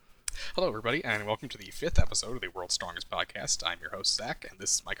Hello, everybody, and welcome to the fifth episode of the World's Strongest Podcast. I'm your host, Zach, and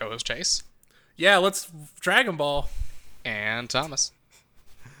this is my co-host, Chase. Yeah, let's Dragon Ball. And Thomas.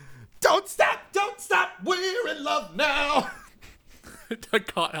 Don't stop, we're in love now. I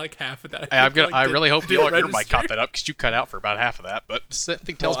caught like half of that. I really hope your mic register. caught that up, because you cut out for about half of that, but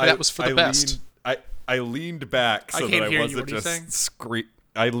something tells me that was for the best. I leaned back so I that can't I hear you. wasn't What are you saying? just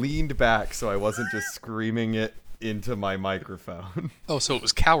I leaned back so I wasn't just screaming it into my microphone. Oh, so it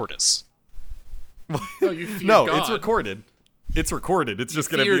was cowardice. No, you fear No, God. it's recorded. It's recorded. It's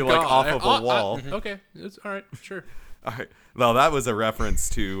just going to Fear be like God. off of a wall. Okay, it's all right. Sure. All right. Well, that was a reference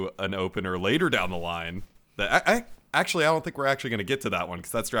to an opener later down the line. That I don't think we're actually going to get to that one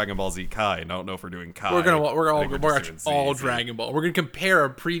because that's Dragon Ball Z Kai. And I don't know if we're doing Kai. We're I think watch just doing all Z. Dragon Ball. We're gonna compare a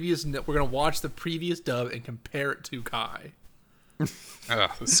previous. We're gonna watch the previous dub and compare it to Kai.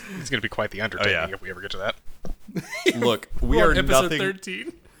 This is going to be quite the undertaking yeah. if we ever get to that. Look, we We're are on episode nothing.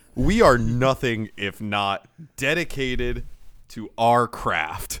 13. We are nothing if not dedicated to our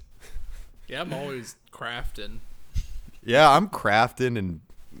craft. Yeah, I'm always crafting. Yeah, I'm crafting and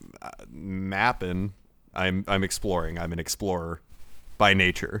mapping. I'm exploring. I'm an explorer by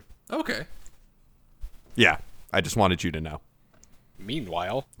nature. Okay. Yeah, I just wanted you to know.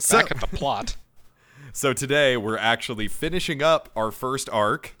 Meanwhile, So- back at the plot. So today we're actually finishing up our first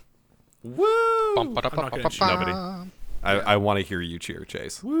arc. Woo! Bum-ba-da-ba-ba-ba-ba. I want to hear you cheer,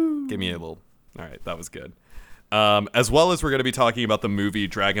 Chase. Woo! Give me a little. All right, that was good. As well as we're going to be talking about the movie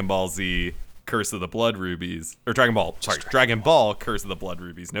Dragon Ball Z Curse of the Blood Rubies. Or Dragon Ball. Sorry, Dragon Ball Curse of the Blood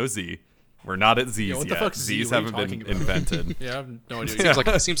Rubies. No Z. We're not at Z's what the yet. fuck's Z? Z's What are you haven't been talking about? invented. Yeah, I have no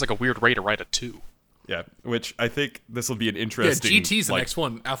idea. Seems like a weird way to write a 2. Yeah, which I think this will be an Yeah, interesting... GT's the like, next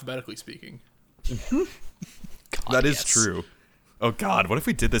one, alphabetically speaking. That is yes. true. Oh God, what if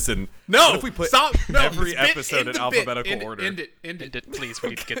we did this in... No, what if we put stop. No, every this bit, episode end in the bit. alphabetical End it, order? End it. End it, please. We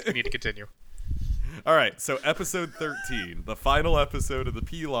need to continue. All right, so episode 13, the final episode of the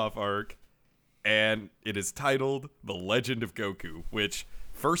Pilaf arc, and it is titled The Legend of Goku, which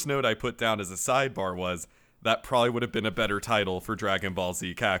first note I put down as a sidebar was that probably would have been a better title for Dragon Ball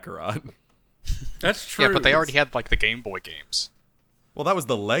Z Kakarot. That's true. Yeah, but they already had, like, the Game Boy games. Well, that was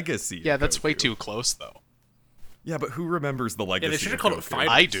the legacy. Yeah, of that's way Goku. too close, though. Yeah, but who remembers the legacy? they should have of called it Goku? Fighter.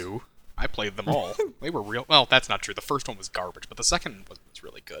 I do. I played them all. They were real. Well, that's not true. The first one was garbage, but the second was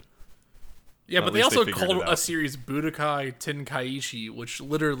really good. Yeah, Well, but at they least also they figured called it out. a series Budokai Tenkaichi, which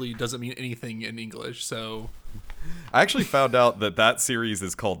literally doesn't mean anything in English. So, I actually found out that series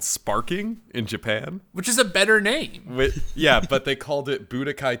is called Sparking in Japan. which is a better name. Yeah, but they called it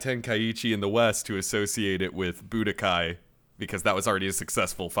Budokai Tenkaichi in the West to associate it with Budokai because that was already a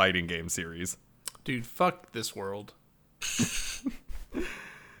successful fighting game series. Dude, fuck this world.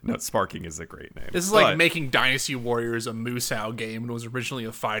 No, Sparking is a great name. This is like But- making Dynasty Warriors a Musou game and it was originally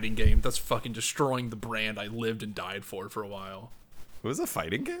a fighting game. That's fucking destroying the brand I lived and died for a while. It was a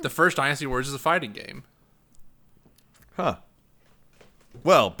fighting game? The first Dynasty Warriors is a fighting game. Huh.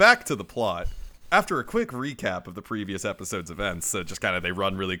 Well, back to the plot. After a quick recap of the previous episode's events, so just kind of they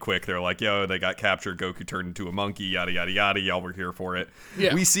run really quick. They're like, yo, they got captured. Goku turned into a monkey, yada, yada, yada. Y'all were here for it.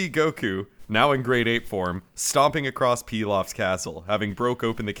 Yeah. We see Goku, now in grade 8 form, stomping across Pilaf's castle, having broke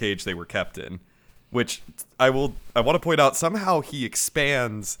open the cage they were kept in. Which I want to point out, somehow he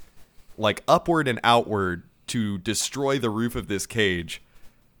expands like upward and outward to destroy the roof of this cage,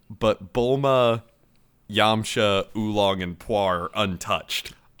 but Bulma, Yamcha, Oolong, and Puar are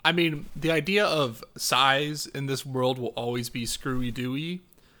untouched. I mean, the idea of size in this world will always be screwy-dooey.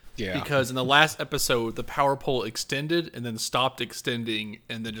 Yeah. Because in the last episode, the power pole extended and then stopped extending,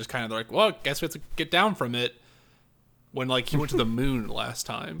 and then just kind of like, well, guess we have to get down from it. When like he went to the moon last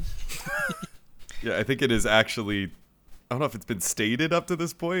time. Yeah, I think it is actually... I don't know if it's been stated up to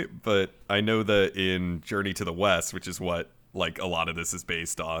this point, but I know that in Journey to the West, which is what like a lot of this is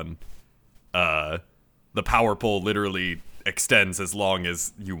based on, the power pole literally extends as long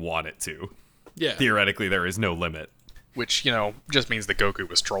as you want it to. Yeah. Theoretically, there is no limit. Which, just means that Goku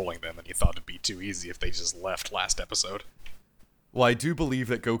was trolling them and he thought it'd be too easy if they just left last episode. Well, I do believe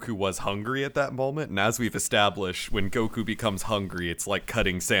that Goku was hungry at that moment, and as we've established, when Goku becomes hungry, it's like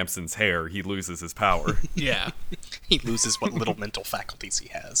cutting Samson's hair. He loses his power. Yeah. He loses what little mental faculties he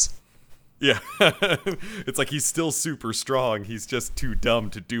has. Yeah. It's like he's still super strong. He's just too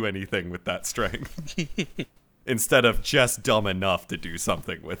dumb to do anything with that strength. Instead of just dumb enough to do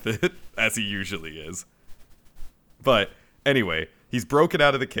something with it, as he usually is. But anyway, he's broken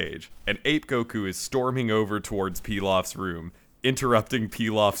out of the cage, and Ape Goku is storming over towards Pilaf's room, interrupting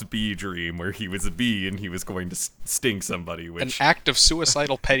Pilaf's bee dream where he was a bee and he was going to sting somebody, An which... act of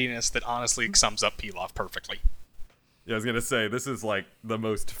suicidal pettiness that honestly sums up Pilaf perfectly. Yeah, I was gonna say this is like the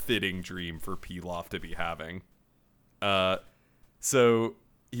most fitting dream for Pilaf to be having. So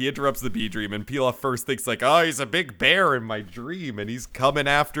he interrupts the bee dream, and Pilaf first thinks like, "Oh, he's a big bear in my dream, and he's coming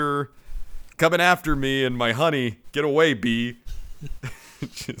after me and my honey. Get away, bee!"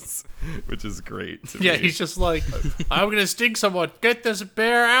 which is great. To Yeah, me. he's just like, I'm gonna sting someone. Get this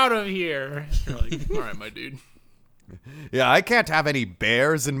bear out of here. You're like, all right, my dude. Yeah, I can't have any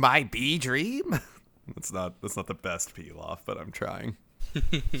bears in my bee dream. That's not the best Pilaf, but I'm trying.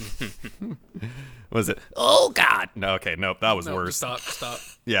 Was it? Oh God! No, okay, nope, that was No, worse. Stop.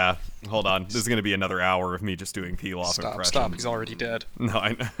 Yeah, hold on. This is gonna be another hour of me just doing Pilaf impressions. Stop. He's already dead. No,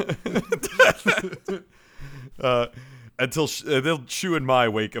 I know. Until they'll Shu and Mai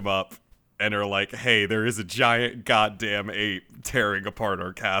wake him up and are like, "Hey, there is a giant goddamn ape tearing apart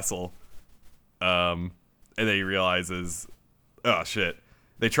our castle." And then he realizes, oh shit.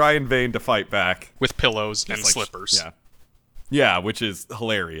 They try in vain to fight back With pillows and like, slippers. Yeah, which is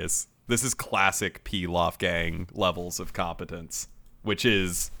hilarious. This is classic Pilaf gang levels of competence, which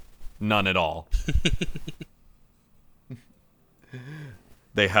is none at all.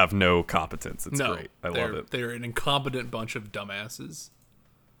 They have no competence. It's great. I love it. They're an incompetent bunch of dumbasses.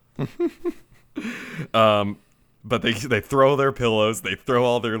 But they throw their pillows, they throw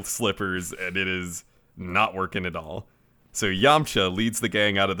all their slippers, and it is not working at all. So Yamcha leads the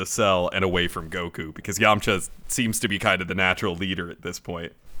gang out of the cell and away from Goku, because Yamcha seems to be kind of the natural leader at this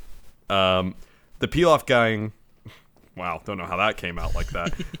point. The Pilaf gang... Wow, don't know how that came out like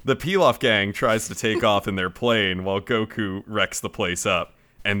that. The Pilaf gang tries to take off in their plane while Goku wrecks the place up.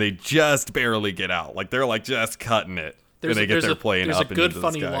 And they just barely get out. Like, they're like just cutting it. And they get their plane up and into the There's a good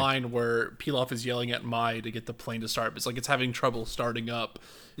funny sky. line where Pilaf is yelling at Mai to get the plane to start. But it's like it's having trouble starting up.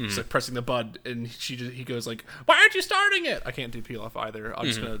 He's like pressing the button, and he goes like, "Why aren't you starting it?" I can't do Pilaf either. I'm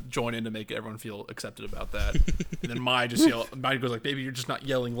just gonna join in to make everyone feel accepted about that. And then Mai goes like, "Baby, you're just not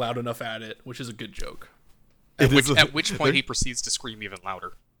yelling loud enough at it," which is a good joke. At which point he proceeds to scream even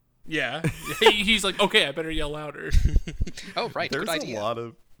louder. Yeah, he's like, "Okay, I better yell louder." Oh, right. There's good idea. a lot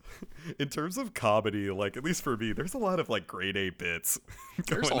of... In terms of comedy, like, at least for me, there's a lot of, like, grade A bits.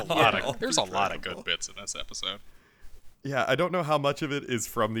 There's a going lot on. of there's a lot of good bits in this episode. Yeah, I don't know how much of it is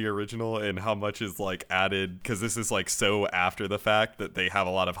from the original and how much is, like, added, because this is, like, so after the fact that they have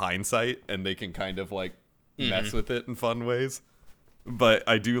a lot of hindsight and they can kind of, like, mess with it in fun ways. But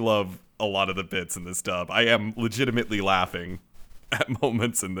I do love a lot of the bits in this dub. I am legitimately laughing at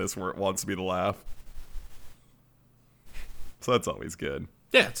moments in this where it wants me to laugh. So that's always good.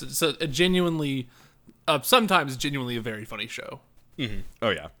 Yeah, it's a genuinely, sometimes genuinely a very funny show. Oh,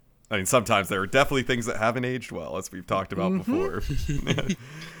 yeah. I mean, sometimes there are definitely things that haven't aged well, as we've talked about before.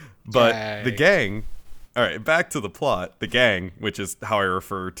 But Yay. the gang... All right, back to the plot. The gang, which is how I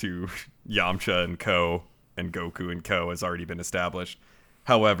refer to Yamcha and Ko, and Goku and Ko, has already been established.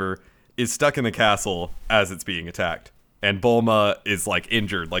 However, is stuck in the castle as it's being attacked. And Bulma is, like,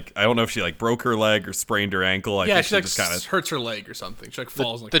 injured. Like, I don't know if she, like, broke her leg or sprained her ankle. I Yeah, think she like just kind of... hurts her leg or something. She like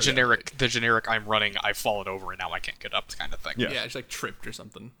falls. The generic I'm running, I've fallen over and now I can't get up kind of thing. Yeah. She like tripped or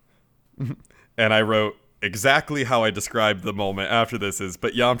something. And I wrote exactly how I described the moment after this is,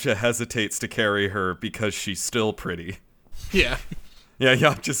 but Yamcha hesitates to carry her because she's still pretty. Yeah. Yeah,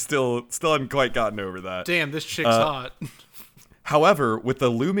 Yamcha still hadn't quite gotten over that. Damn, this chick's hot. However, with the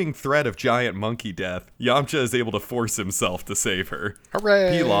looming threat of giant monkey death, Yamcha is able to force himself to save her.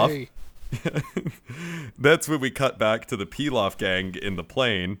 Hooray! Pilaf. That's when we cut back to the Pilaf gang in the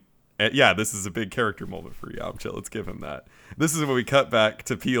plane. And yeah, this is a big character moment for Yamcha. Let's give him that. This is when we cut back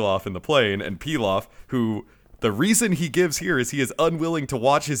to Pilaf in the plane, and Pilaf, who the reason he gives here is he is unwilling to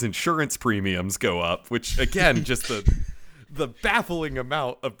watch his insurance premiums go up, which again, just the baffling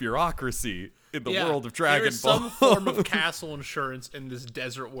amount of bureaucracy in the world of Dragon there is Ball. some form of castle insurance in this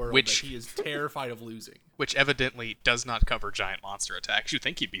desert world Which- that he is terrified of losing. Which evidently does not cover giant monster attacks. You'd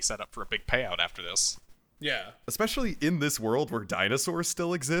think he'd be set up for a big payout after this. Yeah. Especially in this world where dinosaurs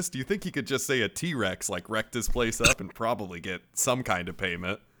still exist, you think he could just say a T-Rex like wrecked his place up and probably get some kind of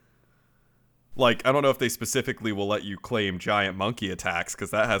payment. Like, I don't know if they specifically will let you claim giant monkey attacks,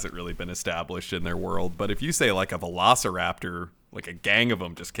 because that hasn't really been established in their world. But if you say, like, a velociraptor, like a gang of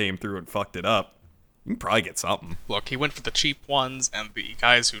them just came through and fucked it up, you can probably get something. Look, he went for the cheap ones, and the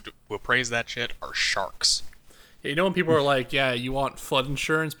guys who appraise that shit are sharks. Yeah, you know when people are like, yeah, you want flood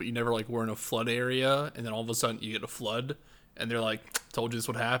insurance, but you never like were in a flood area, and then all of a sudden you get a flood, and they're like, told you this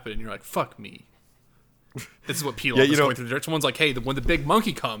would happen, and you're like, fuck me. This is what Pilaf is going through. Someone's like, hey, when the big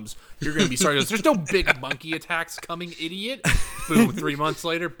monkey comes, you're going to be sorry. There's no big monkey attacks coming, idiot. Boom, 3 months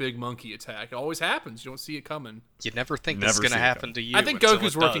later, big monkey attack. It always happens. You don't see it coming. You never think this is Never going to see it happen to you. I think until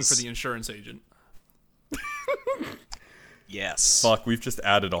Goku's it working does. for the insurance agent. Yes. Fuck, we've just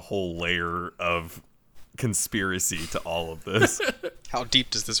added a whole layer of conspiracy to all of this. How deep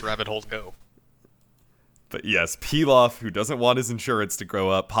does this rabbit hole go? But yes, Pilaf, who doesn't want his insurance to grow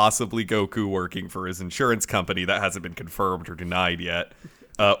up, possibly Goku working for his insurance company that hasn't been confirmed or denied yet,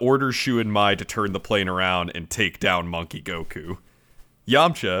 orders Shu and Mai to turn the plane around and take down Monkey Goku.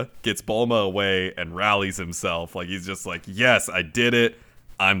 Yamcha gets Bulma away and rallies himself. Like, he's just like, yes, I did it.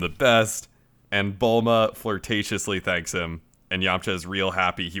 I'm the best. And Bulma flirtatiously thanks him. And Yamcha is real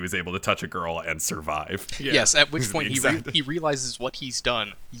happy he was able to touch a girl and survive. Yeah. Yes, at which point Exactly. he realizes what he's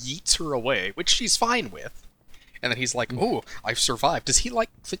done, yeets her away, which she's fine with. And then he's like, oh, I've survived. Does he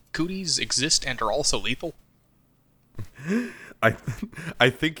think cooties exist and are also lethal? I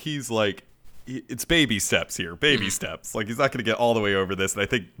think he's like, it's baby steps here, baby steps. Like, he's not going to get all the way over this. And I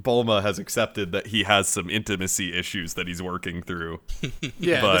think Bulma has accepted that he has some intimacy issues that he's working through.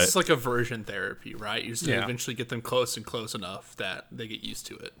 Yeah, But- this is like aversion therapy, right? You just Yeah. eventually get them close and close enough that they get used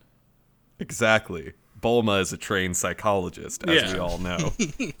to it. Exactly. Bulma is a trained psychologist, as Yeah. we all know.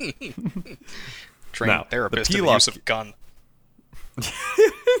 Trained Now, the therapist in the Pilaf- use of gun.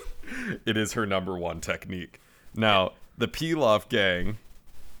 It is her number one technique. Now, the Pilaf gang...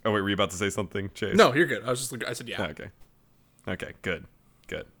 Oh, wait, were you about to say something, Chase? No, you're good. I was just like, I said yeah. Okay. Okay, good.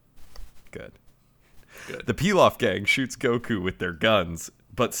 Good. Good. Good. The Pilaf gang shoots Goku with their guns,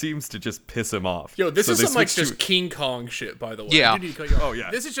 but seems to just piss him off. Yo, this So is they some like switch just to- King Kong shit, by the way. Yeah. I do need to cut you off. Oh,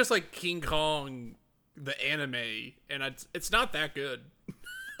 yeah. This is just like King Kong, the anime, and it's not that good.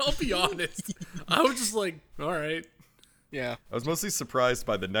 I'll be honest. I was just like, all right. Yeah. I was mostly surprised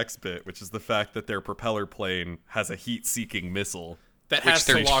by the next bit, which is the fact that their propeller plane has a heat-seeking missile. That has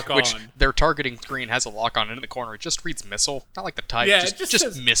to lock on. Which their targeting screen has a lock on, and in the corner it just reads missile. Not like the type, Yeah, just, it just just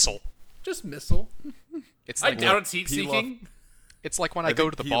says- missile. Just missile. It's I like doubt it's heat seeking. it's like when I I go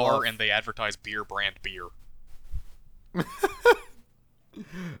think to the Pilaf- bar and they advertise beer brand beer.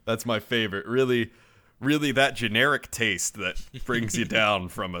 That's my favorite. Really, really that generic taste that brings you down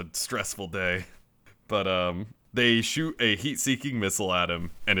from a stressful day. But they shoot a heat-seeking missile at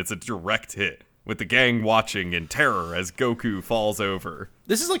him, and it's a direct hit, with the gang watching in terror as Goku falls over.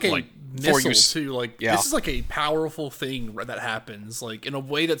 This is like a Like, for missile use- too. Like yeah. this is like a powerful thing that happens, like in a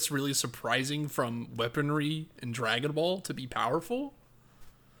way that's really surprising from weaponry in Dragon Ball to be powerful.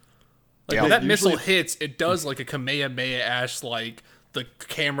 Like Yeah. when that Usually- missile hits, it does like a Kamehameha ash, like the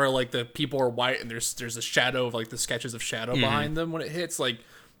camera, like the people are white and there's a shadow of like the sketches of shadow behind them when it hits. Like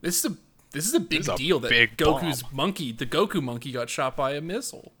this is a big is a deal that big Goku's bomb. monkey, the Goku monkey, got shot by a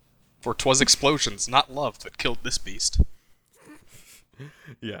missile. For 'twas explosions, not love, that killed this beast.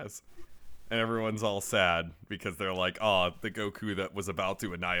 Yes. And everyone's all sad because they're like, oh, the Goku that was about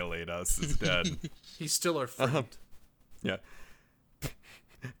to annihilate us is dead. He's still our friend. Yeah.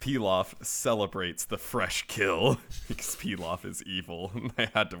 Pilaf celebrates the fresh kill because Pilaf is evil. I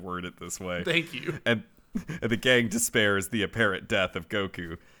had to word it this way. Thank you. And the gang despairs the apparent death of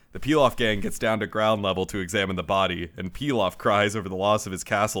Goku. The Pilaf gang gets down to ground level to examine the body, and Pilaf cries over the loss of his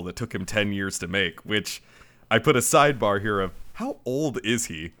castle that took him 10 years to make, which I put a sidebar here of, how old is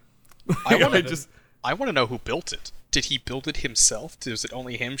he? I want I to just I want to know who built it. Did he build it himself? Was it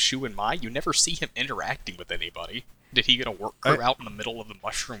only him, Shu, and Mai? You never see him interacting with anybody. Did he get a worker out in the middle of the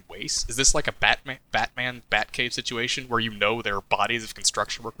mushroom waste? Is this like a Batman Batcave situation where you know there are bodies of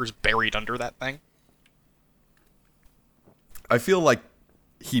construction workers buried under that thing? I feel like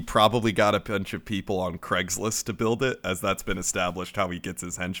he probably got a bunch of people on Craigslist to build it, as that's been established how he gets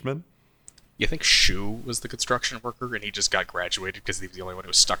his henchmen. You think Shu was the construction worker and he just got graduated because he was the only one who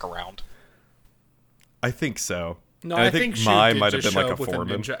was stuck around? I think so. No, And I think Shu Mai did might have just been show like up a with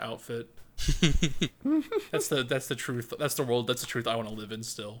foreman. a ninja outfit. That's the truth. That's the world. That's the truth I want to live in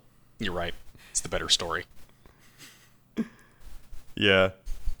still. You're right. It's the better story. Yeah.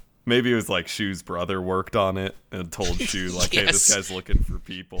 Maybe it was like Shu's brother worked on it and told Shu, like, hey, this Yes. guy's looking for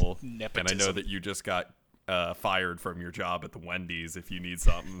people. And I know Nepotism. that you just got fired from your job at the Wendy's if you need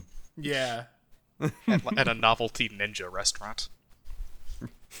something. Yeah. At a novelty ninja restaurant.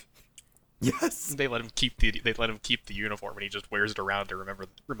 Yes. They let him keep the uniform and he just wears it around to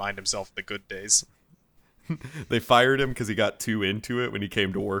remind himself of the good days. They fired him because he got too into it when he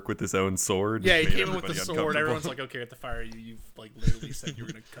came to work with his own sword. Yeah, he Made came in with the everybody sword. uncomfortable. Everyone's like, okay, I have to fire you. You've like literally said you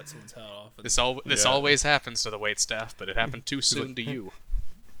were gonna cut someone's head off. And This Yeah. always happens to the waitstaff, but it happened too soon to you.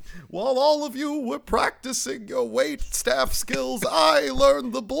 While all of you were practicing your wait staff skills, I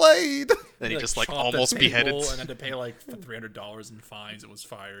learned the blade. Then he just chopped the almost table beheaded, and had to pay like $300 in fines. It was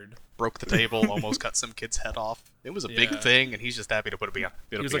fired. broke the table, almost cut some kid's head off. It was a big Yeah. thing, and he's just happy to put it behind.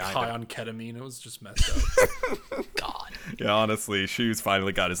 He was like high on ketamine. It was just messed up. God. Yeah, honestly, Shu's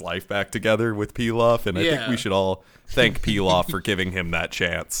finally got his life back together with Pilaf, and I think we should all thank Pilaf for giving him that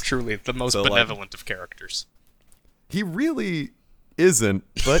chance. Truly, the most benevolent of characters. He really isn't,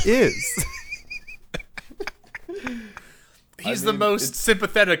 but is. He's the most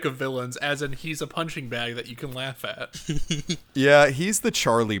sympathetic of villains, as in he's a punching bag that you can laugh at. Yeah, he's the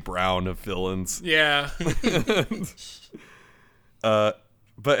Charlie Brown of villains. Yeah.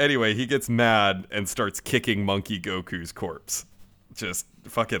 But anyway, he gets mad and starts kicking Monkey Goku's corpse. Just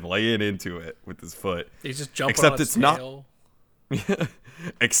fucking laying into it with his foot. He's just jumping on its tail.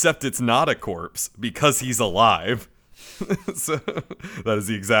 Except it's not a corpse, because he's alive. So that is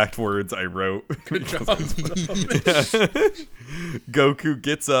the exact words I wrote. Good job. Goku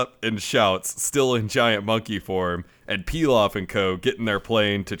gets up and shouts, still in giant monkey form, and Pilaf and co. get in their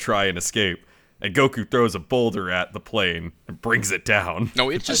plane to try and escape. And Goku throws a boulder at the plane and brings it down.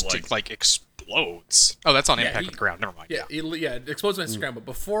 No, it just explodes. Oh, that's on impact on the ground. Never mind. Yeah, it explodes on Instagram. But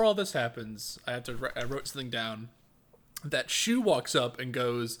before all this happens, I wrote something down. That Shu walks up and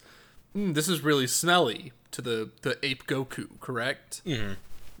goes, "This is really smelly," to the ape Goku, correct? Mm-hmm.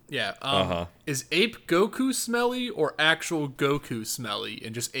 Yeah. Is ape Goku smelly or actual Goku smelly?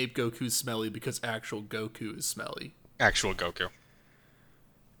 And just ape Goku smelly because actual Goku is smelly? Actual Goku.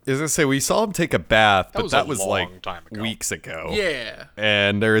 As I say, we saw him take a bath, but that was a like long time ago. weeks ago. Yeah.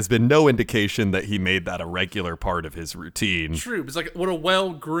 And there has been no indication that he made that a regular part of his routine. True. It's like, would a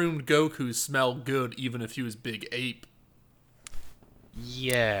well-groomed Goku smell good even if he was big ape?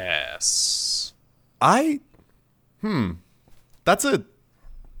 Yes. That's a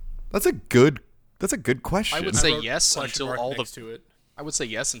good question. I would say yes until all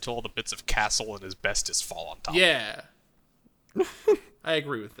the bits of castle and asbestos fall on top. Yeah. I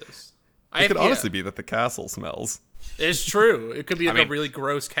agree with this. It could honestly be that the castle smells. It's true. It could be a really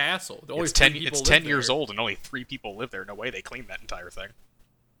gross castle. It's 10 years old and only 3 people live there. No way they cleaned that entire thing.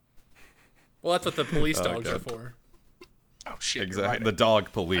 Well, that's what the police dogs are for. Oh shit! Exactly. Right. The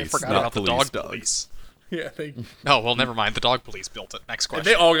dog police. I forgot not about the police dog dogs. police. Yeah, Oh well, never mind. The dog police built it. Next question.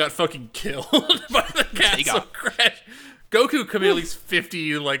 they all got fucking killed by the castle crash. Goku committed at least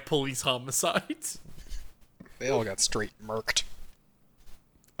 50 police homicides. They all got straight murked.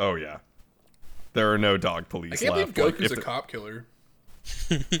 Oh yeah. There are no dog police I can't left. believe Goku's a cop killer.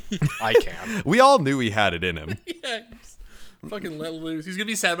 I can. We all knew he had it in him. Yeah, just fucking let loose. He's gonna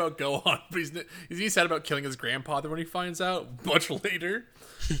be sad about Gohan, but he's gonna be sad about killing his grandfather when he finds out much later.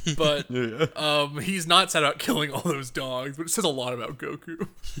 But he's not sad about killing all those dogs, but it says a lot about Goku.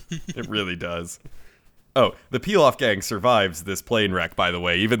 It really does. Oh, the Pilaf gang survives this plane wreck, by the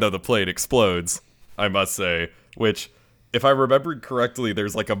way, even though the plane explodes, I must say, which, if I remembered correctly,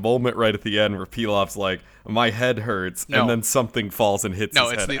 there's a moment right at the end where Pilaf's like, "My head hurts," and then something falls and hits his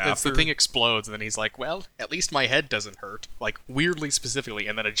head after. No, it's the thing explodes, and then he's like, "Well, at least my head doesn't hurt." Weirdly specifically,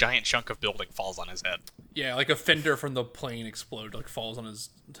 and then a giant chunk of building falls on his head. Yeah, a fender from the plane explode, falls on his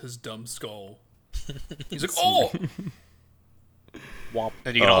dumb skull. He's like, "Oh!"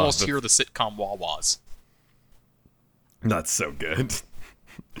 And you can almost hear the sitcom wah-wahs. That's so good.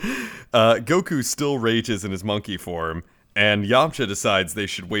 Goku still rages in his monkey form, and Yamcha decides they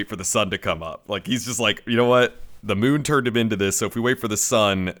should wait for the sun to come up. He's just like, you know what? The moon turned him into this, so if we wait for the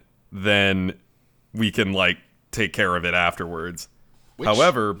sun, then we can, take care of it afterwards.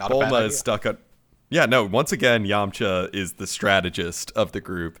 However, Bulma is stuck on... Yeah, no, once again, Yamcha is the strategist of the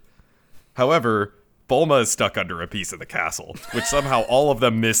group. However, Bulma is stuck under a piece of the castle, which somehow all of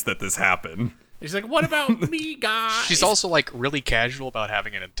them miss that this happened. He's like, "What about me, guys?" She's also really casual about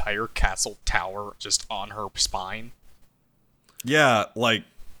having an entire castle tower just on her spine. Yeah,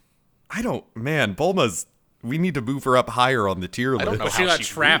 Bulma's... We need to move her up higher on the tier list. I don't know She how got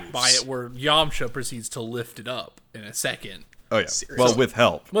she trapped moves. by it where Yamcha proceeds to lift it up in a second. Oh, yeah. Seriously? Well, with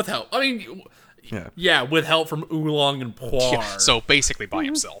help. With help. I mean, yeah, with help from Oolong and Puar. Yeah, so basically by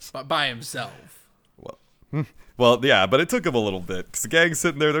himself. By himself. Well, yeah, but it took him a little bit, because the gang's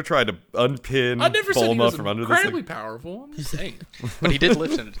sitting there, they're trying to unpin I never said he Bulma was from under this incredibly thing. powerful. I'm just saying. But he did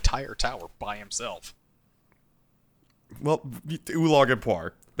lift an entire tower by himself. Well, Oolong and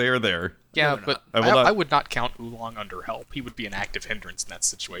Puar, they are there. Yeah, No, but I would not count Oolong under help. He would be an active hindrance in that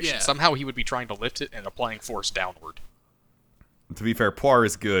situation. Yeah. Somehow he would be trying to lift it and applying force downward. To be fair, Puar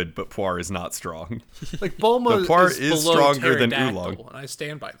is good, but Puar is not strong. Bulma Puar is is below stronger than Pterodactyl, Oolong. and I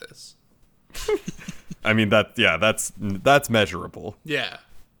stand by this. I mean, that's measurable. Yeah.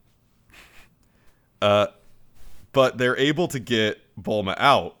 But they're able to get Bulma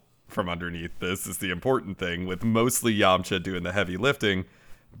out from underneath this, is the important thing, with mostly Yamcha doing the heavy lifting.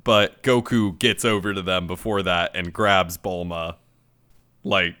 But Goku gets over to them before that and grabs Bulma.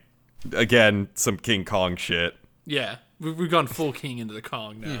 Again, some King Kong shit. Yeah. We've gone full king into the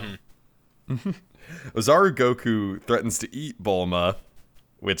Kong now. Ozaru Goku threatens to eat Bulma,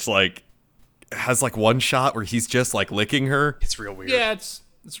 which like has like one shot where he's just like licking her. It's real weird. Yeah, it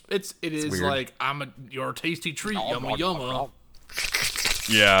is weird. like your tasty treat, yumma yumma.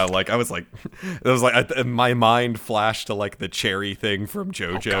 Yeah, like I was like, it was like my mind flashed to like the cherry thing from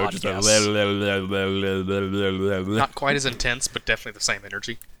JoJo. God, Just yes. like, Not quite as intense, but definitely the same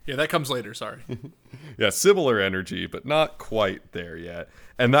energy. Yeah, that comes later. Sorry. yeah, similar energy, but not quite there yet.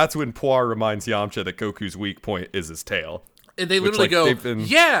 And that's when Puar reminds Yamcha that Goku's weak point is his tail. And they Which, literally like, go,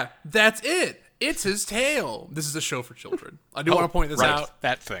 "Yeah, that's it. It's his tail." This is a show for children. I do want to point this Right, out.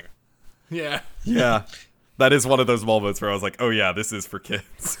 that thing. Yeah. Yeah, that is one of those moments where I was like, oh yeah, this is for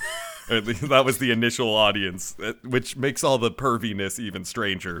kids. Or at least that was the initial audience, which makes all the perviness even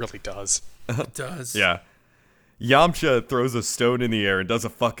stranger. It really does. It does. Yeah. Yamcha throws a stone in the air and does a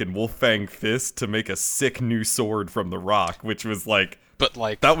fucking Wolfang fist to make a sick new sword from the rock, which was like, But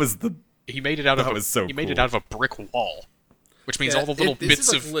like that was the he made it out of that was so he made it cool. out of a brick wall, which means Yeah, all the little this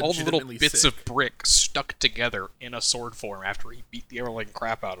bits is, like, of all the little legitimately bits sick. of brick stuck together in a sword form after he beat the ever like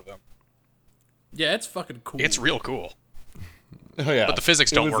crap out of them. Yeah, it's fucking cool. It's real cool. Oh yeah, But the physics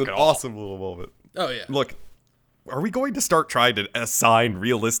don't it was work an at all. awesome little moment. Oh yeah. Look, are we going to start trying to assign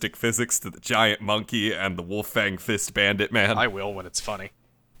realistic physics to the giant monkey and the Wolfang fist bandit man? I will when it's funny.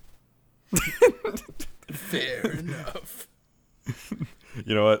 Fair enough.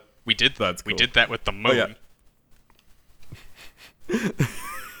 You know what? We did That's we cool. did that with the moon. yeah.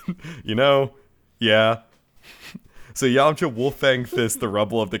 You know, yeah. So Yamcha Wolfang fists the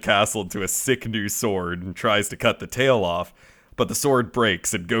rubble of the castle into a sick new sword and tries to cut the tail off, but the sword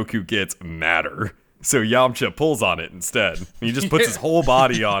breaks and Goku gets madder. So Yamcha pulls on it instead. He just puts his whole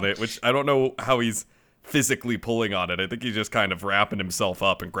body on it, which I don't know how he's physically pulling on it. I think he's just kind of wrapping himself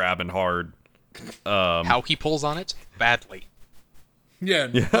up and grabbing hard. How he pulls on it? Badly. Yeah.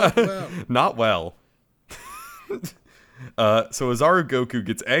 Well, Not well. So Ozaru Goku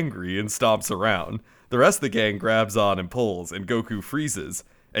gets angry and stomps around. The rest of the gang grabs on and pulls, and Goku freezes.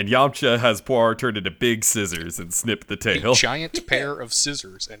 And Yamcha has Puar turn into big scissors and snip the A tail. giant pair of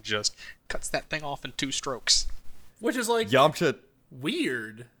scissors and just cuts that thing off in 2 strokes. which is like Yamcha,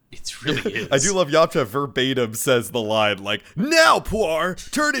 weird. It really is. I do love Yamcha verbatim says the line like, "Now Puar,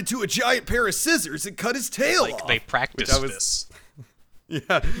 turn into a giant pair of scissors and cut his tail like off." they practiced I was- this.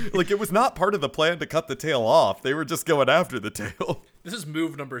 Yeah, like it was not part of the plan to cut the tail off. They were just going after the tail. This is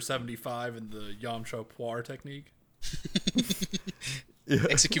move number 75 in the Yamcha Puar technique.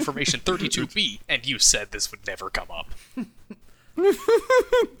 Execute formation 32B, and you said this would never come up.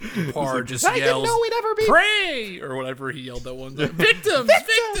 Puar just yells, we'd ever be. "Pray!" or whatever he yelled that one time. Victims!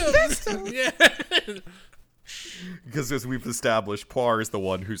 Victims! Yeah. Because as we've established, Puar is the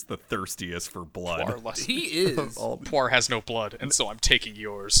one who's the thirstiest for blood. Puar, less- He is. Puar has no blood, and so I'm taking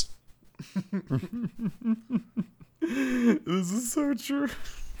yours. This is so true.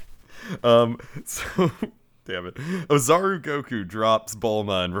 So damn it. Ozaru Goku drops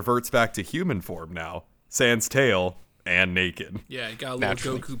Bulma and reverts back to human form now. Sans tail and naked. Yeah, he got a little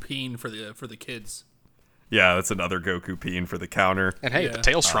Naturally. Goku peen for the kids. Yeah, that's another Goku peen for the counter. And hey, Yeah. the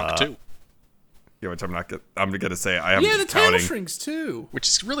tail shrunk too, Yeah, which I'm gonna say I haven't Yeah, the been tail counting. shrinks too. which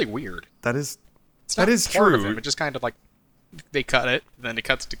is really weird. That is It's That not is part of true. him. It just kind of like they cut it, then it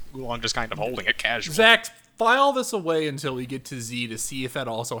cuts to Ulan just kind of holding it casually. Zach, file this away until we get to Z to see if that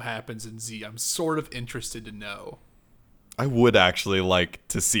also happens in Z. I'm sort of interested to know. I would actually like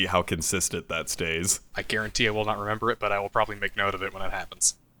to see how consistent that stays. I guarantee I will not remember it, but I will probably make note of it when it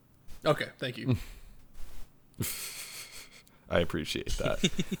happens. Okay, thank you. I appreciate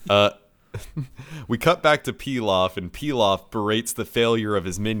that. We cut back to Pilaf, and Pilaf berates the failure of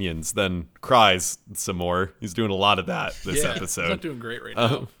his minions, then cries some more. He's doing a lot of that this Yeah, episode. He's not doing great right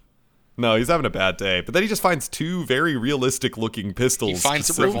now. No, he's having a bad day. But then he just finds 2 very realistic-looking pistols. He finds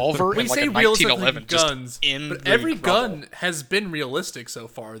a So- revolver We and like say a realistic 1911 guns, just in but the every rubble. gun has been realistic so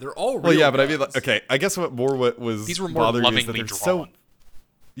far. They're all real. Well, yeah, but I mean, guns. like, okay, I guess what was These were more bothering me is that lovingly they're drawn. so.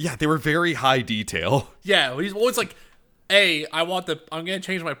 Yeah, they were very high detail. Yeah, he's always like, "Hey, I'm gonna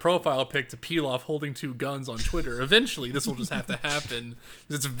change my profile pic to Pilaf holding 2 guns on Twitter. Eventually, this will just have to happen."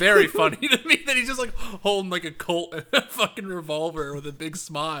 It's very funny to me that he's just like holding like a Colt and a fucking revolver with a big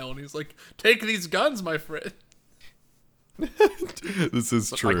smile, and he's like, "Take these guns, my friend." This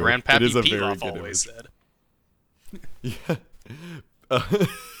is That's true. what my grandpappy It is a very Pilaf good always image. said.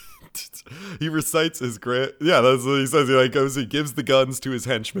 He recites his that's what he says. He gives the guns to his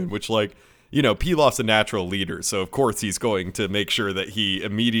henchmen, which, like, you know, Pilaf's a natural leader, so of course he's going to make sure that he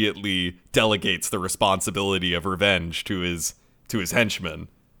immediately delegates the responsibility of revenge to his henchmen.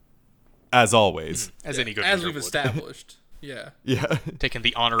 as always. As any good as leader we've would. established. Yeah. Yeah. Taking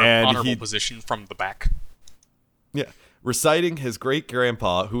the And honorable position from the back. Yeah. Reciting his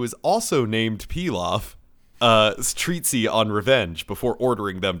great-grandpa, who is also named Pilaf, treatise on revenge before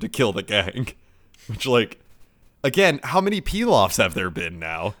ordering them to kill the gang. Which, like, again, how many Pilafs have there been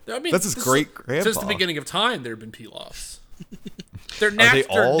now? I mean, that's his great-grandpa. Since the beginning of time, there have been Pilafs. They're they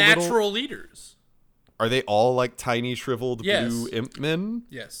all natural leaders. Are they all, like, tiny, shriveled Yes. blue imp men?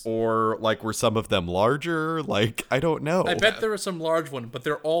 Yes. Or, like, were some of them larger? Like, I don't know. I bet there are some large ones, but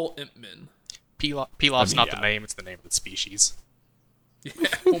they're all imp men. Pilaf's not yeah. the name; it's the name of the species. Yeah.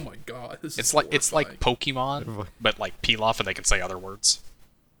 Oh my god. This It's is like horrifying. Pokemon, but like Pilaf, and they can say other words.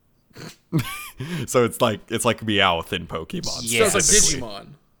 So it's like Meowth in Pokemon. Yeah. So it's like specifically. Digimon.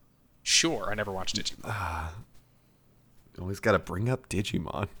 Sure, I never watched Digimon. Always got to bring up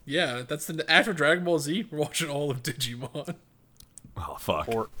Digimon. Yeah, that's after Dragon Ball Z, we're watching all of Digimon. Oh fuck.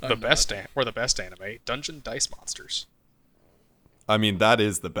 Or the best anime, Dungeon Dice Monsters. I mean, that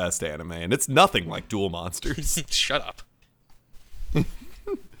is the best anime, and it's nothing like Duel Monsters. Shut up.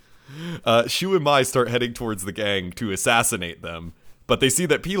 Shu and Mai start heading towards the gang to assassinate them, but they see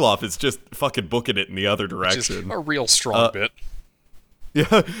that Pilaf is just fucking booking it in the other Just direction. a real strong bit.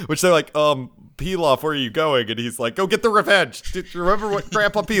 Yeah, which they're like, Pilaf, where are you going? And he's like, go get the revenge. Remember what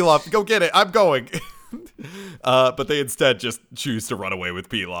Grandpa Pilaf? Go get it. I'm going. But they instead just choose to run away with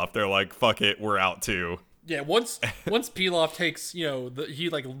Pilaf. They're like, fuck it, we're out too. Yeah, once Pilaf takes, he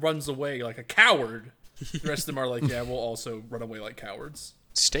like runs away like a coward. The rest of them are like, yeah, we'll also run away like cowards.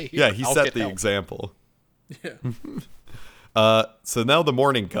 Stay here. Yeah, he I'll set get the help. example. Yeah. So now the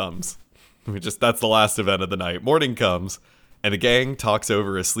morning comes. That's the last event of the night. Morning comes, and the gang talks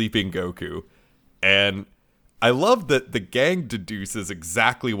over a sleeping Goku. And I love that the gang deduces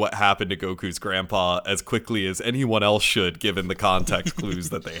exactly what happened to Goku's grandpa as quickly as anyone else should, given the context clues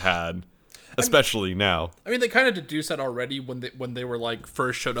that they had. Especially now. I mean, they kind of deduced that already when they were like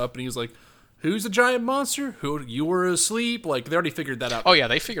first showed up, and he was like, "Who's the giant monster? Who you were asleep?" Like they already figured that out. Oh yeah,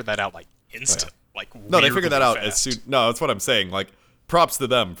 they figured that out like instant. Like No, they figured that out as fast. soon. No, that's what I'm saying. Like, props to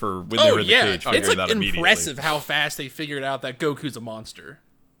them for when they were in the cage figuring it's like that immediately. impressive how fast they figured out that Goku's a monster.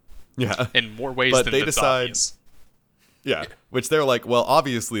 Yeah. In more ways But than they it's decide- obvious. Yeah. Which they're like, well,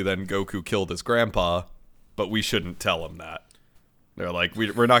 obviously then Goku killed his grandpa, but we shouldn't tell him that. They're like,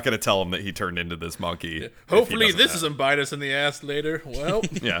 we're not going to tell him that he turned into this monkey. if he Hopefully, doesn't this have doesn't bite us in the ass later. Well,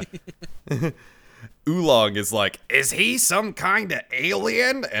 Yeah. Oolong is like, is he some kind of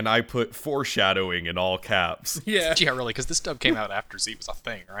alien? And I put foreshadowing in all caps. yeah. Yeah, really, because this dub came out after Z was a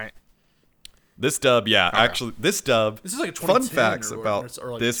thing, right? This dub, yeah, actually, this dub. This is like a fun 2010 facts or, about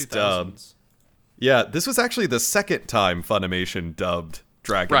or like this 2000s. dub. Yeah, this was actually the second time Funimation dubbed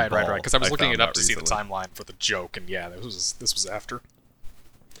Dragon Right, Ball. right. Because I was looking found it up out to see the recently. timeline for the joke, and yeah, this was after.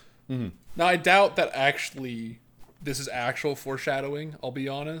 Now I doubt that actually this is actual foreshadowing. I'll be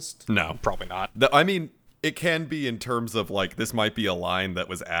honest. No, Probably not. I mean, it can be in terms of like this might be a line that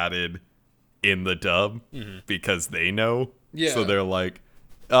was added in the dub because they know. Yeah. So they're like,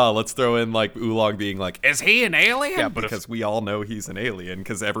 oh, let's throw in like Oolong being like, is he an alien? Yeah, but because we all know he's an alien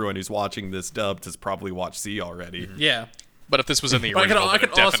because everyone who's watching this dubbed has probably watched Z already. Yeah. But if this was in the But original, I then could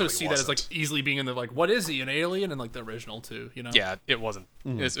it also definitely see that as like wasn't. easily being in the like, what is he, an alien? And like the original too, you know? Yeah, it wasn't.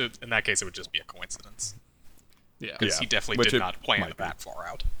 In that case, it would just be a coincidence. Yeah. Because Yeah, he definitely which did it not plan might it be. that far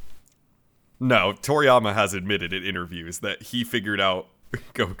out. No, Toriyama has admitted in interviews that he figured out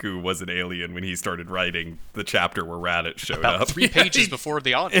Goku was an alien when he started writing the chapter where Raditz showed About up. 3 pages before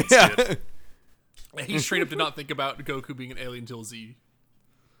the audience Yeah. did. He straight up did not think about Goku being an alien until Z.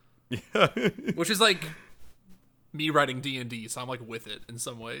 Which is like me writing D&D, so I'm like with it in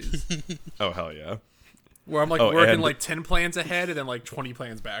some ways. Oh, hell yeah. Where I'm like Oh, working and- like 10 plans ahead and then like 20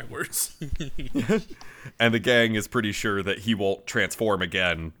 plans backwards. And the gang is pretty sure that he won't transform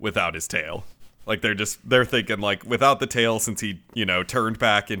again without his tail. Like they're thinking like without the tail, since he turned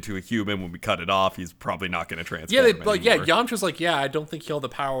back into a human when we cut it off, he's probly not going to transform. Yeah, anymore. Yamcha's like, yeah, I don't think he'll have the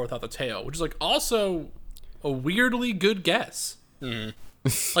power without the tail, which is like also a weirdly good guess.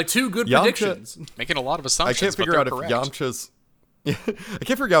 Like 2 good Yamcha- predictions. Making a lot of I assumptions, can't figure but out if they're correct. Yamcha's. Yeah, I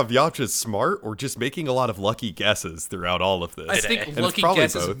can't figure out if Yamcha's smart or just making a lot of lucky guesses throughout all of this. I Bit of think A. it's lucky probably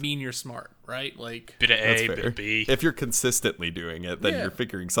guesses both. mean you're smart, right? Like, Bit of That's A, fair. bit of B. If you're consistently doing it, then Yeah. you're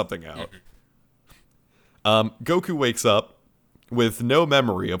figuring something out. Goku wakes up with no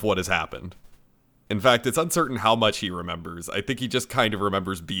memory of what has happened. In fact, it's uncertain how much he remembers. I think he just kind of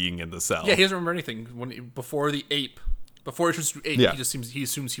remembers being in the cell. yeah, he doesn't remember anything before he turns to ape. Yeah. He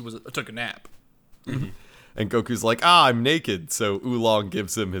assumes he took a nap. And Goku's like, I'm naked, so Oolong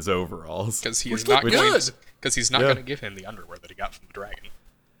gives him his overalls. Because Which he's look not going good. because he's not Yeah. going to give him the underwear that he got from the dragon.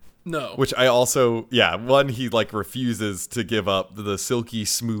 No. Which I also, one, he like refuses to give up the silky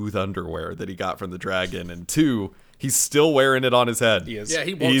smooth underwear that he got from the dragon, and two, he's still wearing it on his head. He is. Yeah,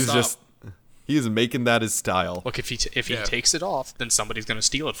 he won't stop. He is making that his style. Look, if he takes it off, then somebody's going to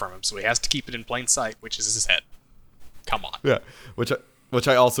steal it from him, so he has to keep it in plain sight, which is his head. Come on. Yeah, which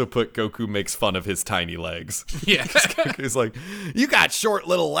I also put Goku makes fun of his tiny legs. Yeah. He's like, you got short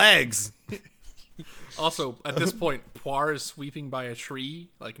little legs. Also, at this point, Poir is sweeping by a tree,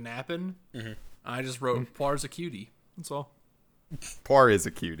 like napping. Mm-hmm. I just wrote, Poir's a cutie. That's all. Poir is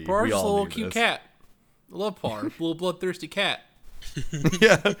a cutie. Poir's we just a all little knew cute this. cat. I love Poir. Little bloodthirsty cat.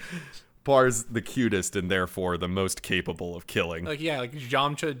 Yeah. Poir's the cutest and therefore the most capable of killing. Like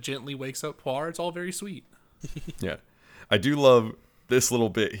Yamcha gently wakes up Poir. It's all very sweet. Yeah. I do love this little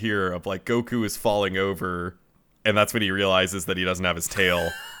bit here of like Goku is falling over, and that's when he realizes that he doesn't have his tail.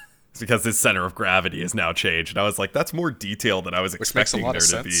 It's because his center of gravity has now changed. And I was like, that's more detail than I was expecting there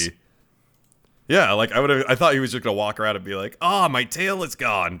to be. Yeah, like I thought he was just gonna walk around and be like, my tail is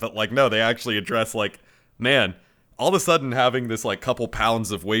gone. But like, no, they actually address like, man, all of a sudden having this like couple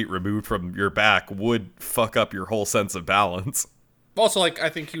pounds of weight removed from your back would fuck up your whole sense of balance. Also, like, I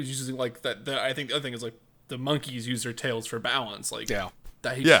think he was using like that. I think the other thing is like the monkeys use their tails for balance. Like,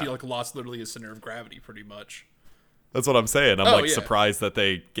 that he like lost literally his center of gravity pretty much. That's what I'm saying. I'm surprised that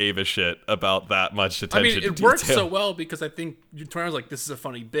they gave a shit about that much attention. I mean, it works so well because I think Turner's like, this is a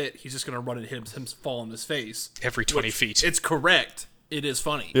funny bit. He's just gonna run and hit him fall on his face every 20 feet. It's correct. It is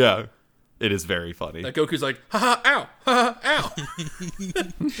funny. Yeah, it is very funny. That Goku's like, ha ha, ow, ha ha,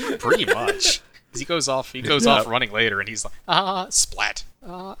 ow. Pretty much. He goes off running later, and he's like, splat,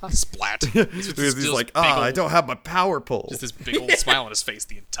 splat. He's like, I don't have my power pole. Just this big old smile on his face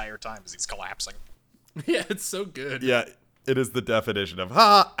the entire time as he's collapsing. Yeah, it's so good. Yeah, it is the definition of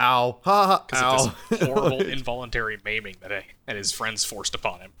ha, ow, ha, ow. Of this horrible involuntary maiming that his friends forced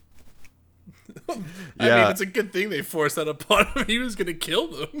upon him. I mean, it's a good thing they forced that upon him. He was gonna kill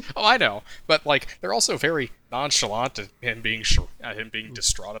them. Oh, I know, but like they're also very nonchalant at him being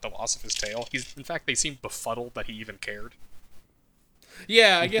distraught at the loss of his tail. In fact, they seem befuddled that he even cared.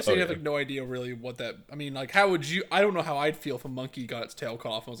 Yeah, I guess we have like no idea really what that. I mean, like, how would you? I don't know how I'd feel if a monkey got its tail cut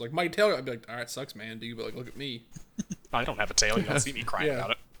off. I was like, my tail. I'd be like, all right, sucks, man, dude. But like, look at me. I don't have a tail. You don't see me crying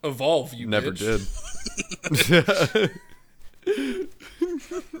about it. Evolve, you never bitch. Did.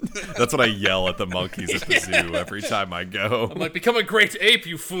 That's what I yell at the monkeys at the zoo every time I go. I'm like, become a great ape,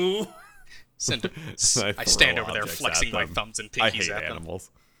 you fool. I stand over there flexing my thumbs and pinkies I hate at animals.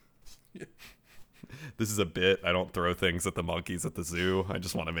 This is a bit. I don't throw things at the monkeys at the zoo. I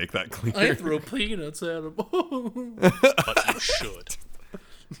just want to make that clear. I throw peanuts at them. But you should.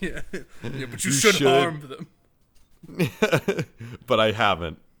 Yeah, but you should harm them. But I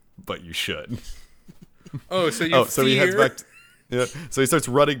haven't. But you should. So he heads back. So he starts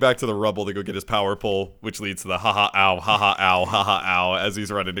running back to the rubble to go get his power pole, which leads to the haha ow, haha ow, haha ow as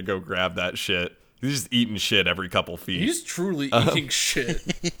he's running to go grab that shit. He's just eating shit every couple feet. He's truly eating shit.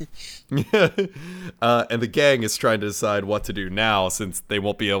 And the gang is trying to decide what to do now since they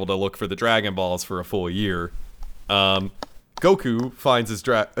won't be able to look for the Dragon Balls for a full year. Goku finds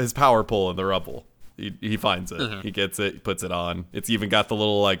his power pole in the rubble. He finds it. Mm-hmm. He gets it. He puts it on. It's even got the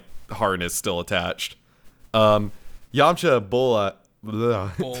little like harness still attached. Yamcha, Bola.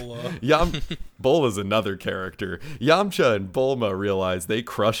 Bola's another character. Yamcha and Bulma realize they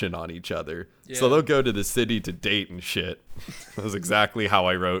crushing on each other. Yeah. So they'll go to the city to date and shit. That was exactly how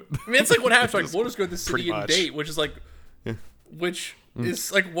I wrote. I mean, it's like what happens. Like, we'll just go to the city and date, which is like,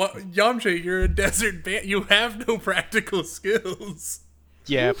 is like, what? Yamcha, you're a desert man. You have no practical skills.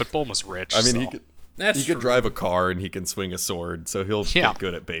 Yeah, but Bulma's rich. I mean, so. he could drive a car and he can swing a sword, so he'll get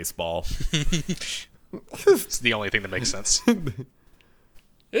good at baseball. It's the only thing that makes sense.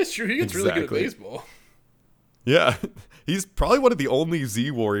 It's true. He gets really good at baseball. Yeah. He's probably one of the only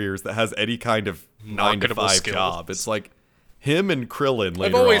Z Warriors that has any kind of 9-to-5 job. It's like him and Krillin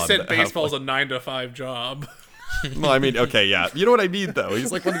later on. I've always said baseball's a 9-to-5 job. Well, I mean, okay, yeah. You know what I mean, though?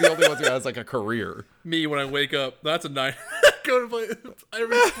 He's like one of the only ones who has like a career. Me, when I wake up, that's a 9. Go to play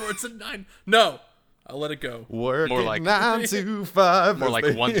every sport's a 9. No. I'll let it go. Working more like 9 to 5. More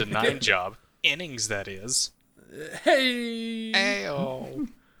like 1 to 9 job. Innings, that is. Hey. Ayo.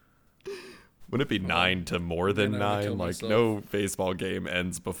 Wouldn't it be 9 to more than 9? Like, no baseball game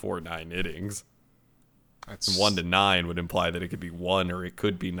ends before 9 innings. That's 1 to 9 would imply that it could be 1 or it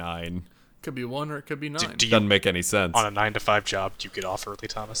could be 9. Could be 1 or it could be 9. Doesn't make any sense. On a 9-to-5 job, do you get off early,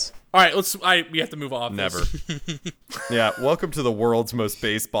 Thomas? All right, we have to move off. Never. Yeah, welcome to the world's most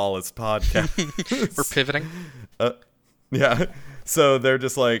baseballist podcast. We're pivoting. Yeah. So they're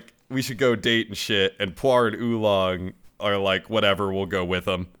just like, we should go date and shit. And Poir and Oolong are like, whatever, we'll go with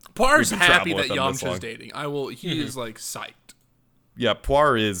him. Poir's We've been happy traveling that with them this Yamcha's long. dating. He is like psyched. Yeah,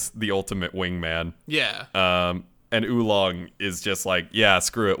 Poir is the ultimate wingman. Yeah. And Oolong is just like, yeah,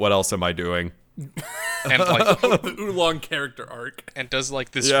 screw it. What else am I doing? And like, The Oolong character arc. and does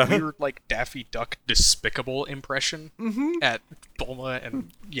like this Yeah. weird like Daffy Duck despicable impression at Bulma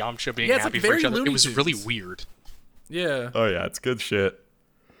and Yamcha being Yeah, it's happy like for very each other. It Looney was really Tunes. weird Yeah. Oh yeah, it's good shit.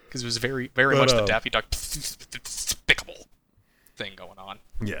 because it was very much the Daffy Duck despicable thing going on.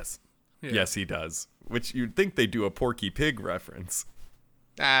 Yes. Yeah. Yes, he does. Which you'd think they do a Porky Pig reference.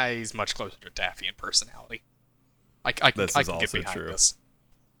 He's much closer to Daffy in personality. I This can is get also behind true. this.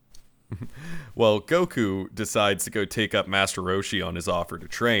 Well, Goku decides to go take up Master Roshi on his offer to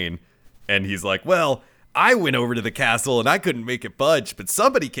train, and he's like, well, I went over to the castle and I couldn't make it budge, but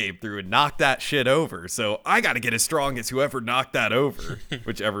somebody came through and knocked that shit over, so I gotta get as strong as whoever knocked that over.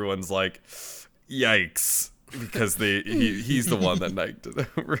 Which everyone's like, yikes, because he's the one that knocked it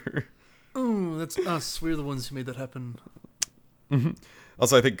over. Oh, that's us. We're the ones who made that happen.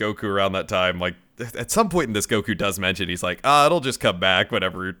 Also, I think Goku around that time, like, at some point in this, Goku does mention, he's like, it'll just come back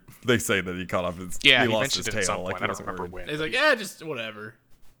whenever they say that he caught off his, Yeah, he he lost mentioned his it at some tail. point. Like, I he don't wasn't remember worried. when. He's like, yeah, just whatever.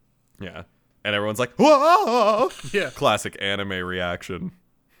 Yeah. And everyone's like, whoa! Yeah. Classic anime reaction.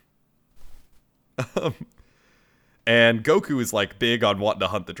 And Goku is, like, big on wanting to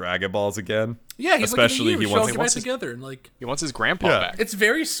hunt the Dragon Balls again. Yeah, he's Especially like, he wants to he get wants back his- together and like, He wants his grandpa Yeah. back. it's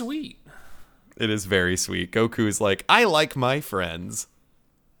very sweet. It is very sweet. Goku is like, I like my friends.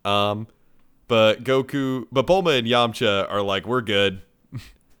 But Bulma and Yamcha are like, we're good.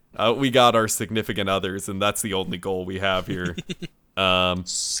 We got our significant others, and that's the only goal we have here.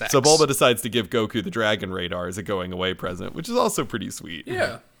 Sex. So Bulma decides to give Goku the Dragon Radar as a going away present, which is also pretty sweet.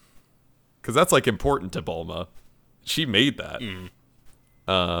 Yeah. Because that's, like, important to Bulma. She made that.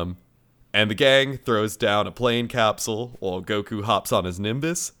 And the gang throws down a plane capsule while Goku hops on his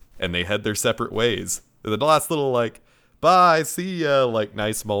Nimbus, and they head their separate ways. The last little, like, bye, see ya, like,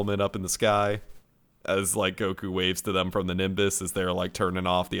 nice moment up in the sky as, like, Goku waves to them from the Nimbus as they're, like, turning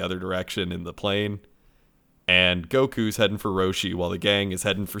off the other direction in the plane. And Goku's heading for Roshi while the gang is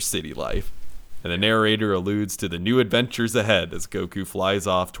heading for city life. And the narrator alludes to the new adventures ahead as Goku flies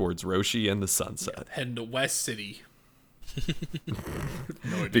off towards Roshi and the sunset. Heading to West City.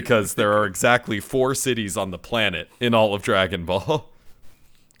 Because there are exactly 4 cities on the planet in all of Dragon Ball.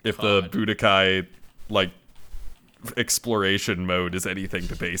 If the God. Budokai, like, exploration mode is anything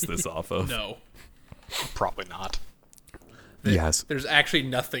to base this off of. No. Probably not. Yes. There's actually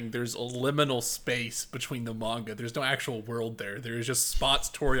nothing. There's a liminal space between the manga. There's no actual world there. There's just spots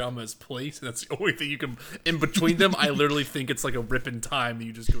Toriyama has placed, and that's the only thing you can. In between them, I literally think it's like a rip in time that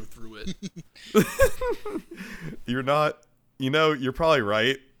you just go through it. You're not, you're probably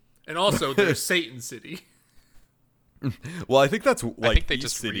right. And also, there's Satan City Well, I think that's, like, think they East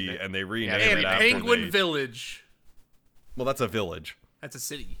just City, renamed- and they Yeah, renamed they and it after Penguin they- Village. Well, that's a village. That's a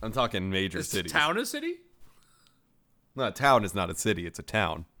city. I'm talking major Is cities. town a city? No, a town is not a city, it's a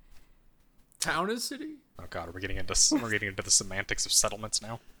town. Town is city? Oh god, we're getting into the semantics of settlements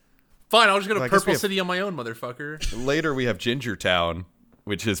now. Fine, I'll just go to Well, I guess we Purple have- City on my own, motherfucker. Later, we have Ginger Town,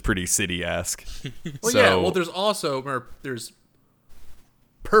 which is pretty city-esque. Well, yeah. Well, there's also there's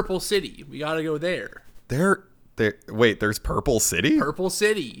Purple City. We gotta go there. Wait, there's Purple City? Purple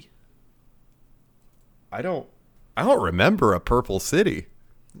City. I don't remember a Purple City.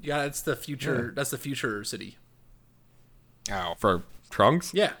 Yeah, it's the future. Yeah. That's the future city. Oh, For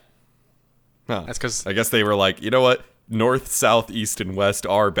Trunks? Yeah. Huh. that's because I guess they were like, you know what? North, South, East, and West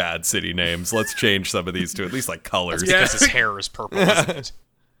are bad city names. Let's change some of these to at least, like, colors. Yeah. his hair is purple, isn't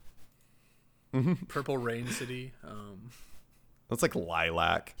it? Purple Rain City. That's like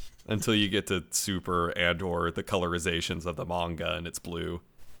lilac until you get to Super and or the colorizations of the manga and it's blue.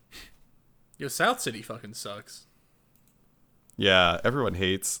 Yo, South City fucking sucks. Yeah, everyone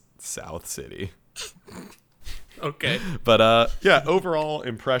hates South City. Okay. But yeah, overall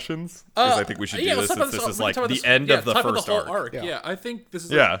impressions. Because I think we should do this since this is like the end of the first arc. Yeah. I think this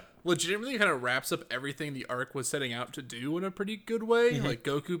is Yeah. legitimately kind of wraps up everything the arc was setting out to do in a pretty good way. Like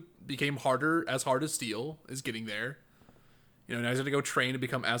Goku became as hard as steel, is getting there. Now he's gonna go train to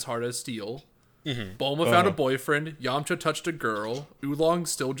become as hard as steel. Bulma found a boyfriend. Yamcha touched a girl.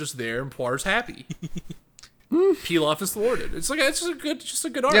 Oolong's still just there, and Poir's happy. Pilaf is thwarted. It's just a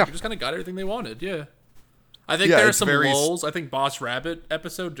good arc. Yeah. It just kind of got everything they wanted. Yeah. I think Yeah, there are it's some very lulls. I think Boss Rabbit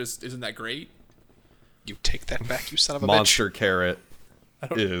episode just isn't that great. You take that back, you son of a Monster Carrot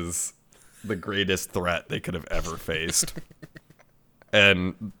is the greatest threat they could have ever faced.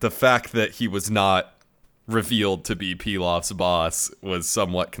 And the fact that he was not revealed to be Pilaf's boss was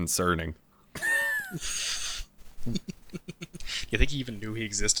somewhat concerning. You think he even knew he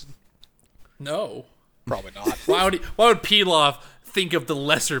existed? No. Probably not. Why would Pilaf think of the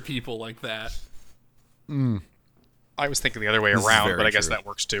lesser people like that? I was thinking the other way This is around, very but I guess true. that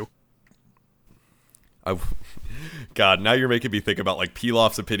works too. God, now you're making me think about like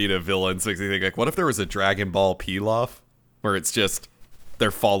Pilaf's opinion of villains. Makes me think like, what if there was a Dragon Ball Pilaf, where it's just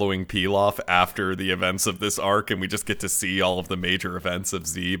they're following Pilaf after the events of this arc, and we just get to see all of the major events of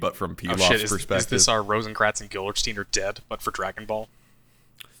Z, but from Oh Pilaf's shit, is perspective. this our Rosencrantz and Gilderstein are dead, but for Dragon Ball?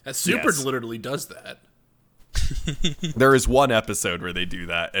 That Super Yes. literally does that. There is one episode where they do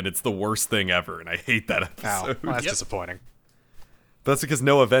that, and it's the worst thing ever, and I hate that Ow, episode. well, that's Yep. disappointing. But that's because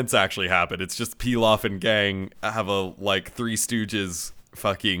no events actually happen. It's just Pilaf and gang have a like Three Stooges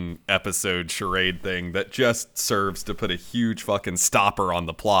fucking episode charade thing that just serves to put a huge fucking stopper on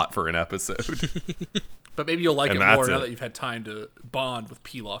the plot for an episode. But maybe you'll like And it more that's now it. that you've had time to bond with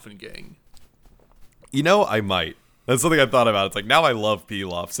Pilaf and gang. You know, I might. That's something I've thought about. It's like now I love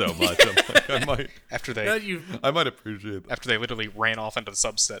Pilaf so much. I'm like, After Now that they you've appreciate that. after they literally ran off into the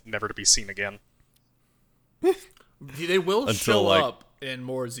subset, never to be seen again. They will Until, show like- up in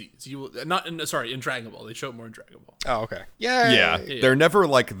more Z's. You will, not in in Dragon Ball. They show up more in Dragon Ball. Oh, okay. Yeah. Yeah, they're never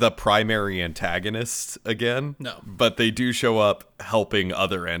like the primary antagonists again. No. But they do show up helping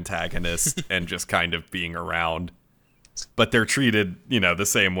other antagonists and just kind of being around. But they're treated, the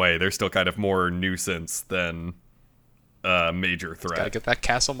same way. They're still kind of more nuisance than a major Gotta threat. get that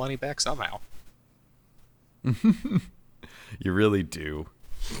castle money back somehow. You really do.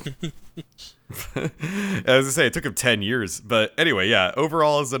 As I say, it took him 10 years. But anyway, yeah,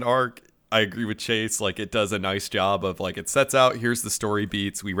 overall as an arc, I agree with Chase. Like, it does a nice job of, like, it sets out, here's the story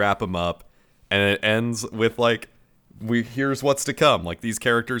beats, we wrap them up, and it ends with, like, here's what's to come. Like, these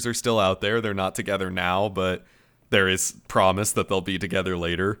characters are still out there. They're not together now, but there is promise that they'll be together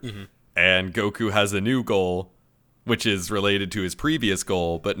later. Mm-hmm. And Goku has a new goal, which is related to his previous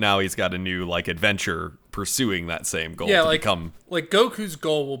goal, but now he's got a new, like, adventure pursuing that same goal Yeah, to like become... like Goku's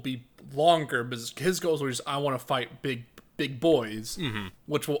goal will be longer, but his goals were just I want to fight big boys,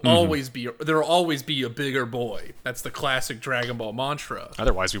 which will always be there will always be a bigger boy. That's the classic Dragon Ball mantra.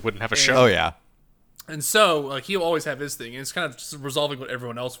 Otherwise, we wouldn't have a show. Oh, yeah. And so, like, he'll always have his thing, and it's kind of just resolving what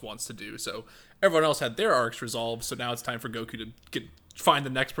everyone else wants to do. So everyone else had their arcs resolved, so now it's time for Goku to find the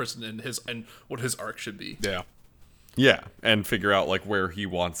next person and what his arc should be, Yeah. Yeah, and figure out like where he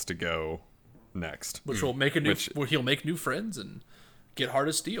wants to go next. which will make where he'll make new friends and get hard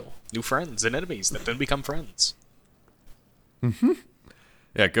as steel. New friends and enemies that then become friends.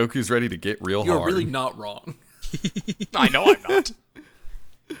 Yeah, Goku's ready to get real You're hard. really not wrong. I know I'm not.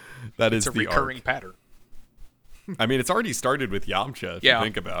 That It's is a the recurring arc. pattern. I mean, it's already started with Yamcha. If Yeah. you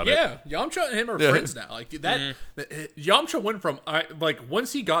think about it. Yeah, Yamcha and him are friends now. Like that, Yamcha went from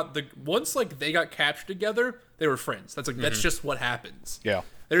once they got captured together, they were friends. That's that's just what happens. Yeah.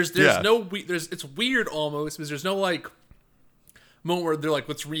 There's Yeah. it's weird almost because there's no like moment where they're like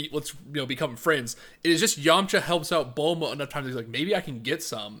let's become friends. It is just Yamcha helps out Bulma enough times. He's like maybe I can get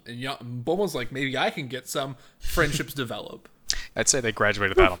some, and Bulma's like maybe I can get some. Friendships develop. I'd say they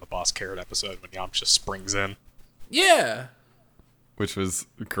graduated that on the Boss Carrot episode when Yamcha springs in. Yeah, Which was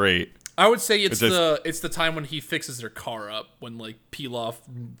great. I would say it's just- the time when he fixes their car up when like Pilaf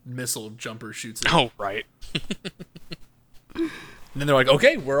missile jumper shoots it. Oh, right. And then they're like,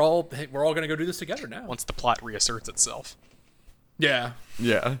 okay, we're all gonna go do this together now. Once the plot reasserts itself. Yeah.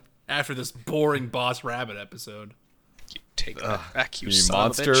 Yeah. After this boring Boss Rabbit episode. You take that back, you You son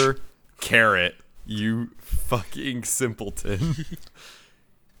of a bitch. monster carrot. You fucking simpleton.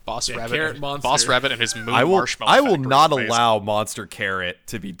 Boss Yeah, Rabbit. Carrot Monster. Boss Rabbit and his moon I will marshmallow. I will factory not is amazing. allow Monster Carrot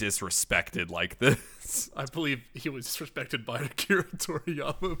to be disrespected like this. I believe he was disrespected by Akira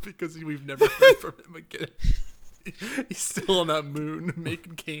Toriyama because we've never heard from him again. He's still on that moon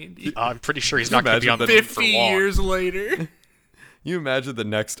making candy. I'm pretty sure he's not going to be on the imagine moon for 50 long. years later. You imagine the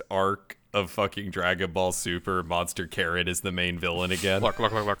next arc of fucking Dragon Ball Super, Monster Carrot is the main villain again. Look.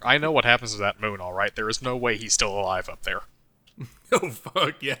 I know what happens to that moon, all right? There is no way he's still alive up there. Oh,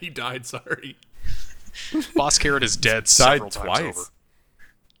 fuck. Yeah, he died. Sorry. Boss Carrot is dead Died several times twice. over.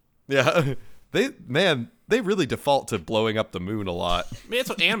 Yeah. They really default to blowing up the moon a lot. I mean, that's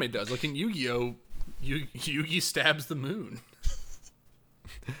what anime does. Like in Yu-Gi-Oh, Yugi stabs the moon.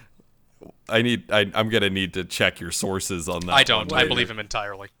 I'm gonna need to check your sources on that. I don't. one I later. believe him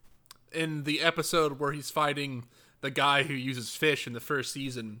entirely. In the episode where he's fighting the guy who uses fish in the first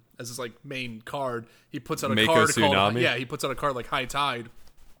season as his like main card, he puts out a Mako card called Tsunami? he puts out a card like High Tide,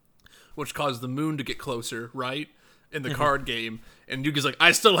 which caused the moon to get closer, right? in the card game, and Yugi's like,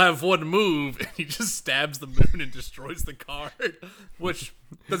 I still have one move, and he just stabs the moon and destroys the card, which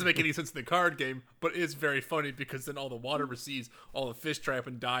doesn't make any sense in the card game, but it's very funny because then all the water recedes, all the fish trap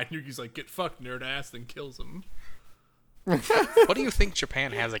and die, and Yugi's like, get fucked, nerd ass, then kills him. What do you think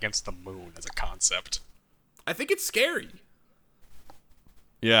Japan has against the moon as a concept? I think it's scary.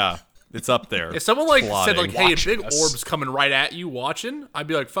 Yeah, it's up there. If someone like said like, "Hey, a Watching big us. orb's coming right at you, watching," I'd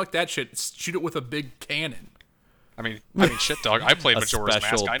be like, "Fuck that shit! Shoot it with a big cannon." I mean, shit, dog. I played A Majora's Mask.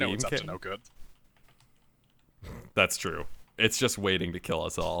 special I know beam it's up to cannon? no good. That's true. It's just waiting to kill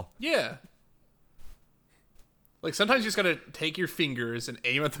us all. Yeah. Like sometimes you just gotta take your fingers and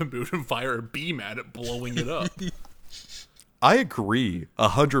aim at the moon and fire a beam at it, blowing it up. I agree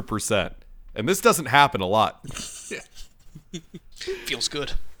 100%. And this doesn't happen a lot. Yeah. Feels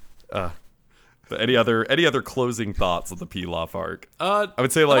good. But any other closing thoughts on the Pilaf arc? I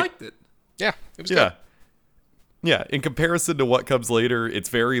would say I like liked it. Yeah, it was yeah. good. Yeah, in comparison to what comes later, it's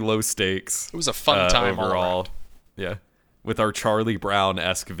very low stakes. It was a fun time all overall. around. Yeah. With our Charlie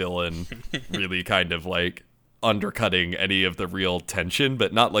Brown-esque villain really kind of like undercutting any of the real tension,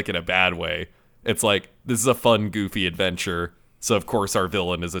 but not like in a bad way. It's like, this is a fun, goofy adventure, so of course our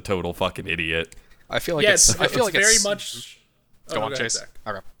villain is a total fucking idiot. I feel like Yeah, it's. I feel like very it's much. Go on, ahead, Chase. Zach.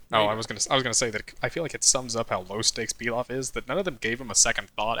 Okay. No, Oh, you I go. was gonna say that I feel like it sums up how low stakes Pilaf is. That none of them gave him a second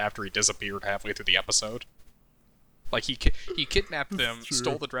thought after he disappeared halfway through the episode. Like he kidnapped them,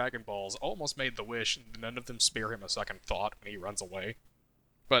 stole the Dragon Balls, almost made the wish, and none of them spare him a second thought when he runs away.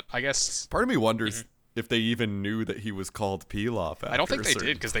 But I guess Part of me wonders if they even knew that he was called Pilaf. I don't think after a they certain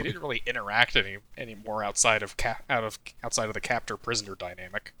did because they didn't really interact anymore outside of outside of the captor prisoner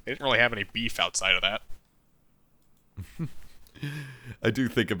dynamic. They didn't really have any beef outside of that. I do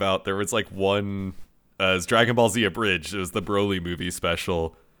think about there was like one as Dragon Ball Z Abridged. It was the Broly movie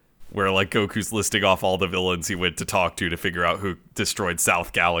special where like Goku's listing off all the villains he went to talk to figure out who destroyed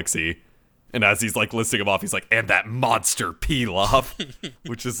South Galaxy. And as he's like listing them off, he's like, and that monster Pilaf,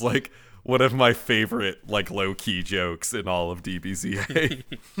 which is like one of my favorite like low key jokes in all of DBZA.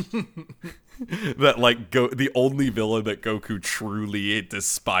 That like the only villain that Goku truly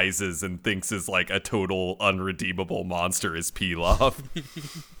despises and thinks is like a total unredeemable monster is Pilaf.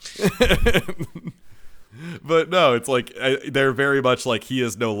 But no, it's like they're very much like he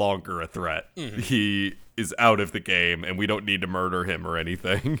is no longer a threat. He is out of the game, and we don't need to murder him or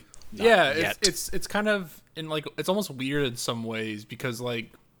anything. Yeah, yet. it's kind of in like it's almost weird in some ways because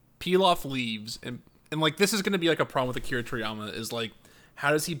like Pilaf leaves and like this is gonna be like a problem with Akira Toriyama is like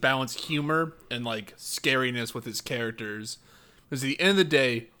how does he balance humor and like scariness with his characters? Because at the end of the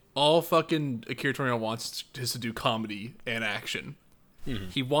day, all fucking Akira Toriyama wants is to do comedy and action.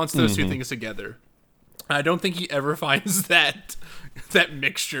 He wants those two things together. I don't think he ever finds that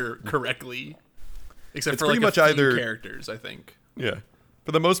mixture correctly, except It's for like pretty much a few either- characters. I think. Yeah.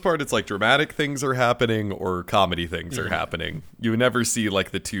 For the most part, it's like dramatic things are happening or comedy things are happening. You never see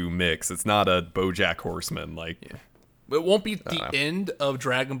like the two mix. It's not a BoJack Horseman like. Yeah. It won't be the end of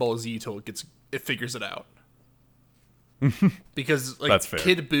Dragon Ball Z till it figures it out. Because like That's fair.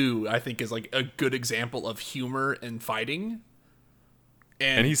 Kid Buu, I think is like a good example of humor and fighting.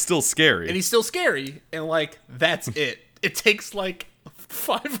 And he's still scary. and he's still scary, and like that's it. It takes like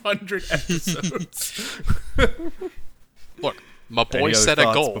 500 episodes. Look, my Any boy other set a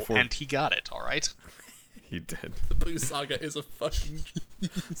thoughts goal before- and he got it. All right. He did. The Buu saga is a fucking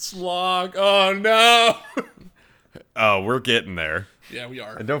slog. Oh no. Oh, we're getting there. Yeah, we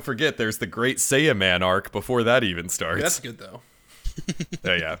are. And don't forget, there's the Great Saiyaman arc before that even starts. That's good though.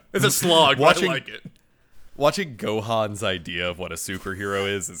 Yeah. It's a slog, but Watching- I like it. Watching Gohan's idea of what a superhero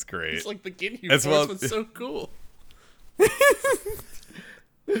is great. It's like the Ginyu As Force well- was so cool.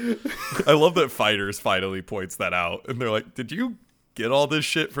 I love that Fighters finally points that out. And they're like, did you get all this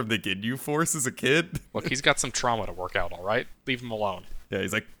shit from the Ginyu Force as a kid? Look, he's got some trauma to work out. All right, leave him alone. Yeah,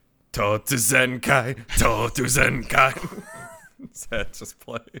 he's like, Totu Zenkai, Totu Zenkai. His head just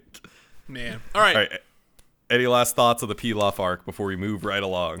playing. Man. All right. All right. Any last thoughts of the Pilaf arc before we move right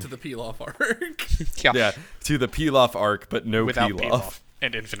along? To the Pilaf arc. Yeah, to the Pilaf arc, but no Without Pilaf. Pilaf,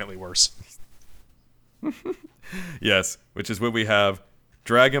 and infinitely worse. Yes, which is when we have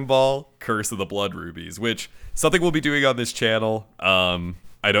Dragon Ball Curse of the Blood Rubies, which something we'll be doing on this channel.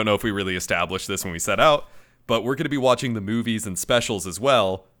 I don't know if we really established this when we set out, but we're going to be watching the movies and specials as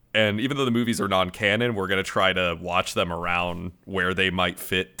well. And even though the movies are non-canon, we're going to try to watch them around where they might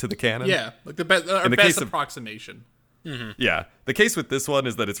fit to the canon. Yeah, like the best, our the best case of- approximation. Yeah. The case with this one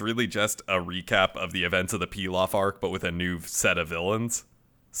is that it's really just a recap of the events of the Pilaf arc, but with a new set of villains.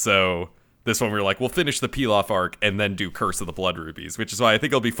 So This one we were like, we'll finish the Pilaf arc and then do Curse of the Blood Rubies, which is why I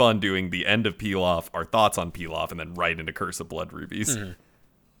think it'll be fun doing the end of Pilaf, our thoughts on Pilaf, and then right into Curse of Blood Rubies.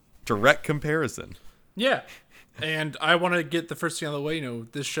 Direct comparison. Yeah. And I want to get the first thing out of the way.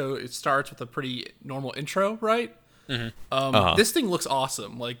 This show, it starts with a pretty normal intro, right? This thing looks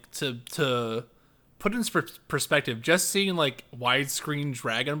awesome. Like, to put in perspective, just seeing, like, widescreen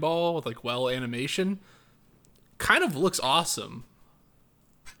Dragon Ball with, like, animation kind of looks awesome.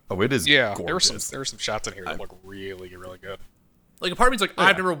 Oh, it is gorgeous. There are some shots in here that look really, really good. Like, a part of me's like,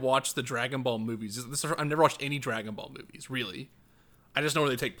 I've never watched the Dragon Ball movies. I've never watched any Dragon Ball movies, really. I just know where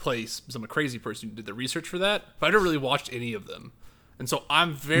they take place because I'm a crazy person who did the research for that. But I never really watched any of them. And so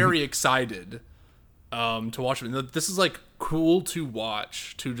I'm very excited to watch them. And this is, like, cool to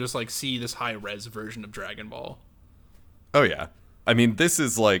watch, to just, like, see this high-res version of Dragon Ball. Oh, yeah. I mean, this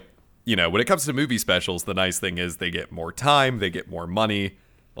is, like, when it comes to movie specials, the nice thing is they get more time, they get more money.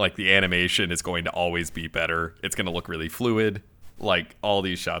 Like, the animation is going to always be better. It's going to look really fluid. Like, all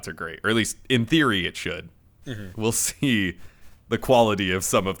these shots are great. Or at least, in theory, it should. We'll see the quality of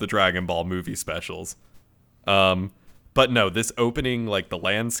some of the Dragon Ball movie specials. But no, this opening, like, the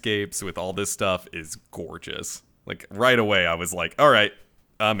landscapes with all this stuff is gorgeous. Like, right away, I was like, all right,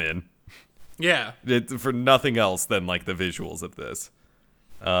 I'm in. Yeah. For nothing else than, like, the visuals of this.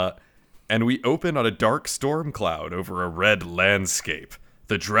 And we open on a dark storm cloud over a red landscape.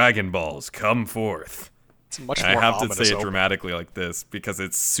 The Dragon Balls come forth. It's much and more I have to ominous say it opening. dramatically like this because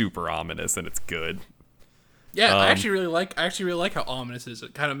it's super ominous and it's good. Yeah, I actually really like how ominous it is.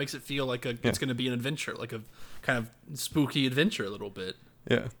 It kind of makes it feel like it's going to be an adventure, like a kind of spooky adventure a little bit.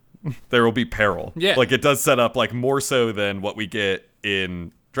 Yeah. There will be peril. Yeah. Like, it does set up, like, more so than what we get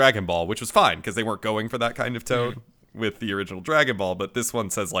in Dragon Ball, which was fine because they weren't going for that kind of tone with the original Dragon Ball. But this one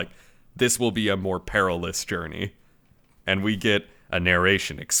says, like, this will be a more perilous journey. And we get a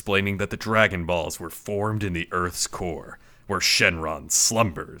narration explaining that the Dragon Balls were formed in the Earth's core, where Shenron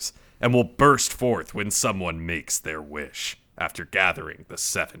slumbers, and will burst forth when someone makes their wish after gathering the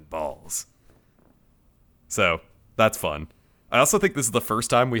 7 balls. So, that's fun. I also think this is the first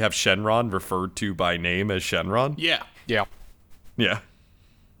time we have Shenron referred to by name as Shenron. Yeah. Yeah. Yeah.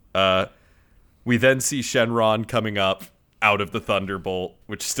 We then see Shenron coming up out of the Thunderbolt,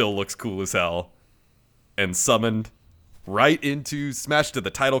 which still looks cool as hell, and summoned right smashed to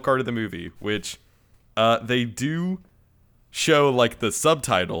the title card of the movie, which they do show, like, the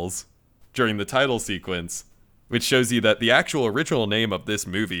subtitles during the title sequence, which shows you that the actual original name of this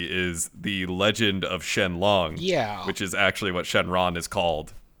movie is The Legend of Shenlong. Yeah. Which is actually what Shenron is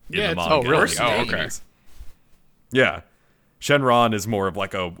called in the it's manga. Oh, really? First Oh, name. okay. Yeah. Shenron is more of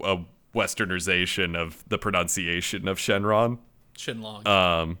like a westernization of the pronunciation of Shenron.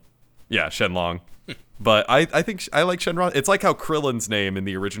 Shenlong. Yeah, Shenlong. But I think I like Shenron. It's like how Krillin's name in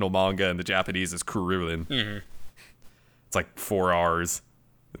the original manga in the Japanese is Kurulin. It's like 4 R's.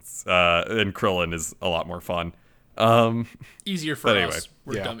 And Krillin is a lot more fun. Easier for but anyway, us.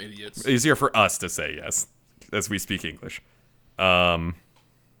 We're dumb idiots. Easier for us to say, yes, as we speak English. And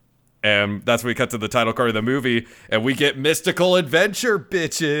that's when we cut to the title card of the movie, and we get mystical adventure,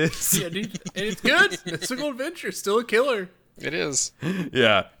 bitches. Yeah, dude. And it's good. Mystical Adventure. Still a killer. It is.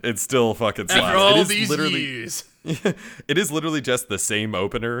 Yeah, it's still fucking slaps. After It all is these literally, years. It is literally just the same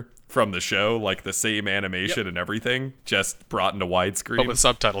opener from the show, like the same animation and everything, just brought into widescreen. But with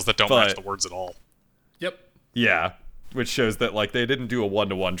subtitles that don't match the words at all. Yep. Yeah, which shows that, like, they didn't do a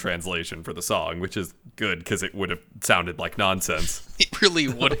one-to-one translation for the song, which is good because it would have sounded like nonsense. It really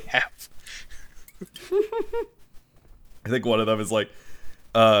would have. I think one of them is like,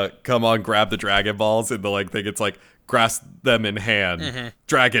 come on, grab the Dragon Balls, and the, like, thing it's like, grasp them in hand,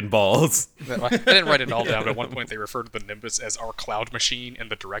 Dragon Balls. I didn't write it all down, but at one point they referred to the Nimbus as our cloud machine in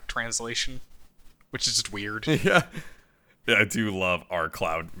the direct translation, which is just weird. Yeah, I do love our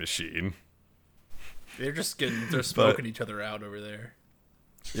cloud machine. They're smoking each other out over there.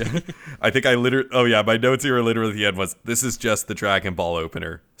 Yeah, I think my notes here literally at the end was, this is just the Dragon Ball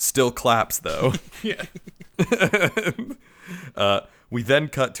opener. Still claps, though. Yeah. We then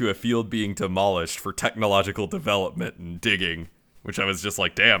cut to a field being demolished for technological development and digging, which I was just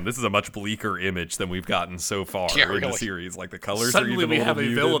like, damn, this is a much bleaker image than we've gotten so far in the really. series. Like, the colors Suddenly are even we a have a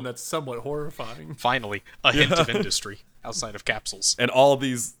little villain muted. that's somewhat horrifying. Finally, a hint of industry outside of capsules. And all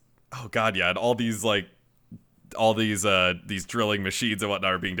these, oh god, yeah, and all these drilling machines and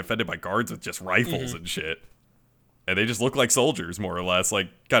whatnot are being defended by guards with just rifles and shit. And they just look like soldiers, more or less, like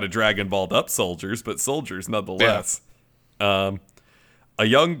kind of Dragon Balled up soldiers, but soldiers nonetheless. A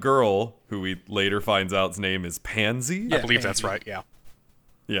young girl who we later finds out's name is Pansy. I believe that's Pansy. right, yeah.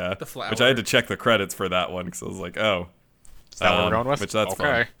 Yeah, The flower. which I had to check the credits for that one because I was like, oh, Is that what we're going with? which that's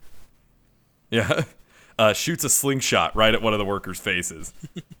okay. Yeah. Shoots a slingshot right at one of the workers' faces.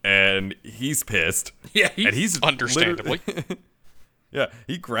 And he's pissed. Yeah, and he's understandably. Yeah,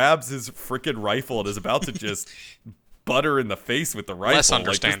 he grabs his frickin' rifle and is about to just butter in the face with the rifle. Less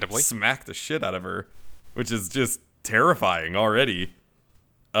understandably. Like, just smack the shit out of her, which is just terrifying already.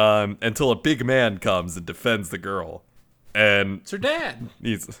 Until a big man comes and defends the girl. And It's her dad.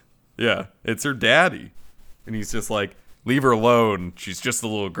 it's her daddy. And he's just like, leave her alone. She's just a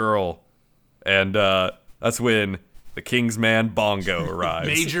little girl. And that's when the King's man Bongo arrives.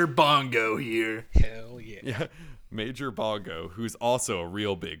 Major Bongo here. Hell yeah. Yeah, Major Bongo, who's also a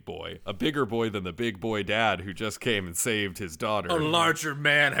real big boy. A bigger boy than the big boy dad who just came and saved his daughter. A larger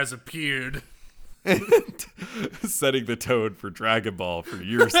man has appeared. Setting the tone for Dragon Ball for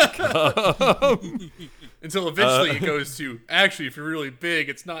years to come. Until eventually it goes to, actually, if you're really big,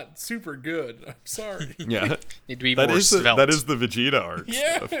 it's not super good. I'm sorry. Yeah. Need to be That more is svelte. that is the Vegeta arc.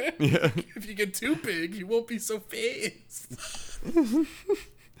 Yeah. Yeah. If you get too big, you won't be so fast.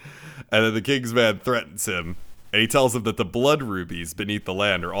 And then the King's man threatens him. And he tells him that the blood rubies beneath the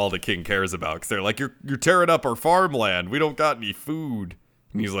land are all the king cares about. Because they're like, you're tearing up our farmland. We don't got any food.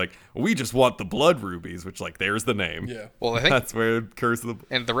 And he's like, we just want the blood rubies, which, like, there's the name. Yeah. Well, I think, That's where Curse of the...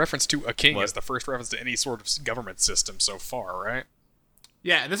 and the reference to a king What? is the first reference to any sort of government system so far, right?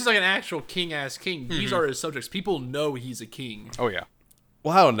 Yeah, this is like an actual king-ass king. These are his subjects. People know he's a king. Oh yeah.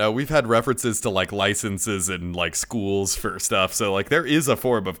 Well, I don't know. We've had references to, like, licenses and, like, schools for stuff. So, like, there is a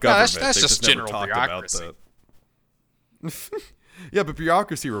form of government. that's They just never general talked bureaucracy. About the... Yeah, but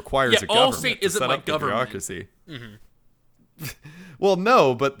bureaucracy requires Yeah, a government Allstate to isn't set like up the government. bureaucracy. Well,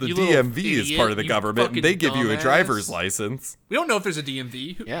 no, but the You little DMV is idiot, part of the you government, and they fucking give you a dumbass. driver's license. We don't know if there's a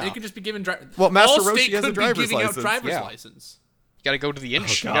DMV. Yeah. They could just be giving Well, Master Allstate Roshi has a could be driver's giving out license. driver's Yeah. license. You gotta go to the God,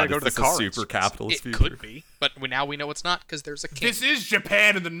 you gotta go is to the this a car. super capitalist It future? could be, but now we know it's not because there's a king. This is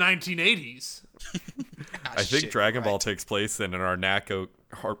Japan in the 1980s. I think Dragon Ball takes place in an anarcho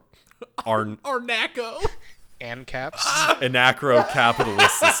ANCAPs.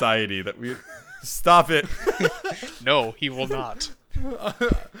 capitalist society that we... Stop it. No, he will not.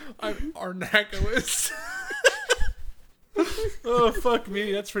 I'm Arnacoist. Oh, fuck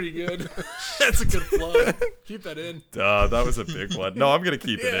me. That's pretty good. That's a good plug. Keep that in. That was a big one. No, I'm going to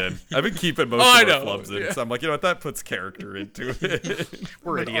keep it in. I've been keeping most I of our know, flubs in, yeah. so I'm like, you know what? That puts character into it.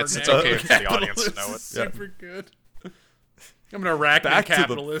 We're idiots. It's Arnaco okay for the audience to know it. capitalist is Super good. I'm an arachnid Back to the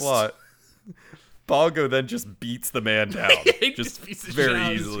capitalist. plot. Bongo then just beats the man down. He just beats the shit very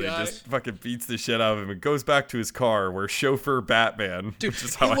out of this easily. guy. Just fucking beats the shit out of him and goes back to his car where chauffeur Batman. Dude, which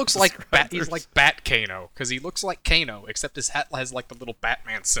is he how I looks like described he's her. like Bat Kano because he looks like Kano, except his hat has like the little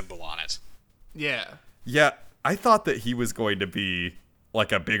Batman symbol on it. Yeah. Yeah, I thought that he was going to be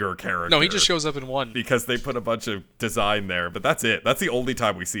like a bigger character. No, he just shows up in one. because they put a bunch of design there, but that's it. That's the only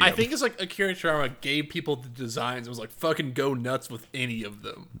time we see him. I think it's like a character armor gave people the designs and was like, fucking go nuts with any of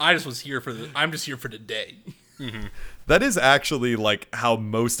them. I'm just here for the day. that is actually like how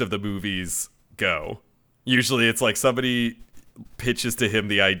most of the movies go. Usually it's like somebody pitches to him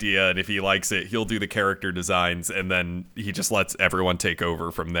the idea, and if he likes it, he'll do the character designs, and then he just lets everyone take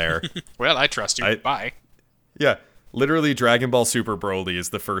over from there. Well, I trust you. Bye. Yeah, literally Dragon Ball Super Broly is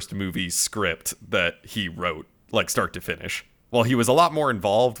the first movie script that he wrote, like start to finish. While he was a lot more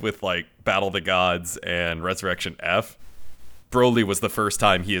involved with like Battle of the Gods and Resurrection F, Broly was the first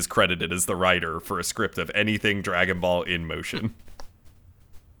time he is credited as the writer for a script of anything Dragon Ball in motion.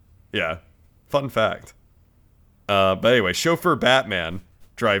 Yeah, fun fact. But anyway, chauffeur Batman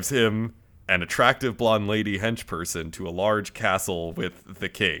drives him, an attractive blonde lady henchperson, to a large castle with the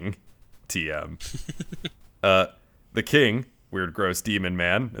king. TM. The king, weird gross demon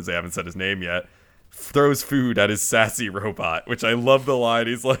man, as they haven't said his name yet, throws food at his sassy robot, which I love the line.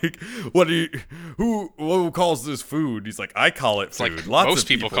 He's like, who calls this food? He's like, I call it food. Like Lots most of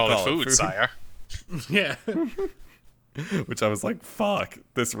people call it food, sire. Yeah. Which I was like, fuck,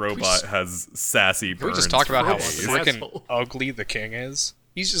 this robot has sassy burns. We just talked about how for days. freaking Asshole. ugly the king is.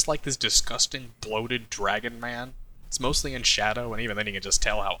 He's just like this disgusting, bloated dragon man. It's mostly in shadow, and even then you can just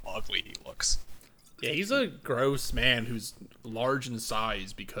tell how ugly he looks. Yeah, he's a gross man who's large in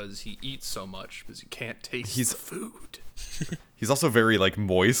size because he eats so much because he can't taste the food. He's also very like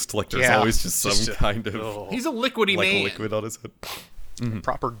moist. Like there's Yeah, always just some just kind of Oh, He's a liquidy like man. liquid on his head.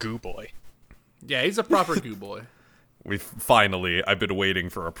 proper goo boy. Yeah, he's a proper goo boy. I've been waiting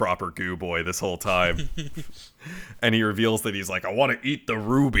for a proper goo boy this whole time. And he reveals that he's like, I want to eat the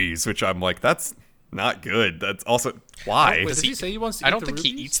rubies, which I'm like, that's not good. That's also, why? Wait, Well, does he say he wants to I eat don't the think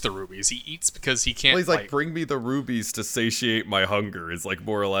rubies? he eats the rubies. He eats because he can't. he's like, bring me the rubies to satiate my hunger, is like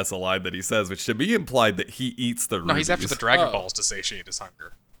more or less a line that he says, which to me implied that he eats the rubies. no, he's after the Dragon Oh. Balls to satiate his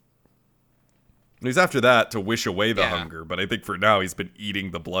hunger. And he's after that to wish away the Yeah. hunger, but I think for now he's been eating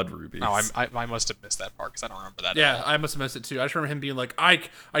the blood rubies. No, I must have missed that part because I don't remember that. Yeah, at all. I must have missed it too. I just remember him being like, I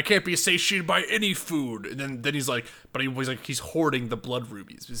can't be satiated by any food. And then he's like, but he's hoarding the blood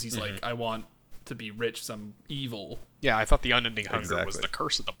rubies because he's like, I want to be rich because I'm evil. Yeah, I thought the unending hunger was Exactly. the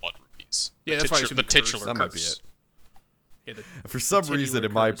curse of the blood rubies. Yeah, the that's why I assumed the the curse. titular That might be curse. it. Yeah, For some titular reason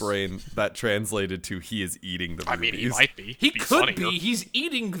in my curse. brain, that translated to he is eating the I rubies. mean, he might be. He It'd be could funnier. be. He's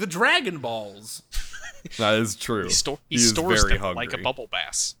eating the Dragon Balls. That is true. He is stores very them hungry. like a bubble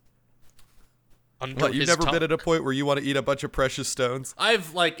bass. Under What, you've his never tongue. been at a point where you want to eat a bunch of precious stones?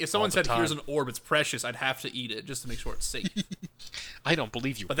 I've if someone the said here's time. an orb, it's precious, I'd have to eat it just to make sure it's safe. I don't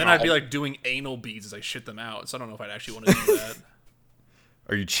believe you. But then I'd be like doing anal beads as I shit them out. So I don't know if I'd actually want to do that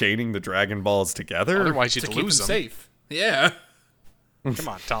Are you chaining the Dragon Balls together? otherwise to you'd keep them lose them. safe. Yeah. Come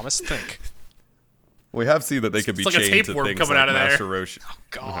on, Thomas, think. We have seen that they could be like a chained to tapeworm things coming like out of there. Master Roshi.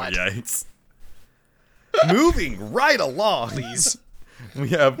 God, Yikes. Moving right along. please. We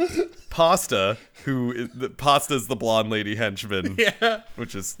have Pasta, Pasta's the blonde lady henchman, Yeah.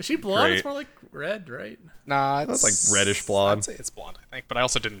 which is Is she blonde? great. It's more like red, right? Nah, That's like reddish blonde. I'd say it's blonde, I think, but I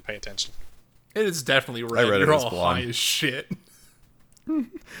also didn't pay attention. It is definitely red. read it You're as all blonde. high as shit.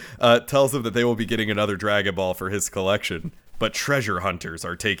 Tells him that they will be getting another Dragon Ball for his collection, but treasure hunters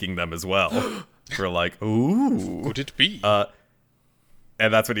are taking them as well. We're like, ooh. Could it be?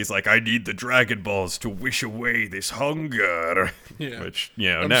 And that's when he's like, I need the Dragon Balls to wish away this hunger. Yeah. Which,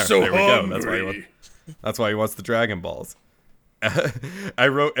 you know, I'm there, so there we go. That's why, hungry. that's why he wants the Dragon Balls. I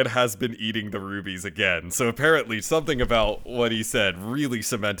wrote, it has been eating the rubies again. So apparently something about what he said really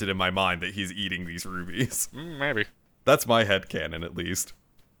cemented in my mind that he's eating these rubies. Maybe. That's my headcanon, at least.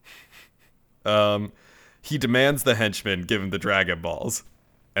 He demands the henchman give him the Dragon Balls.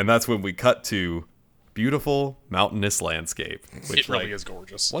 And that's when we cut to beautiful mountainous landscape. Which, It really like, is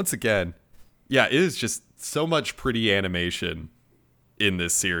gorgeous. once again, yeah, it is just so much pretty animation in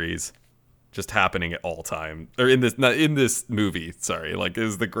this series, just happening at all time, or in this movie. Sorry, like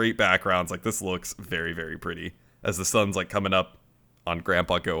is the great backgrounds. Like this looks very, very pretty as the sun's like coming up on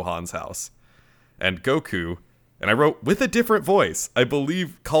Grandpa Gohan's house, and Goku. And I wrote with a different voice. I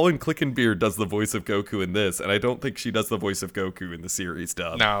believe Colin Clickenbeard does the voice of Goku in this, and I don't think she does the voice of Goku in the series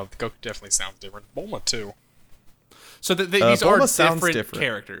dub. No, Goku definitely sounds different. Bulma too. So these are Bulma sounds different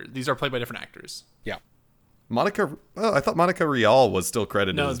characters. These are played by different actors. Yeah. Monica. Oh, I thought Monica Rial was still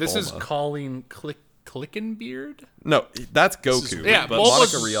credited No, as this is Bulma. Colleen Clickenbeard. No, that's Goku. Yeah, but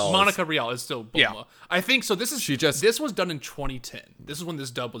Bulma's- Monica Rial. Monica Rial is still Bulma. Yeah. I think so. This was done in 2010. This is when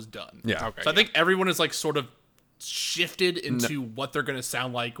this dub was done. Yeah. Okay. So I think everyone is like sort of shifted into what they're gonna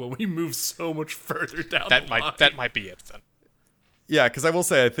sound like when we move so much further down. That the line. might be it then. Yeah, because I will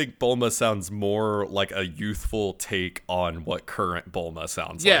say I think Bulma sounds more like a youthful take on what current Bulma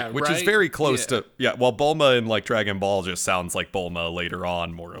sounds Yeah, like, which is right? very close Yeah. to While Bulma in like Dragon Ball just sounds like Bulma later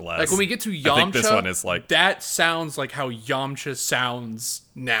on, more or less. Like when we get to Yamcha, I think this one is like that sounds like how Yamcha sounds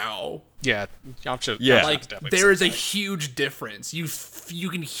now. Yeah, Yamcha. Yeah. Yamcha Like definitely there is a sounds huge difference. You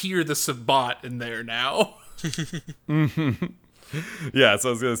can hear the Sabat in there now. yeah. So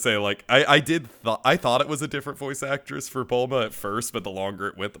I was gonna say like I thought it was a different voice actress for Bulma at first, but the longer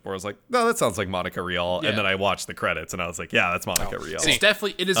it went, the more I was like, no, that sounds like Monica Rial. Yeah. And then I watched the credits and I was like, yeah, that's Monica Oh, Rial. see, It's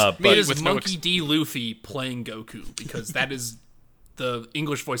definitely it is with no Monkey D. Luffy playing Goku because that is the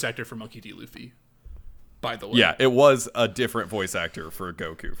English voice actor for Monkey D. Luffy. By the way, Yeah, it was a different voice actor for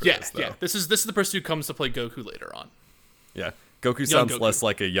Goku for yeah, this though. yeah. This is the person who comes to play Goku later on. Yeah. Goku sounds Goku. less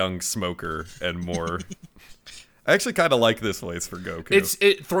like a young smoker and more. I actually kind of like this voice for Goku.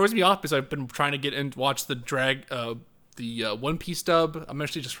 It throws me off because I've been trying to get and watch the One Piece dub. I'm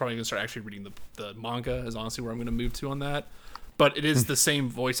actually just probably gonna start actually reading the manga. Is honestly where I'm gonna move to on that. But it is the same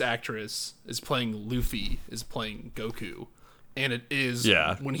voice actress is playing Luffy is playing Goku, and it is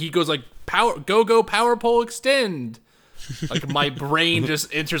when he goes like go power pole extend. Like my brain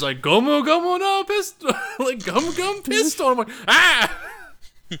just enters like gomu gomu no pistol, like gum gum pistol. I'm like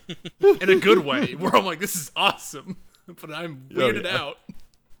in a good way, where I'm like this is awesome, but I'm weirded out.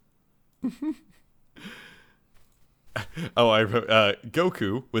 Oh, I wrote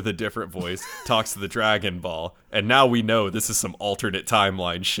Goku with a different voice talks to the Dragon Ball, and now we know this is some alternate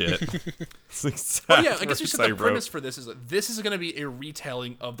timeline shit. Oh yeah, I guess we said the premise for this is that this is going to be a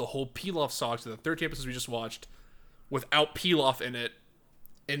retelling of the whole Pilaf saga, the 13 episodes we just watched, without Pilaf in it.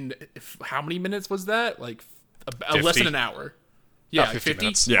 And how many minutes was that? Like less than an hour. Yeah, 50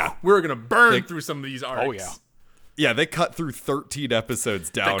 minutes. Yeah. We're gonna burn through some of these arcs. Oh yeah. Yeah, they cut through 13 episodes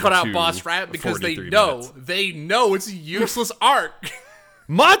down. They cut out to Boss Rat because they 43 know minutes. it's a useless arc.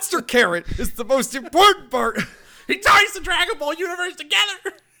 Monster Carrot is the most important part. He ties the Dragon Ball universe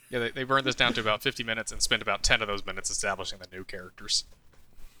together. Yeah, they burned this down to about 50 minutes and spent about 10 of those minutes establishing the new characters.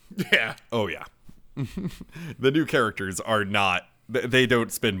 Yeah. Oh yeah. The new characters are not. They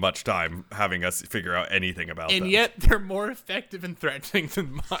don't spend much time having us figure out anything about them. And yet they're more effective and threatening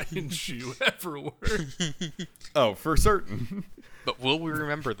than Mai and Shu ever were. Oh, for certain. But will we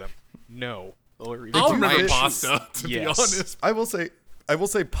remember them? No. I'll remember Pasta, to be Yes. honest. I will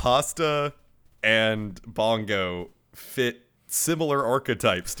say Pasta and Bongo fit similar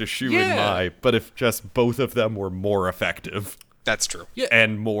archetypes to Shu and Yeah. Mai, but if just both of them were more effective That's true. Yeah.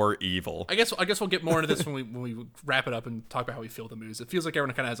 and more evil. I guess we'll get more into this when we wrap it up and talk about how we feel the moves. It feels like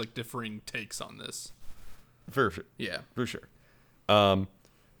everyone kind of has like differing takes on this. For sure. Yeah. For sure.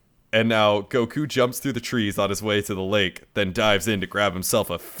 And now Goku jumps through the trees on his way to the lake, then dives in to grab himself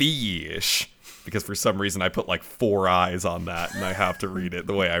a fish. Because for some reason I put like 4 eyes on that, and I have to read it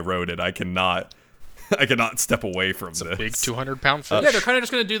the way I wrote it. I cannot step away from this. Big 200-pound fish. Yeah, they're kind of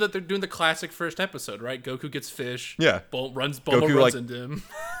just gonna do that. They're doing the classic first episode, right? Goku gets fish. Yeah. Bulma runs Goku, into him.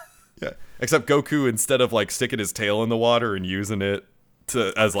 Yeah. Except Goku, instead of like sticking his tail in the water and using it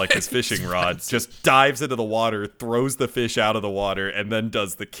as like his fishing rod, just dives into the water, throws the fish out of the water, and then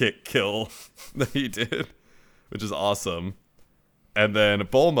does the kick kill that he did, which is awesome. And then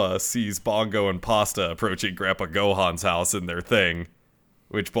Bulma sees Bongo and Pasta approaching Grandpa Gohan's house in their thing,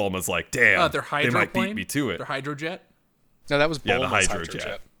 which Bulma's like, damn, Their they might hydroplane. beat me to it. Their hydrojet. No, that was Yeah, the Bulma's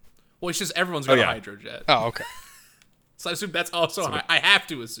hydrojet. Well, it's just everyone's got yeah. a hydrojet. Oh, okay. So I assume that's also. I have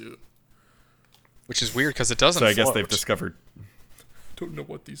to assume. Which is weird because it doesn't So I guess float. they've discovered, Don't know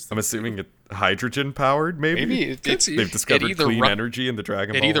what these. I'm assuming it hydrogen powered, maybe? Maybe it's be. They've discovered either clean run- energy in the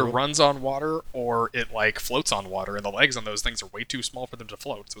Dragon It Ball either world. runs on water or it like floats on water, and the legs on those things are way too small for them to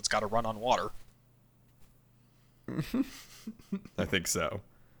float, so it's got to run on water. I think so.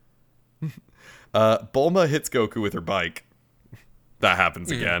 Bulma hits Goku with her bike. That happens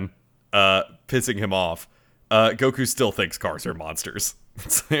again, pissing him off. Goku still thinks cars are monsters.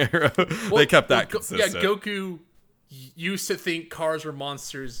 They kept that consistent. Yeah, Goku used to think cars were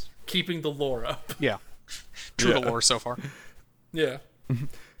monsters, keeping the lore up. Yeah. True to Yeah. lore so far. Yeah.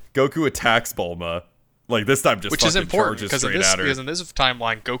 Goku attacks Bulma. Like this time, just Which is fucking important charges because straight at her. in this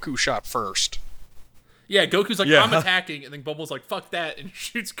timeline, Goku shot first. Yeah, Goku's like, Yeah. I'm attacking, and then Bulma's like, fuck that, and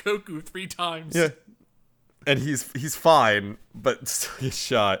shoots Goku 3 times. Yeah, and he's fine, but still gets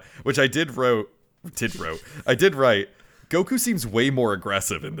shot. Which I did write. Goku seems way more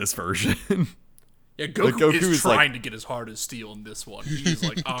aggressive in this version. Yeah, Goku, Goku is is trying to get as hard as steel in this one. He's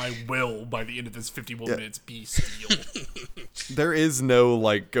like, I will, by the end of this 51 minutes, be steel. There is no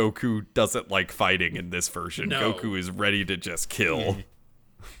like Goku doesn't like fighting in this version. No. Goku is ready to just kill.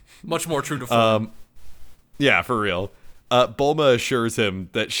 Much more true to form. Yeah, for real. Bulma assures him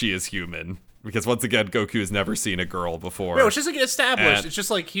that she is human because once again, Goku has never seen a girl before. No, it's just like established. And- It's just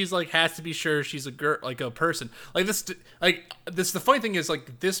like he's like has to be sure she's a girl, like a person. Like this. The funny thing is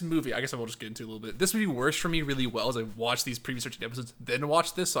like this movie. I guess I will just get into it a little bit. This movie works for me really well as I watched these previous 13 episodes, then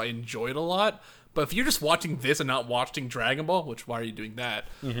watched this, so I enjoy it a lot. But if you're just watching this and not watching Dragon Ball, which why are you doing that?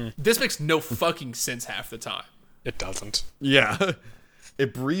 This makes no fucking sense half the time. It doesn't. Yeah.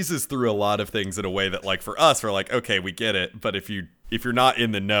 It breezes through a lot of things in a way that like for us we're like, okay, we get it, but if you're not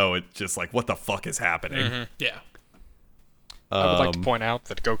in the know, it's just like what the fuck is happening? Yeah. I would like to point out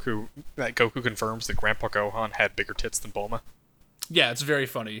that Goku confirms that Grandpa Gohan had bigger tits than Bulma. Yeah, it's very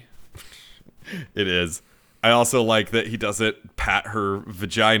funny. It is. I also like that he doesn't pat her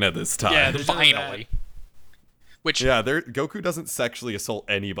vagina this time. Yeah, there's none of that. Finally. Which Yeah, Goku doesn't sexually assault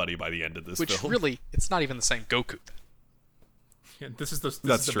anybody by the end of this film. really, it's not even the same Goku. Yeah, this is the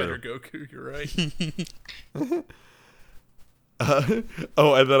That's better true. Goku. You're right.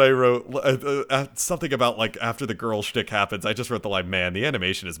 Oh, and then I wrote something about like after the girl shtick happens. I just wrote the line, "Man, the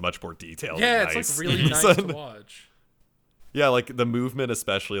animation is much more detailed." Yeah, and it's nice. like really nice to watch. Yeah, like the movement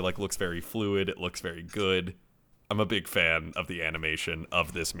especially like looks very fluid. It looks very good. I'm a big fan of the animation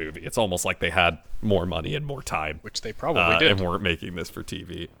of this movie. It's almost like they had more money and more time, Which they probably did. and weren't making this for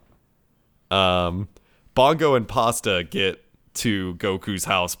TV. Bongo and Pasta get to Goku's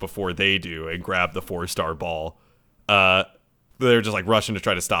house before they do and grab the 4-star ball. They're just like rushing to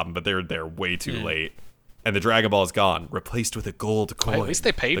try to stop him, but they're there way too late. And the Dragon Ball is gone, replaced with a gold coin. At least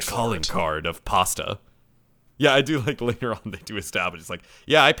they paid the for calling it. card of Pasta. Yeah, I do like later on they do establish. It's like,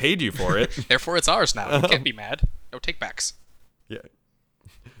 yeah, I paid you for it. Therefore, it's ours now. You can't be mad. No takebacks. Yeah.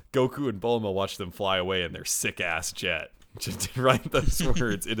 Goku and Bulma watch them fly away in their sick ass jet. Just to write those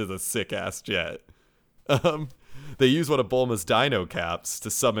words, it is a sick ass jet. They use one of Bulma's dino caps to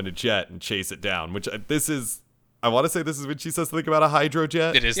summon a jet and chase it down. Which I want to say this is when she says something about a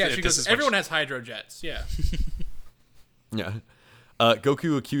hydrojet. It is. Yeah, this she is goes, when everyone has hydrojets. Yeah. Yeah.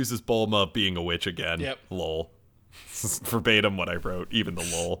 Goku accuses Bulma of being a witch again. Yep. Lol. This is verbatim what I wrote, even the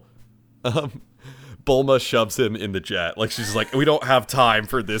lol. Bulma shoves him in the jet. Like, she's just like, we don't have time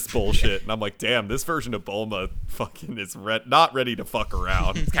for this bullshit. And I'm like, damn, this version of Bulma fucking is not ready to fuck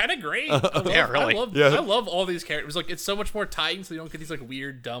around. It's kind of great. Yeah, really. I love all these characters. Like, it's so much more tight, so you don't get these like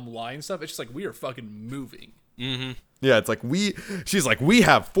weird, dumb line stuff. It's just like we are fucking moving. Mm-hmm. Yeah, it's like she's like, we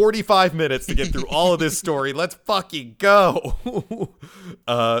have 45 minutes to get through all of this story. Let's fucking go.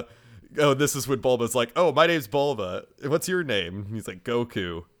 This is when Bulma's like, oh, my name's Bulma. What's your name? He's like,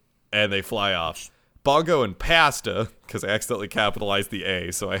 Goku. And they fly off. Bongo and Pasta, because I accidentally capitalized the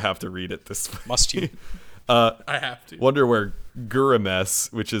A, so I have to read it this way. Must you? I have to. Wonder where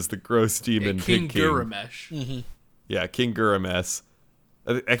Guramesh, which is the gross demon King Pig King. Guramesh. Mm-hmm. Yeah, King Guramesh.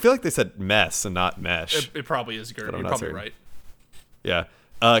 I feel like they said mess and not mesh. It probably is Guramesh. You're probably right. Yeah.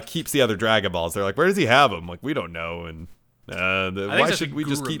 Keeps the other Dragon Balls. They're like, where does he have them? Like, we don't know. And why should we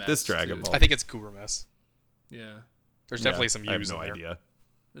just keep this Dragon Ball? I think it's Guramesh. Yeah. There's definitely some I have U's no in there. idea.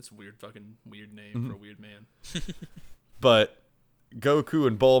 That's a weird name for a weird man. But Goku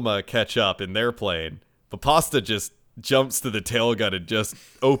and Bulma catch up in their plane. But Pasta just jumps to the tail gun and just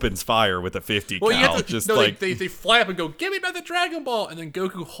opens fire with a 50 cal. You have to, just no, like they fly up and go, give me another Dragon Ball, and then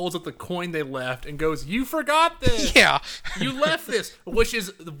Goku holds up the coin they left and goes, you forgot this. Yeah. You left this, which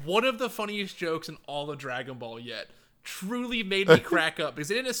is one of the funniest jokes in all of Dragon Ball yet. Truly made me crack up because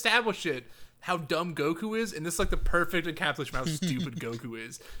they didn't establish it. How dumb Goku is, and this is like the perfect encapsulation of how stupid Goku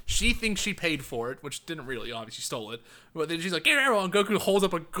is. She thinks she paid for it, which didn't really, obviously, she stole it. But then she's like, "Get it!" And Goku holds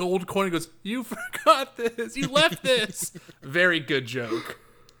up a gold coin and goes, "You forgot this. You left this." Very good joke.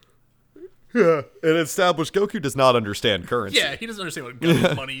 yeah, and established Goku does not understand currency. Yeah, he doesn't understand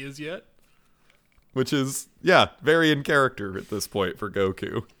what money is yet. Which is very in character at this point for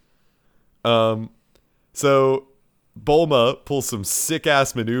Goku. So Bulma pulls some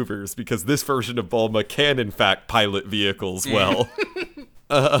sick-ass maneuvers because this version of Bulma can, in fact, pilot vehicles well.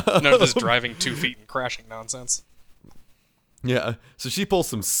 None of this driving 2 feet and crashing nonsense. Yeah, so she pulls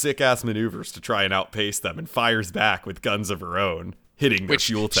some sick-ass maneuvers to try and outpace them and fires back with guns of her own, hitting their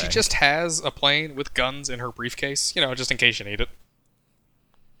fuel tank. She just has a plane with guns in her briefcase, just in case you need it.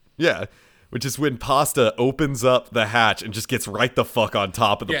 Yeah, which is when Pasta opens up the hatch and just gets right the fuck on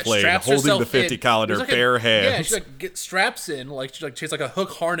top of the plane, holding the 50 cal in her bare hands. Yeah, she straps in, she has a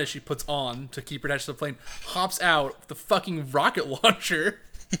hook harness she puts on to keep her attached to the plane, hops out with the fucking rocket launcher.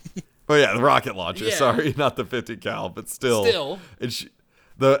 Oh yeah, the rocket launcher. Yeah. Sorry, not the 50 cal, but still. And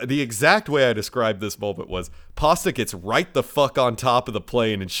the exact way I described this moment was Pasta gets right the fuck on top of the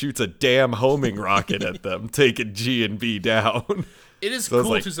plane and shoots a damn homing rocket at them, taking G and B down. It is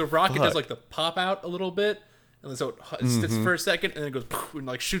cool because the rocket does the pop out a little bit, and then so it sits for a second, and then it goes poof,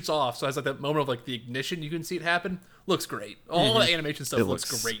 and shoots off. So it has that moment of the ignition. You can see it happen. Looks great. All the animation stuff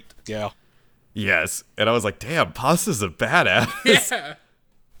looks great. Yeah. Yes, and I was like, damn, Pasta's a badass. Yeah.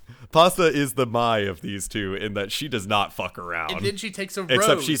 Pasta is the Mai of these two in that she does not fuck around. And then she takes a rose.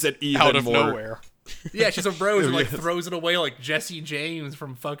 Except she's an even out of more... nowhere. Yeah, she's a rose and throws it away like Jesse James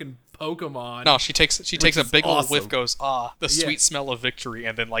from fucking Pokemon. No, she takes a big old whiff, goes, the Yeah. sweet smell of victory,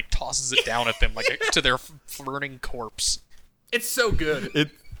 and then tosses it down at them to their burning corpse. It's so good.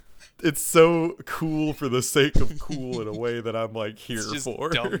 It's so cool for the sake of cool in a way that I'm here It's just for.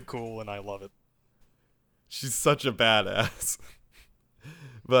 dumb cool, and I love it. She's such a badass.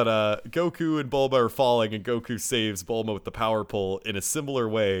 But Goku and Bulma are falling, and Goku saves Bulma with the power pole in a similar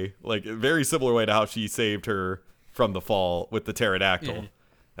way, a very similar way to how she saved her from the fall with the pterodactyl. Mm-hmm.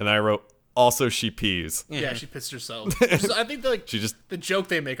 And I wrote, also she pees. Yeah, she pissed herself. I think the joke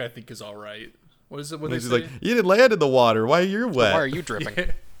they make, I think, is all right. What is it? What they She's say? like, you didn't land in the water. Why are you wet? Why are you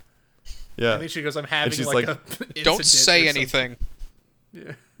dripping? Yeah. I think she goes, I'm having she's a Don't say anything.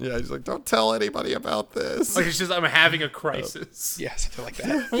 Yeah. Yeah, she's like, don't tell anybody about this. She says, I'm having a crisis. Yeah, something like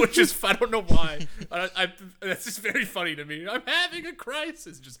that. Which is, I don't know why. That's just very funny to me. I'm having a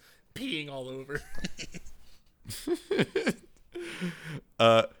crisis. Just peeing all over.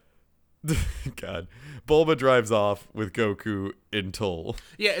 God. Bulma drives off with Goku in tow.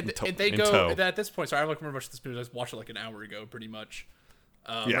 Yeah, and they go, at this point, sorry, I don't remember much of this movie. I just watched it an hour ago, pretty much.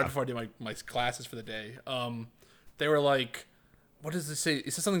 Right before I did my classes for the day. They were like, what does this say?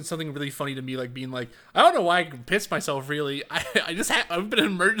 It says something really funny to me, being like, I don't know why I can piss myself. Really, I've been in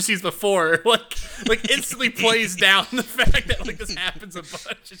emergencies before. Instantly plays down the fact that this happens a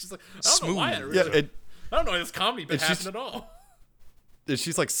bunch. It's just I don't know why. I don't know why this comedy bit happened at all.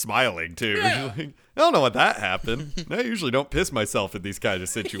 She's smiling too. Yeah. I don't know what that happened. I usually don't piss myself in these kind of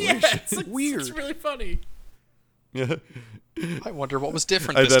situations. Yeah, it's weird. It's really funny. Yeah. I wonder what was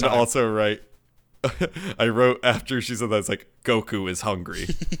different I this then time. also write, I wrote after she said that, it's like, Goku is hungry.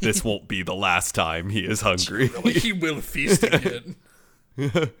 This won't be the last time he is hungry. He will feast again.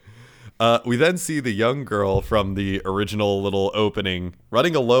 We then see the young girl from the original little opening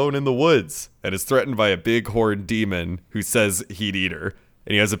running alone in the woods and is threatened by a big horned demon who says he'd eat her.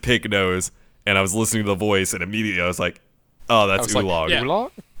 And he has a pig nose. And I was listening to the voice, and immediately I was like, oh, that's Oolong. yeah. Oolong?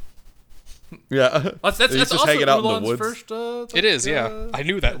 Yeah. That's just also hanging out in the Oolong's woods. first. It is, yeah. I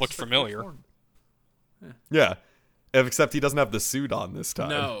knew that looked familiar. Yeah. Except he doesn't have the suit on this time.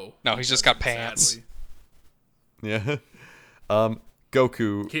 No, he's just got pants. Sadly. Yeah.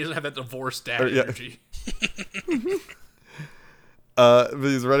 Goku. He doesn't have that divorced dad Yeah. energy. But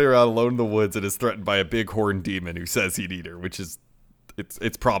he's running around alone in the woods and is threatened by a big horned demon who says he'd eat her, which is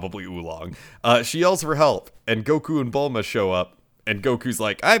it's probably Oolong. She yells for help, and Goku and Bulma show up, and Goku's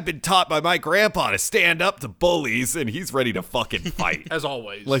like, I've been taught by my grandpa to stand up to bullies, and he's ready to fucking fight. As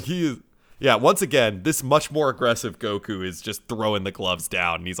always. Like he is. Yeah, once again, this much more aggressive Goku is just throwing the gloves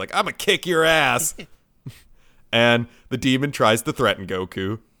down, and he's like, I'm gonna kick your ass. And the demon tries to threaten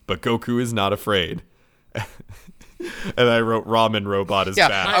Goku, but Goku is not afraid. And I wrote Ramen Robot is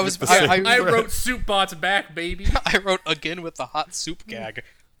back. I wrote Soup Bot's back, baby. I wrote again with the hot soup gag,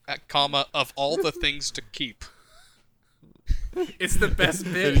 comma, of all the things to keep. It's the best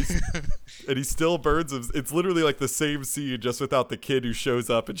bit. And he still burns him. It's literally like the same scene, just without the kid who shows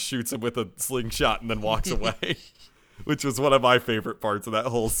up and shoots him with a slingshot and then walks away. Which was one of my favorite parts of that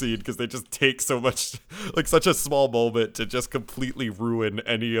whole scene, because they just take so much, like such a small moment to just completely ruin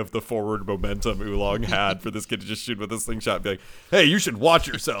any of the forward momentum Oolong had for this kid to just shoot with a slingshot and be like, hey, you should watch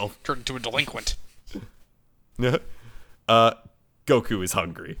yourself. Turn into a delinquent. Yeah. Goku is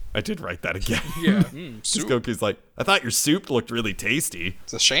hungry. I did write that again. Yeah. Soup. Goku's like, I thought your soup looked really tasty.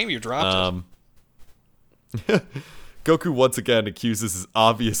 It's a shame you dropped it. Goku once again accuses his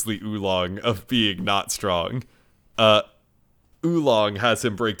obviously Oolong of being not strong. Oolong has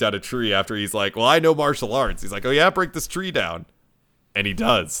him break down a tree after he's like, well, I know martial arts. He's like, oh yeah, break this tree down. And he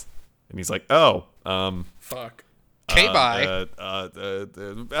does. And he's like, oh, Fuck. K-bye.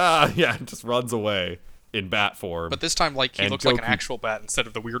 Yeah, just runs away in bat form. But this time, like, he And looks like an Goku- actual bat instead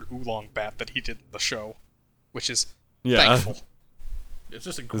of the weird Oolong bat that he did in the show. Which is Yeah. thankful. It's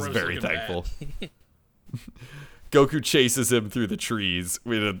just a Is gross very looking thankful. bat. Goku chases him through the trees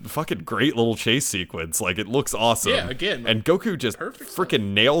with a fucking great little chase sequence. Like, it looks awesome. Yeah, again, And Goku just perfect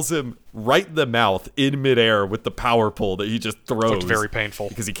freaking nails him right in the mouth in midair with the power pull that he just throws. Looked very painful.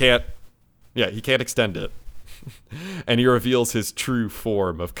 Because he can't extend it. And he reveals his true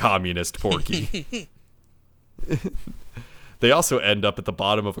form of communist Porky. They also end up at the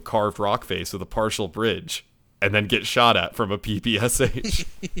bottom of a carved rock face with a partial bridge, and then get shot at from a PPSH.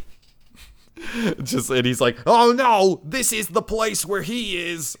 And he's like, oh no, this is the place where he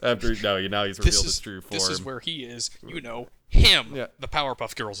is. Now he's revealed his true form. This is where he is. You know, him, Yeah. the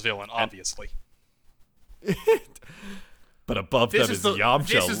Powerpuff Girls villain, obviously. But above them is Yamcha.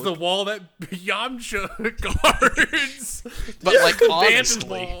 This is the wall that Yamcha guards. But, like, The honestly, abandoned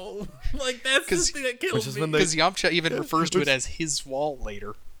wall. Like, that's the thing that kills which is me. when they- because Yamcha even refers to it as his wall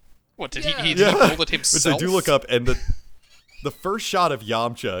later. What, did he Yeah. build it Which himself? I do look up, and the first shot of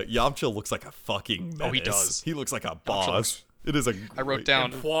Yamcha looks like a fucking menace. Oh, he does. He looks like a boss. It is a I wrote great-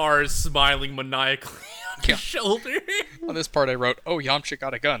 down, Poir is smiling maniacally on Yeah. his shoulder. on this part I wrote, oh, Yamcha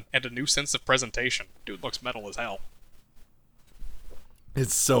got a gun, and a new sense of presentation. Dude looks metal as hell.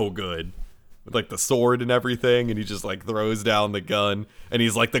 It's so good. With like the sword and everything, and he just like throws down the gun, and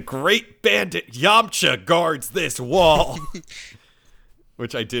he's like, the great bandit Yamcha guards this wall.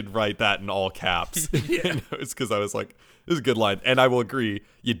 Which I did write that in all caps. It's because I was like, this is a good line. And I will agree,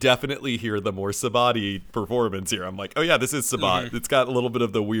 you definitely hear the more Sabati performance here. I'm like, oh yeah, this is Sabat. Mm-hmm. It's got a little bit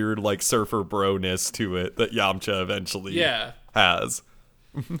of the weird like surfer bro-ness to it that Yamcha eventually has.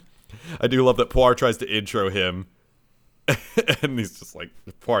 I do love that Poir tries to intro him. And he's just like,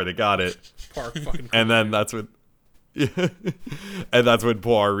 Poir, they got it. Poir fucking And then that's when and that's when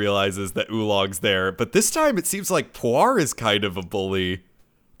Poir realizes that Oolong's there. But this time it seems like Poir is kind of a bully,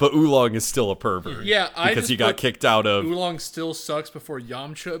 but Oolong is still a pervert. Yeah, I because just he got put kicked out of Oolong still sucks before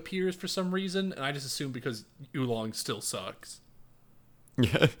Yamcha appears for some reason, and I just assume because Oolong still sucks.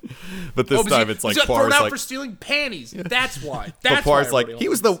 Yeah. But this time it's like he got thrown Poir's out like for stealing panties. That's why. but That's why Poir's like, everybody he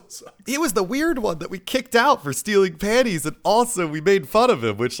was else the sucks. weird one that we kicked out for stealing panties, and also we made fun of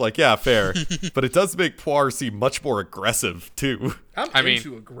him, which like, yeah, fair. But it does make Poir seem much more aggressive too. I'm mean-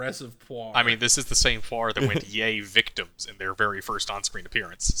 into aggressive Poir. I mean, this is the same Poir that went yay victims in their very first on-screen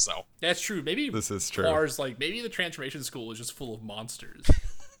appearance, so. that's true. Maybe This is true. Poir's like maybe the transformation school is just full of monsters.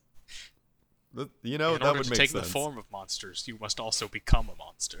 You know, In that order would to make take sense. the form of monsters, you must also become a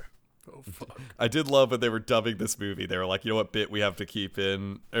monster. Oh fuck. I did love when they were dubbing this movie. They were like, you know what bit we have to keep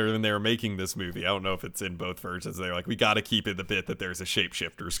in, or when they were making this movie. I don't know if it's in both versions. They're like, we got to keep in the bit that there's a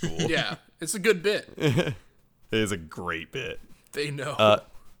shapeshifter school. Yeah, it's a good bit. It is a great bit. They know.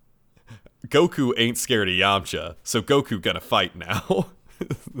 Goku ain't scared of Yamcha, so Goku gonna fight now.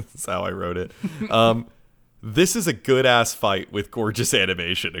 That's how I wrote it. This is a good ass fight with gorgeous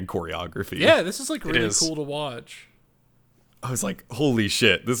animation and choreography. Yeah, this is like really cool to watch. I was like, holy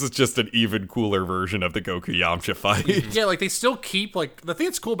shit, this is just an even cooler version of the Goku Yamcha fight. Yeah, like they still keep like the thing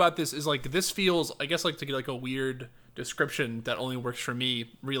that's cool about this is like this feels, I guess, like to get like a weird description that only works for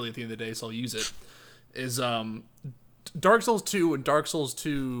me really at the end of the day, so I'll use it. Is Dark Souls 2 and Dark Souls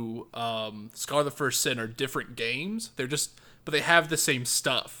 2 Scholar of the First Sin are different games. But they have the same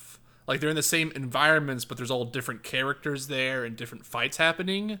stuff. Like they're in the same environments, but there's all different characters there and different fights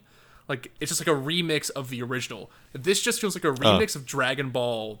happening. Like it's just like a remix of the original. This just feels like a remix of Dragon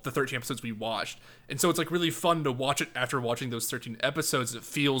Ball, the 13 episodes we watched. And so it's like really fun to watch it after watching those 13 episodes. It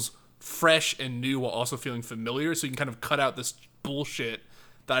feels fresh and new while also feeling familiar, so you can kind of cut out this bullshit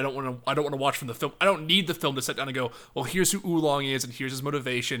that I don't want to watch from the film. I don't need the film to sit down and go, well, here's who Oolong is and here's his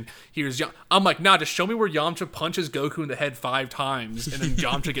motivation. I'm like, nah, just show me where Yamcha punches Goku in the head 5 times and then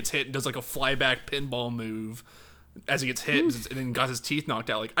Yamcha gets hit and does like a flyback pinball move as he gets hit and then got his teeth knocked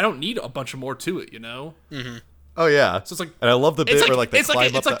out. Like, I don't need a bunch of more to it, you know? Mm-hmm. Oh yeah. So it's like, and I love the bit where like they climb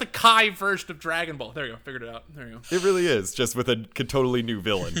up. It's like the Kai version of Dragon Ball. There you go. Figured it out. There you go. It really is, just with a totally new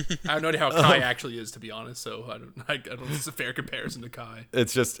villain. I have no idea how Kai actually is, to be honest. So I don't know if it's a fair comparison to Kai.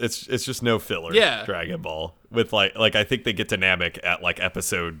 It's just no filler. Yeah. Dragon Ball with like I think they get to Namek at like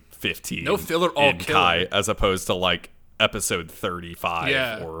episode 15. No filler, all in killer. Kai, as opposed to like episode 35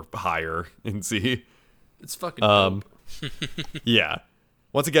 Yeah. or higher in Z. It's fucking dope. Yeah.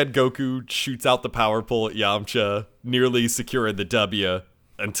 Once again, Goku shoots out the power pole at Yamcha, nearly securing the W,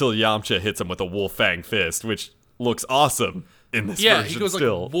 until Yamcha hits him with a Wolf Fang fist, which looks awesome in this version he goes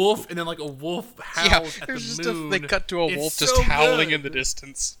still. like wolf, and then like a wolf howls Yeah, at there's the just moon. they cut to a It's wolf just so howling good. in the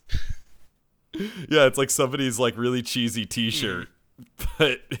distance. Yeah, it's like somebody's like really cheesy t-shirt,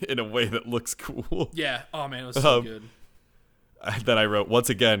 but in a way that looks cool. Yeah. Oh man, it was so good. Then I wrote, once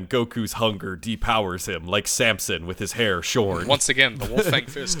again, Goku's hunger depowers him, like Samson with his hair shorn. Once again, the Wolf Fang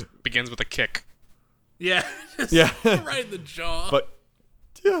fist begins with a kick. Yeah. Just Yeah. right in the jaw.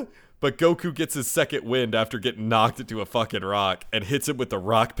 But Goku gets his second wind after getting knocked into a fucking rock and hits him with the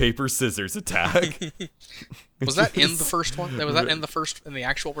rock, paper, scissors attack. Was that in the first one? Was that in the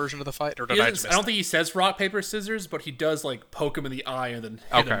actual version of the fight, or did I just miss I don't think he says rock paper scissors, but he does like poke him in the eye and then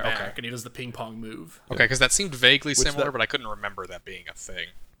hit him back, and he does the ping pong move. Okay, because that seemed vaguely similar, but I couldn't remember that being a thing.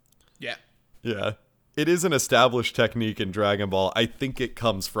 Yeah. Yeah. It is an established technique in Dragon Ball. I think it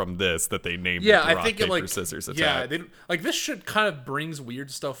comes from this that they named it the I rock, think paper, it like scissors yeah, attack. they like this shit kind of brings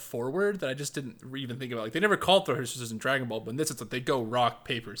weird stuff forward that I just didn't even think about. Like they never called throw scissors in Dragon Ball, but in this it's like they go rock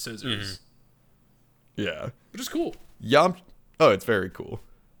paper scissors, Yeah. which is cool. It's very cool.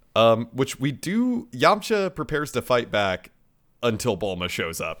 Which we do. Yamcha prepares to fight back until Bulma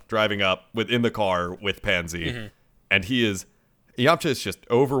shows up, driving up in the car with Pansy, and Yamcha is just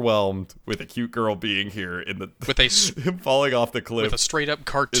overwhelmed with a cute girl being here With a him falling off the cliff. with a straight up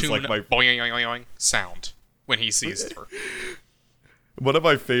cartoon like my- boing, boing, boing, boing sound when he sees her. One of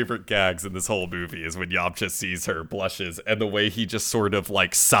my favorite gags in this whole movie is when Yamcha sees her, blushes, and the way he just sort of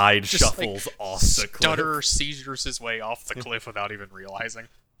like side shuffles off the cliff. Stutter seizures his way off the cliff without even realizing.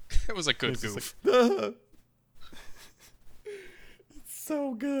 It was a good goof. It's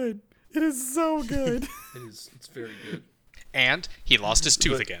so good. It is so good. It's very good. And he lost his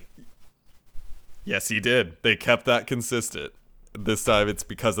tooth again. Yes, he did. They kept that consistent. This time it's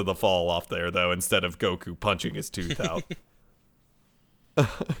because of the fall off there, though, instead of Goku punching his tooth out.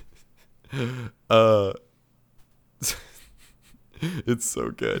 It's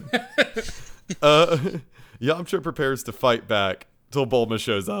so good. Yamcha prepares to fight back till Bulma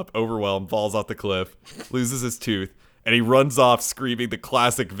shows up, overwhelmed, falls off the cliff, loses his tooth, and he runs off screaming the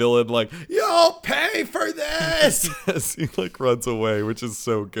classic villain like, "You'll pay for this!" as he like runs away, which is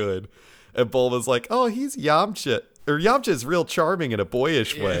so good. And Bulma's like, "Oh, he's Yamcha." Or Yamcha's real charming in a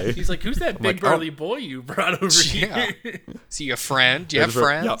boyish way. He's like, "Who's that big like, burly boy you brought over Yeah. here?" Is he a friend? Do you have There's a-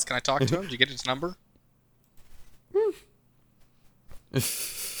 friends? yeah. Can I talk to him? Do you get his number?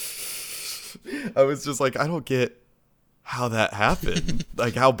 I was just like, I don't get how that happened.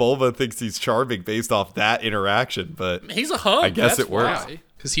 Like how Bulma thinks he's charming based off that interaction, but He's a hug. I guess that's it works. why.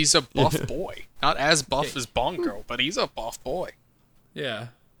 Because he's a buff boy. Not as buff as Bongo, but he's a buff boy. Yeah.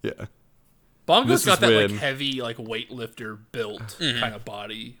 yeah. Bongo's This got is that like when- heavy like weightlifter built kind of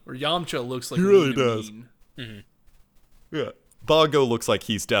body, where Yamcha looks like He really lean and does. mean. Yeah. Bongo looks like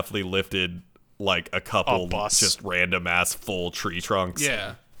he's definitely lifted like a couple bus. just random ass full tree trunks.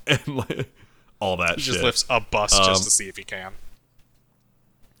 Yeah. And like, all that He shit. just lifts a bus just to see if he can.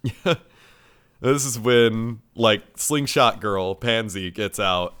 This is when, like, Slingshot Girl, Pansy, gets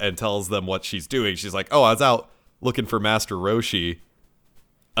out and tells them what she's doing. She's like, oh, I was out looking for Master Roshi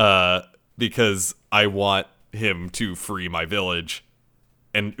because I want him to free my village.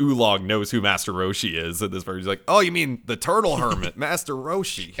 And Oolong knows who Master Roshi is. And this version, he's like, oh, you mean the turtle hermit, Master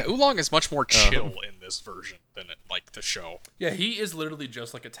Roshi. Yeah, Oolong is much more chill in this version than like the show. Yeah, he is literally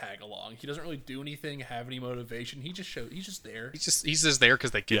just like a tag along. He doesn't really do anything, have any motivation. He's just there. He's just there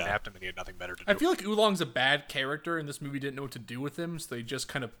because they kidnapped him and he had nothing better to do. I feel like Oolong's a bad character, and this movie didn't know what to do with him, so they just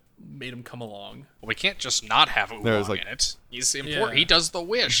kind of made him come along. Well, we can't just not have Oolong in it. He's important. Yeah. He does the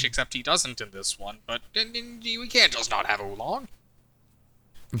wish, except he doesn't in this one. But we can't just not have Oolong.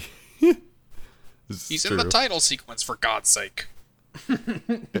 He's in the title sequence, for God's sake.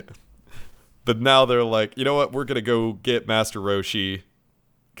 But now they're like, you know what? We're going to go get Master Roshi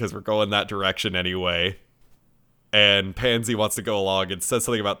because we're going that direction anyway. And Pansy wants to go along and says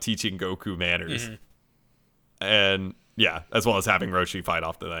something about teaching Goku manners. Mm-hmm. And yeah, as well as having Roshi fight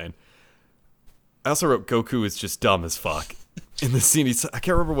off the lane. I also wrote Goku is just dumb as fuck. In the scene, I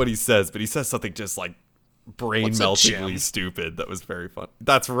can't remember what he says, but he says something just like brain-meltingly stupid that was very fun.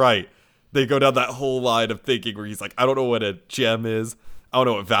 That's right. They go down that whole line of thinking where he's like, I don't know what a gem is. I don't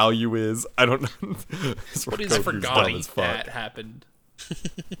know what value is. I don't know. What is forgotten that happened?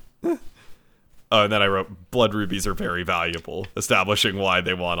 Oh, and then I wrote, blood rubies are very valuable, establishing why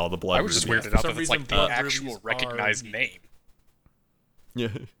they want all the blood I was just rubies. weirded out that it's like the actual recognized name. Yeah.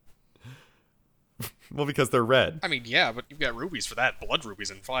 Well, because they're red. I mean, yeah, but you've got rubies for that. Blood rubies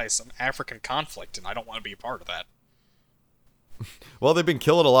imply some African conflict, and I don't want to be a part of that. Well, they've been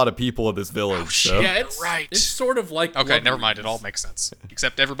killing a lot of people in this village. Oh, shit. So. Yeah, it's right. It's sort of like Okay, blood never mind. rubies. It all makes sense.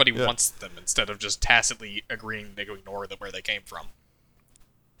 Except everybody wants them instead of just tacitly agreeing to ignore where they came from.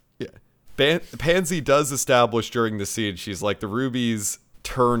 Yeah. Pansy does establish during the scene, she's like, the rubies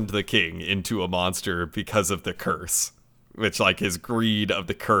turned the king into a monster because of the curse. Which, like, his greed of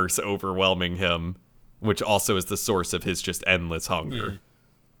the curse overwhelming him, which also is the source of his just endless hunger.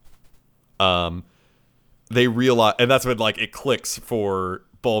 They realize, and that's when, like, it clicks for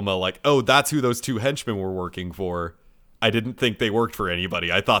Bulma, like, oh, that's who those two henchmen were working for. I didn't think they worked for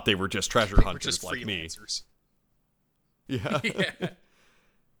anybody. I thought they were just treasure hunters just like me. freelancers. Yeah. Yeah.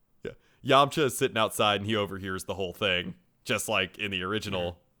 Yeah. Yamcha is sitting outside and he overhears the whole thing, just like in the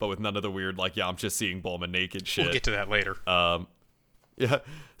original, but with none of the weird, like, Yamcha seeing Bulma naked shit. We'll get to that later. Yeah.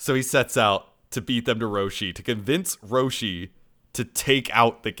 So he sets out to beat them to Roshi, to convince Roshi to take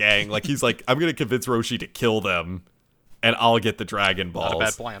out the gang. Like, he's like, I'm going to convince Roshi to kill them, and I'll get the Dragon Balls. Not a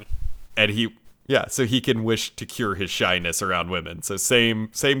bad plan. And so he can wish to cure his shyness around women. So same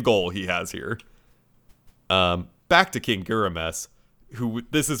goal he has here. Back to King Gurames, who,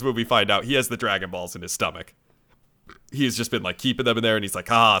 this is when we find out he has the Dragon Balls in his stomach. He's just been, like, keeping them in there, and he's like,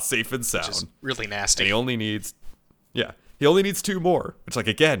 safe and sound. Just really nasty. And he only needs 2 more, which, like,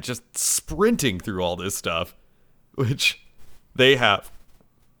 again, just sprinting through all this stuff, which they have.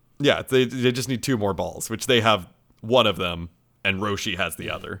 Yeah, they just need 2 more balls, which they have one of them, and Roshi has the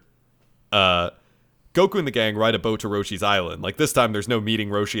other. Goku and the gang ride a boat to Roshi's island. Like, this time there's no meeting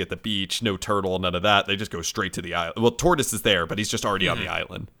Roshi at the beach, no turtle, none of that. They just go straight to the island. Well, Tortoise is there, but he's just already on the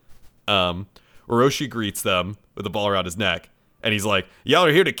island. Orochi greets them with a ball around his neck. And he's like, y'all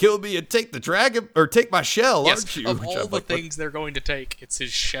are here to kill me and take the dragon, or take my shell, aren't you? Of all the things they're going to take, it's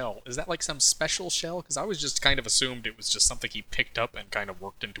his shell. Is that like some special shell? Because I was just kind of assumed it was just something he picked up and kind of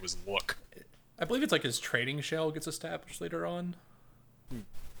worked into his look. I believe it's like his trading shell gets established later on.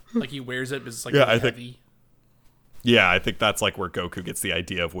 Like, he wears it, but it's like Yeah, really I think- heavy. Yeah, I think that's like where Goku gets the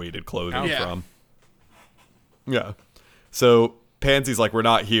idea of weighted clothing Yeah. from. Yeah. So Pansy's like, we're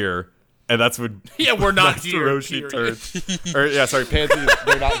not here. And that's when Yeah, we're not Master here. Roshi period. turns. Pansy,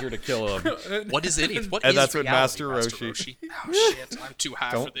 they're not here to kill him. What is it? What And is that's when reality, Master Roshi- Oh shit! I'm too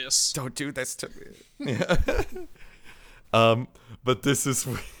high for this. Don't do this to me. Yeah. But this is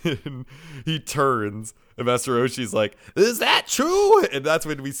when he turns and Master Roshi's like, is that true? And that's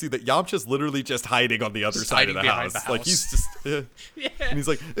when we see that Yamcha's literally just hiding on the other side of hiding the behind house. the Like, house. he's just and he's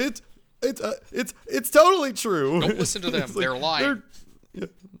like, it's totally true. Don't listen to them. It's like, They're lying.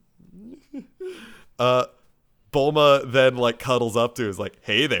 Bulma then, like, cuddles up to him, is like,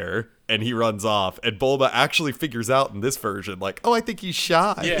 hey there, and he runs off. And Bulma actually figures out in this version, like, oh, I think he's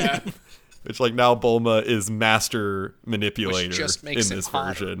shy. Yeah. Which, like, now Bulma is master manipulator Which just makes in him this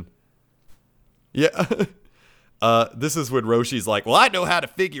hotter. version. Yeah. This is when Roshi's like, well, I know how to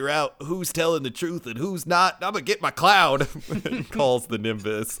figure out who's telling the truth and who's not. I'm going to get my cloud. And calls the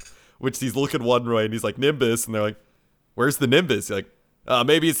Nimbus, which he's looking one way, and he's like, Nimbus. And they're like, where's the Nimbus? He's like,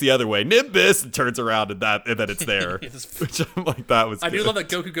 maybe it's the other way. Nimbus! And turns around, and then it's there. Which I'm like, that was I good. do love that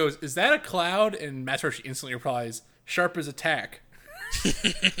Goku goes, is that a cloud? And Master Roshi instantly replies, sharp as attack.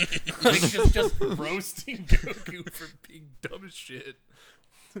 Like, just roasting Goku for being dumb as shit.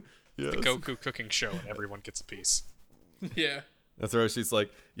 Yes. The Goku cooking show, and everyone gets a piece. Yeah. That's where she's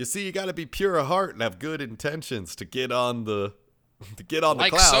like, you see, you got to be pure of heart and have good intentions to get on the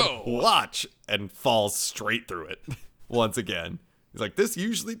Like cloud. so. Watch, and falls straight through it once again. He's like, this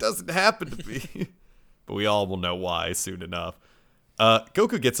usually doesn't happen to me, but we all will know why soon enough.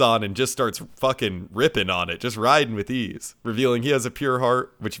 Goku gets on and just starts fucking ripping on it, just riding with ease, revealing he has a pure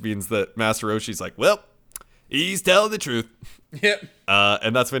heart, which means that Master Roshi's like, well, he's telling the truth. Yep.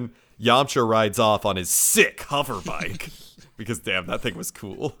 And that's when Yamcha rides off on his sick hover bike, because damn, that thing was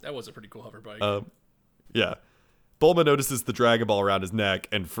cool. That was a pretty cool hover bike. Yeah. Bulma notices the Dragon Ball around his neck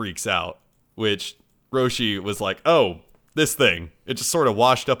and freaks out, which Roshi was like, oh, this thing. It just sort of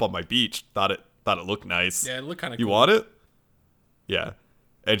washed up on my beach. Thought it looked nice. Yeah, it looked kind of cool. You want it? Yeah.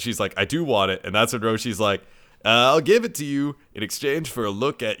 And she's like, I do want it. And that's when Roshi's like, I'll give it to you in exchange for a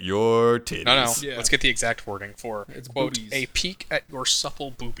look at your titties. No. Yeah. Let's get the exact wording for, It's quote, boobies. a peek at your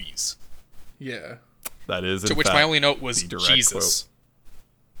supple boobies. Yeah. That is, To which my only note was, the direct Jesus.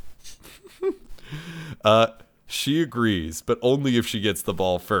 She agrees, but only if she gets the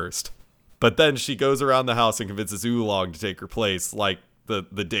ball first. But then she goes around the house and convinces Oolong to take her place, like the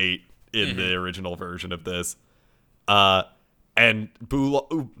date in the original version of this. And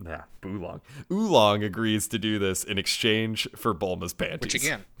Oolong agrees to do this in exchange for Bulma's panties. Which,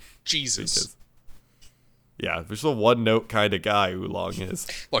 again, Jesus. Because, yeah, there's a one-note kind of guy Oolong is.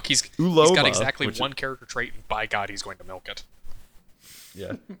 Look, he's Uloma, got exactly which- one character trait, and by God, he's going to milk it.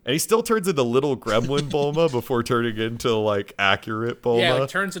 Yeah. And he still turns into little gremlin Bulma before turning into, like, accurate Bulma. Yeah, it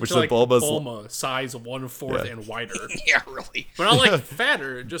turns which into like Bulma's Bulma, size 1/4 Yeah. and wider. Yeah, really. But not like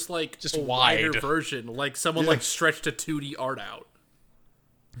fatter, just like Just a wider wide. version, like someone like stretched a 2D art out.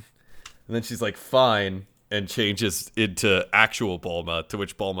 And then she's like, fine, and changes into actual Bulma, to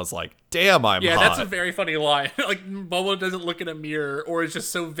which Bulma's like, damn, I'm Yeah, hot. that's a very funny line. Like Bulma doesn't look in a mirror, or is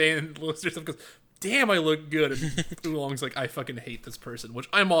just so vain and looks at herself and goes, "Damn, I look good." And Oolong's like, "I fucking hate this person," which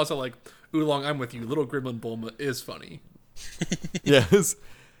I'm also like, Oolong, I'm with you. Little Gremlin Bulma is funny. Yes.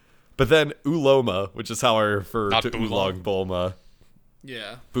 But then Uloma, which is how I refer Not to Bulong. Oolong Bulma.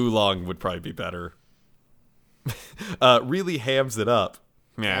 Yeah. Bulong would probably be better. Really hams it up.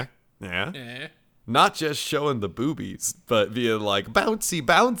 Yeah. Yeah. Eh. Not just showing the boobies, but being like bouncy,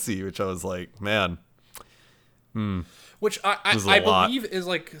 bouncy, which I was like, man. Which This is I a lot. believe is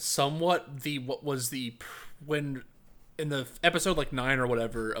like somewhat when in the episode like 9 or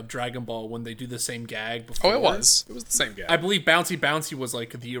whatever of Dragon Ball when they do the same gag before. Oh, it was. It was the same guy. I believe Bouncy Bouncy was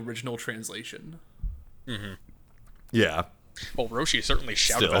like the original translation. Yeah. Well, Roshi certainly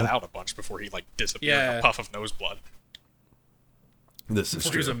shouted Still. that out a bunch before he, like, disappeared in Yeah. a puff of nose blood. This is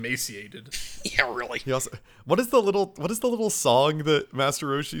He was true. emaciated. Yeah, really. He also, what is the little song that Master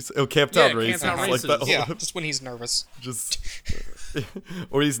Roshi says? Oh, Camptown Yeah, Races. Camptown Like Races. that whole, Yeah, just when he's nervous. just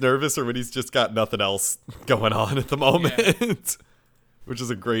or he's nervous or when he's just got nothing else going on at the moment. Which is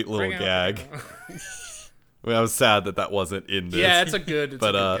a great little Bring out- gag. I mean, I was sad that wasn't in this. Yeah, it's a good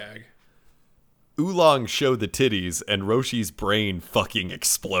gag. Oolong showed the titties, and Roshi's brain fucking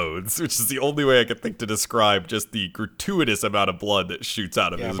explodes, which is the only way I could think to describe just the gratuitous amount of blood that shoots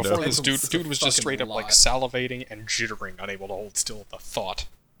out of Yeah, his before nose. this dude was just Fucking straight up, like, lot. salivating and jittering, unable to hold still the thought.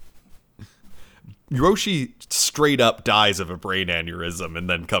 Roshi straight up dies of a brain aneurysm and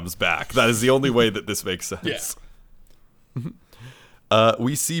then comes back. That is the only way that this makes sense.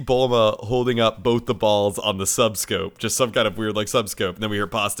 We see Bulma holding up both the balls on the subscope, just some kind of weird like subscope, and then we hear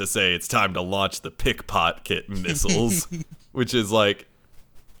Pasta say it's time to launch the pickpocket missiles, which is like,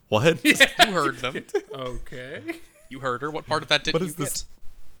 what? You heard them. Okay. You heard her. What part of that did What you is this? get?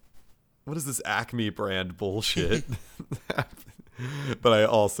 What is this Acme brand bullshit? But I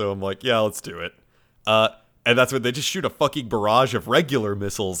also am like, yeah, let's do it. And that's when they just shoot a fucking barrage of regular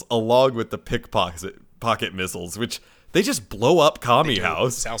missiles along with the pocket missiles, which they just blow up Kami Dude,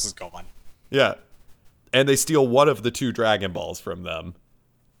 House. His house is gone. Yeah. And they steal one of the 2 Dragon Balls from them.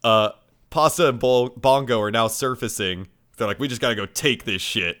 Pasta and Bongo are now surfacing. They're like, we just gotta go take this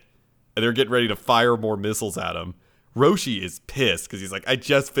shit. And they're getting ready to fire more missiles at him. Roshi is pissed because he's like, I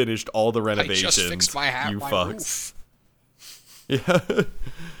just finished all the I renovations. just fixed my hat, you my fucks. roof. Yeah.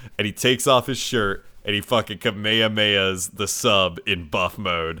 And he takes off his shirt and he fucking Kamehamehas the sub in buff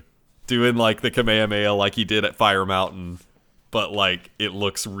mode. doing like the Kamehameha like he did at Fire Mountain, but like it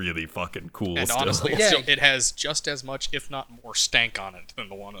looks really fucking cool. And still. honestly, it has just as much, if not more, stank on it than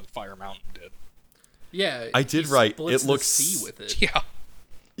the one on Fire Mountain did. Yeah, I did he write, splits it the looks- sea with it. Yeah.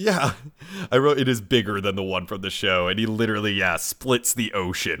 Yeah, I wrote it is bigger than the one from the show, and he literally splits the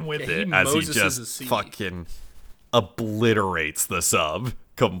ocean with Yeah, he it as he Moses' the just sea. fucking obliterates the sub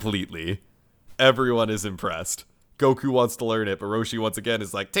completely. Everyone is impressed. Goku wants to learn it, but Roshi once again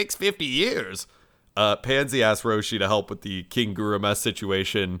is like, takes 50 years. Pansy asks Roshi to help with the King Guru mess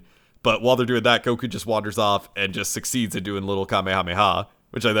situation, but while they're doing that, Goku just wanders off and just succeeds in doing little Kamehameha,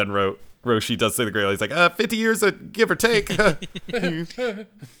 which I then wrote. Roshi does say the great line. He's like, 50 years, give or take.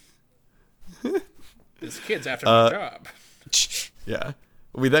 This kid's after my job. Yeah.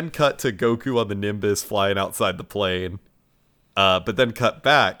 We then cut to Goku on the Nimbus flying outside the plane, but then cut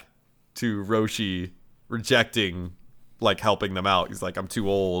back to Roshi rejecting, like, helping them out. He's like, I'm too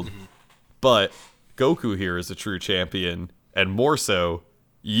old. Mm-hmm. But Goku here is a true champion, and more so,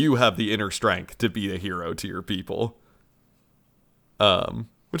 you have the inner strength to be a hero to your people.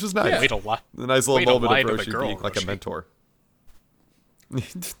 Which is nice. Way to lie. A nice little way to moment lie of to the Roshi girl, being like a Roshi. mentor.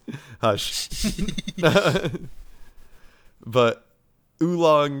 Hush. But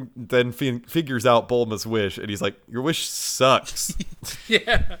Oolong then figures out Bulma's wish, and he's like, your wish sucks.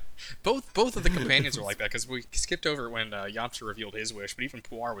 Yeah. Both of the companions are like that, because we skipped over when Yamcha revealed his wish, but even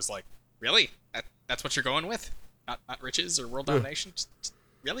Puar was like, really? That's what you're going with? Not riches or world domination? Just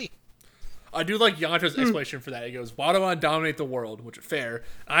really? I do like Yamcha's explanation for that. He goes, why do I want to dominate the world? Which is fair.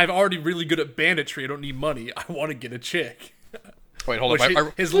 I'm already really good at banditry. I don't need money. I want to get a chick. Wait, hold Which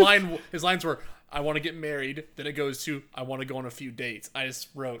on. his lines were, I want to get married. Then it goes to, I want to go on a few dates. I just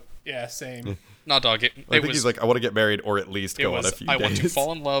wrote, yeah, same. No, dog. I think he's like, I want to get married or at least it go on was, a few I days. want to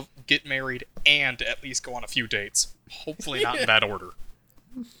fall in love, get married, and at least go on a few dates. Hopefully not in that order.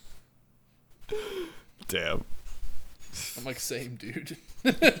 Damn. I'm like, same, dude.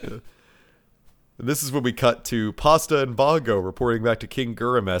 And this is when we cut to Pasta and Bongo reporting back to King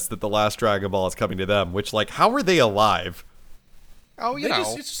Gurames that the last Dragon Ball is coming to them, which, like, how are they alive? Oh, you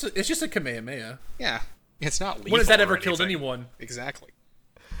know. It's just a Kamehameha. Yeah. It's not lethal. When has that or ever killed anything. anyone? Exactly.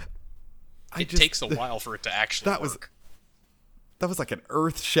 It takes a while for it to actually work. That was like an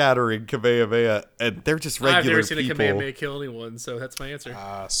earth-shattering Kamehameha, and they're just regular I've never seen people. a Kamehameha kill anyone, so that's my answer.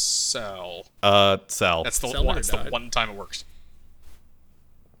 Cell. Cell. That's the Cell one. never It's the died. one time it works.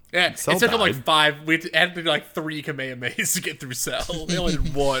 Yeah, Cell it took them like died. 5. We had to do like 3 Kamehamehas to get through Cell. They only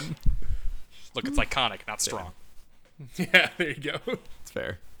did 1. Look, it's iconic, not strong. Yeah, there you go. It's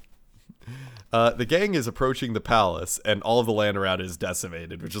fair. The gang is approaching the palace, and all of the land around is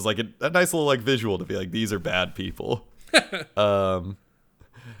decimated, which is like a nice little like visual to be like, these are bad people.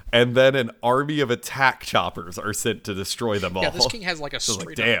 And then an army of attack choppers are sent to destroy them all. Yeah, this king has like a So, like,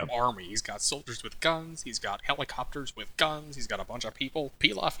 straight damn. up army. He's got soldiers with guns. He's got helicopters with guns. He's got a bunch of people.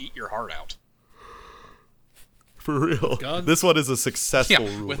 Pilaf, eat your heart out. For real. Guns? This one is a successful Yeah,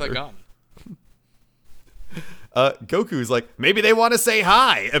 ruler. with a gun. Goku's like, maybe they want to say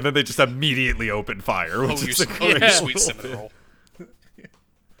hi, and then they just immediately open fire, which is a great sweet cinnamon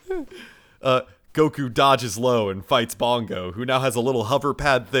roll. Goku dodges low and fights Bongo, who now has a little hover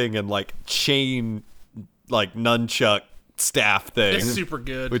pad thing and like chain, like nunchuck staff thing. It's super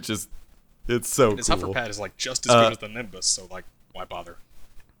good. Which is, it's so His cool. hover pad is like just as good as the Nimbus, so like, why bother?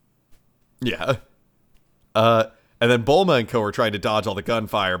 Yeah. And then Bulma and co are trying to dodge all the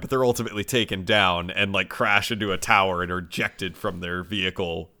gunfire, but they're ultimately taken down and like crash into a tower and are ejected from their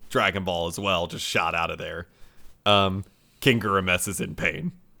vehicle, Dragon Ball as well, just shot out of there. King Gurames is in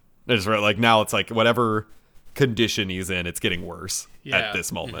pain. I just wrote, like, now it's like whatever condition he's in, it's getting worse at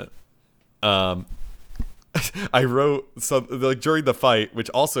this moment. I wrote some like during the fight, which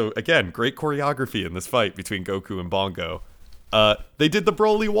also again great choreography in this fight between Goku and Bongo. They did the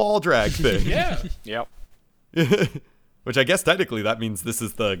Broly wall drag thing. yeah. Yep. Which I guess technically that means this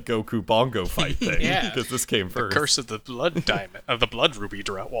is the Goku Bongo fight thing. Yeah. Because this came first. Curse of the blood diamond of the blood ruby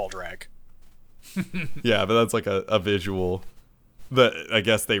wall drag. Yeah, but that's like a visual that I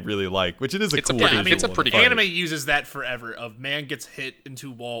guess they really like, which it is a It's a cool pretty- visual. it's a in the pretty fight. Anime uses that forever. Of man gets hit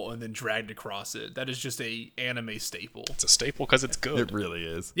into wall and then dragged across it. That is just a anime staple. It's a staple because it's good. It really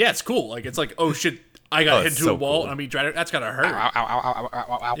is. Yeah, it's cool. Like it's like, oh shit, I got hit it's into so a wall cool. and I'm being dragged. That's gotta hurt. Ow, ow, ow, ow, ow,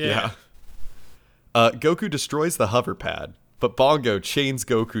 ow, ow. Yeah. Goku destroys the hover pad, but Bongo chains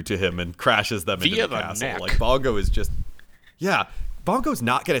Goku to him and crashes them into Via the the castle. neck. Like Bongo is just, yeah, Bongo's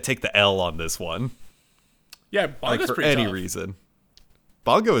not gonna take the L on this one, Yeah, like Bongo's for pretty any tough. reason.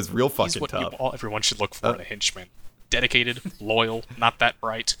 Bongo is real He's fucking what tough. everyone should look for in a henchman. Dedicated, loyal, not that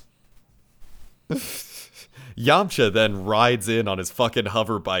bright. Yamcha then rides in on his fucking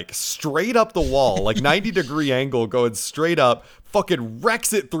hover bike straight up the wall, like 90-degree angle going straight up, fucking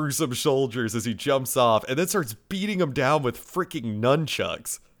wrecks it through some soldiers as he jumps off, and then starts beating them down with freaking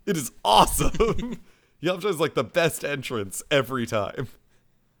nunchucks. It is awesome. Yamcha is like the best entrance every time.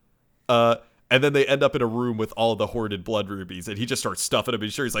 And then they end up in a room with all the hoarded blood rubies, and he just starts stuffing them.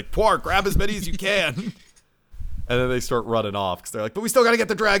 He's like, Puar, grab as many as you can. And then they start running off because they're like, but we still got to get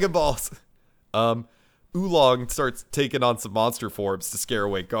the Dragon Balls. Oolong starts taking on some monster forms to scare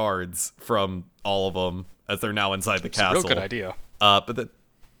away guards from all of them as they're now inside the castle. It's a real good idea. But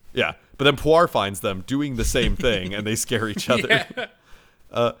then Puar finds them doing the same thing, and they scare each other.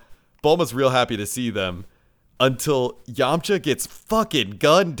 Bulma's real happy to see them until Yamcha gets fucking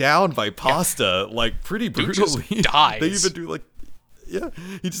gunned down by Pasta, like pretty brutally. Dude just dies. They even do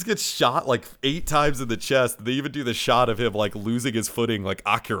he just gets shot like 8 times in the chest. They even do the shot of him like losing his footing like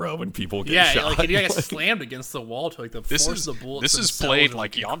Akira when people get shot. Yeah, like he gets slammed against the wall to like the force of the bullets. This is played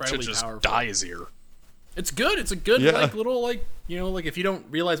like Yamcha just dies here. It's good. It's a good like little like like if you don't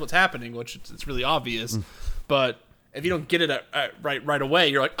realize what's happening, which it's really obvious, but if you don't get it right away,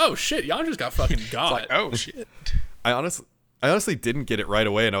 you're like, oh shit, Yamcha's got fucking got. Like, oh shit. I honestly didn't get it right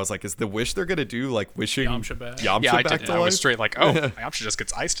away, and I was like, is the wish they're gonna do like wishing Yamcha back? Back to I life? was straight like, oh, Yamcha just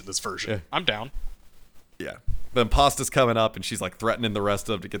gets iced in this version. Yeah. I'm down. Yeah. Then Pasta's coming up, and she's like threatening the rest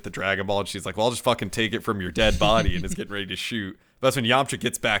of them to get the Dragon Ball, and she's like, well, I'll just fucking take it from your dead body, and is getting ready to shoot. That's when Yamcha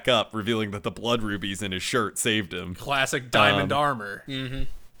gets back up, revealing that the blood rubies in his shirt saved him. Classic diamond armor. Mm-hmm.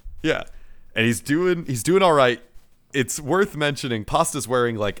 Yeah. And he's doing all right. It's worth mentioning Pasta's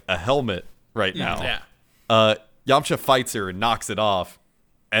wearing like a helmet right now. Yeah. Yamcha fights her and knocks it off,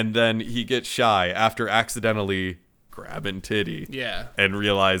 and then he gets shy after accidentally grabbing Titty. Yeah. And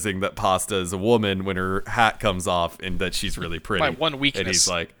realizing that Pasta is a woman when her hat comes off and that she's really pretty. My one weakness. And he's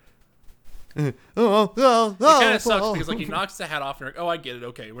like, It kind of sucks because like he knocks the hat off and you're like, oh, I get it,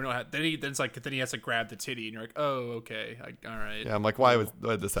 okay. We know how. Then he has to grab the titty and you're like, oh, okay, all right. yeah, I'm like, why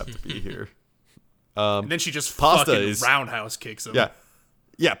did this have to be here? And then she just Pasta fucking is roundhouse kicks him.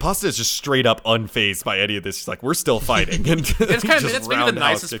 Yeah, Pasta is just straight up unfazed by any of this. She's like, we're still fighting. And that's maybe the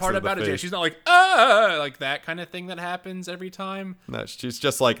nicest part about it. She's not like, like that kind of thing that happens every time. No, she's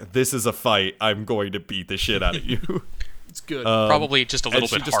just like, this is a fight. I'm going to beat the shit out of you. It's good. Probably just a little bit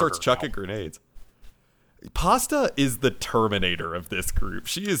harder. She just starts chucking now. grenades. Pasta is the Terminator of this group.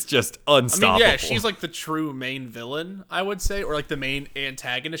 She is just unstoppable. Yeah, she's like the true main villain, I would say, or like the main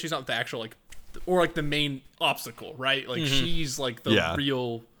antagonist. She's not the actual or like the main obstacle, right? Like she's like the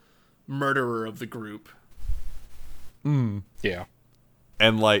real murderer of the group. Yeah.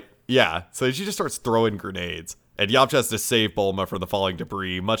 And so she just starts throwing grenades. And Yamcha has to save Bulma from the falling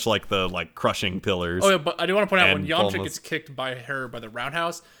debris, much like the crushing pillars. Oh yeah, but I do want to point out when Yamcha gets kicked by the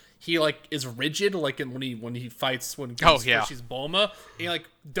roundhouse, he is rigid when he fights she's Bulma. He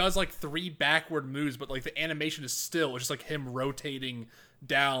does 3 backward moves, but the animation is still just him rotating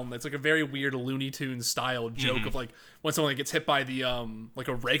down. It's a very weird Looney Tunes style joke of when someone gets hit by the a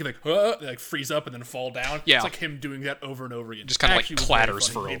rake, they freeze up and then fall down. Yeah, it's him doing that over and over again. Just kind of clatters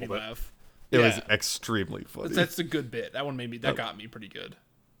for a little bit. It was extremely funny. That's a good bit. That one got me pretty good.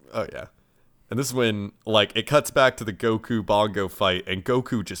 Oh yeah. And this is when, it cuts back to the Goku-Bongo fight, and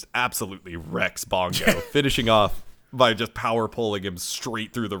Goku just absolutely wrecks Bongo, finishing off by just power pulling him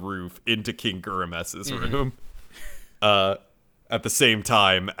straight through the roof into King Gurames's room. At the same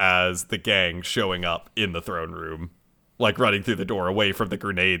time as the gang showing up in the throne room, running through the door away from the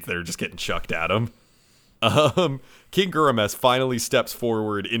grenades that are just getting chucked at him. King Gurames finally steps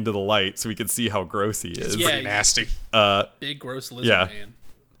forward into the light so we can see how gross he is. It's pretty nasty. Big, gross lizard man.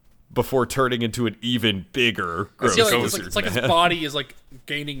 Before turning into an even bigger gross lizard it's like his body is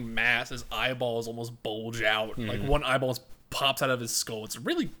gaining mass. His eyeballs almost bulge out. One eyeball pops out of his skull. It's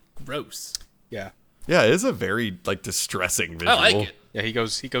really gross. Yeah. Yeah, it is a very distressing visual. I like it. Yeah, he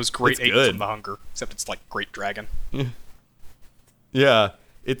goes great ape from the hunger, except it's Great Dragon. Yeah,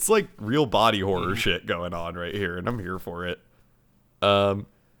 it's real body horror shit going on right here, and I'm here for it.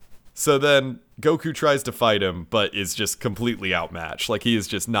 So then Goku tries to fight him, but is just completely outmatched. He is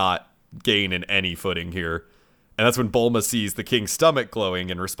just not gaining any footing here. And that's when Bulma sees the king's stomach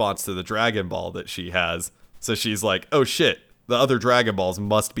glowing in response to the Dragon Ball that she has. So she's like, oh shit, the other Dragon Balls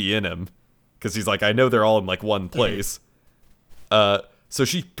must be in him. Because he's like, I know they're all in one place. So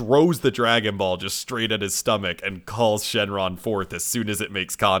she throws the Dragon Ball just straight at his stomach and calls Shenron forth as soon as it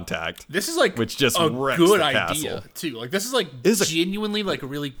makes contact. This is which just a wrecks good the idea castle. too. This is genuinely a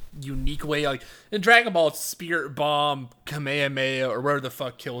really unique way. In Dragon Ball, it's Spirit Bomb, Kamehameha, or whatever the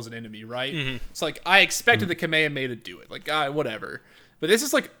fuck kills an enemy, right? So I expected the Kamehameha to do it. Whatever. But this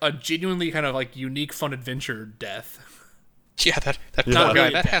is like a genuinely kind of like unique, fun adventure death. Yeah, that Yeah. poor guy,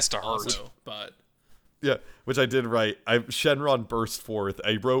 Really that bad has to hurt. also, but Yeah, which I did write. Shenron burst forth.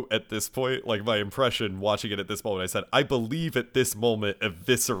 I wrote at this point, like my impression watching it at this moment. I said, "I believe at this moment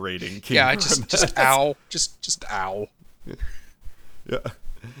eviscerating King." Yeah, I just ow, just ow. Yeah.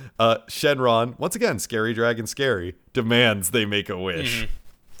 Shenron, once again, scary dragon scary, demands they make a wish.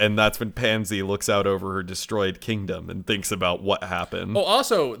 And that's when Pansy looks out over her destroyed kingdom and thinks about what happened. oh,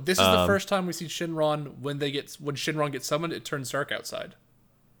 also, this is the first time we see Shinron when Shinron gets summoned. It turns dark outside.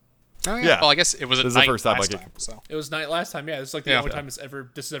 Oh yeah. Yeah. Well, I guess it was at This is the night first time I last get- time. So It was night last time. Yeah, it's like the Yeah. only time this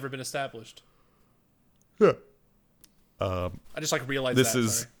has ever been established. Yeah. I just like realized This that.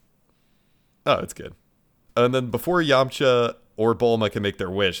 is- sorry. Oh, it's good. And then before Yamcha or Bulma can make their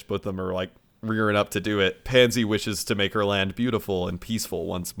wish, both of them are like rearing up to do it. Pansy wishes to make her land beautiful and peaceful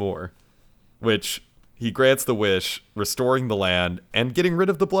once more, which he grants the wish, restoring the land and getting rid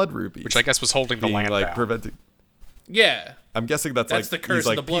of the blood rubies. which I guess was holding the being land like down. preventing. Yeah. I'm guessing that's That's like the curse he's of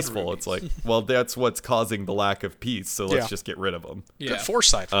like the blood peaceful. It's rubies. like, well, that's what's causing the lack of peace. So let's Yeah. just get rid of them. Yeah. Good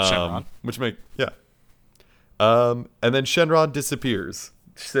foresight from Shenron. Which make and then Shenron disappears,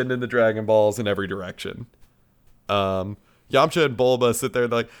 sending the Dragon Balls in every direction. Yamcha and Bulma sit there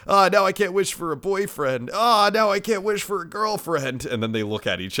and they're like, now I can't wish for a boyfriend. Now I can't wish for a girlfriend. And then they look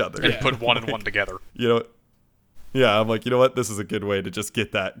at each other. And put one and one together. You know, yeah, I'm like, you know what? This is a good way to just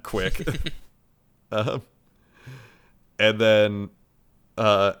get that quick. And then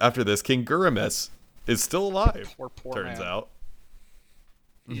after this, King Guramis is still alive. Poor turns man. out.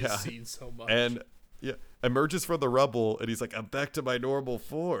 He's Yeah. seen so much. And yeah, emerges from the rubble, and he's like, "I'm back to my normal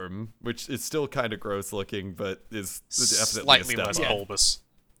form," which is still kind of gross looking, but is definitely Slightly a step less up. bulbous.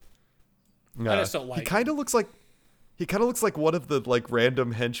 Yeah. just don't like He kind of looks like one of the like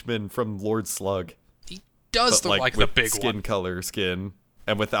random henchmen from Lord Slug, He does but look like the with big skin one. color skin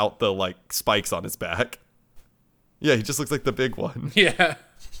and without the like spikes on his back. Yeah, he just looks like the big one. yeah.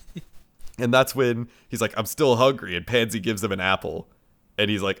 And that's when he's like, "I'm still hungry," and Pansy gives him an apple. And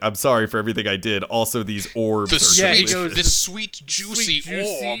he's like, "I'm sorry for everything I did. Also, these orbs The are sweet, Yeah, he delicious." goes, this sweet, juicy,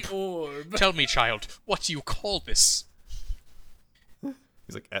 Juicy orb. orb. Tell me, child, what do you call this?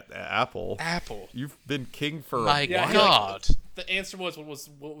 He's like, "Apple. Apple. You've been king for My a Yeah, while." he, like, God. The answer was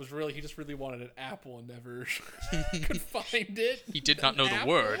what was really he just really wanted an apple and never could find it. He did not know the Apple?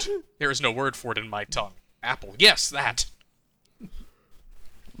 word. There is no word for it in my tongue. Apple. Yes, that.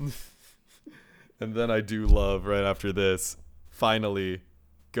 And then I do love right after this, finally,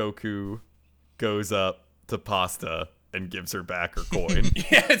 Goku goes up to Pasta and gives her back her coin.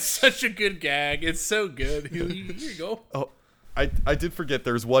 Yeah, it's such a good gag. It's so good. Here you go. Oh, I did forget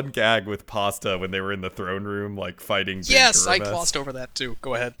there's one gag with Pasta when they were in the throne room, like fighting. Big Yes, I Guramis. glossed over that too.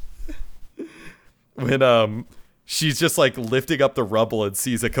 Go ahead. When she's just like lifting up the rubble and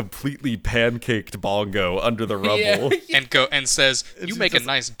sees a completely pancaked Bongo under the rubble. Yeah. And says, "You just- make a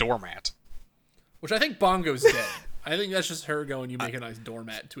nice doormat." Which I think Bongo's dead. I think that's just her going, "You make a nice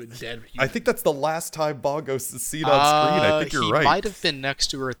doormat" to a dead human. I think that's the last time Bongo's seen on screen. I think you're he right. might have been next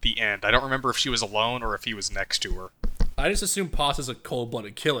to her at the end. I don't remember if she was alone or if he was next to her. I just assume Pasta's a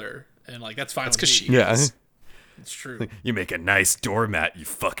cold-blooded killer, and like that's fine. That's with 'cause me. she- Yeah. It's true. You make a nice doormat, you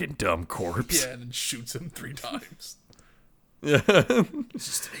fucking dumb corpse. Yeah, and then shoots him 3 times Yeah.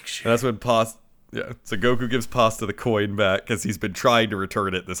 just to make And sure. that's when Pasta. Yeah, so Goku gives Pasta the coin back because he's been trying to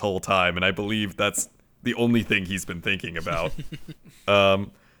return it this whole time, and I believe that's the only thing he's been thinking about.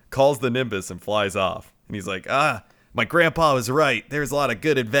 Calls the Nimbus and flies off, and he's like, my grandpa was right. There's a lot of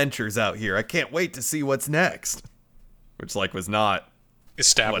good adventures out here. I can't wait to see what's next. Which, like, was not what his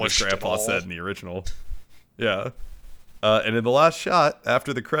Established. grandpa at all. said in the original. Yeah. And in the last shot,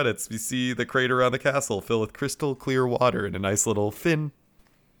 after the credits, we see the crater on the castle filled with crystal clear water and a nice little fin.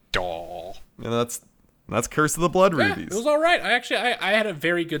 Aw. And that's Curse of the Blood Yeah, Rubies. it was all right. I had a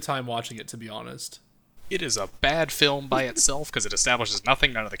very good time watching it, to be honest. It is a bad film by itself because it establishes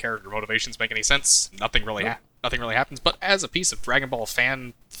nothing. None of the character motivations make any sense. Nothing really happens. But as a piece of Dragon Ball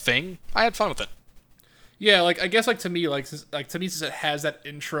fan thing, I had fun with it. Yeah, like I guess like to me since it has that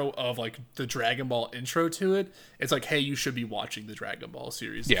intro of like the Dragon Ball intro to it, it's like, hey, you should be watching the Dragon Ball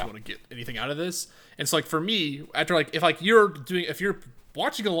series if Yeah. you want to get anything out of this. And so like for me, after like if you're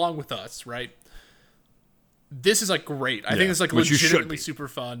watching along with us, right? This is like great. I think it's like which you should legitimately be. super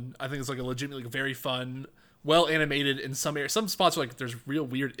fun. I think it's like a legitimately very fun, well animated in some areas. Some spots are like there's real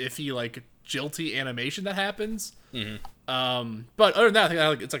weird, iffy, like jilty animation that happens. But other than that, I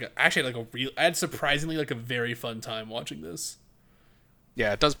think it's like I had surprisingly like a very fun time watching this.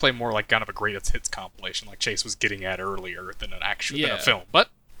 Yeah, it does play more like kind of a greatest hits compilation, like Chase was getting at earlier, than than Yeah. a film. But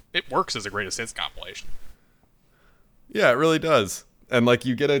it works as a greatest hits compilation. Yeah, it really does. And like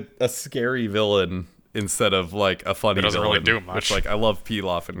you get a scary villain instead of like a funny He doesn't villain, really do much. which, like, I love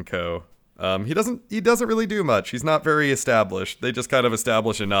Pilaf and co. He doesn't really do much. He's not very established. They just kind of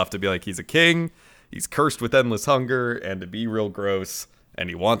establish enough to be like, he's a king, he's cursed with endless hunger, and to be real gross, and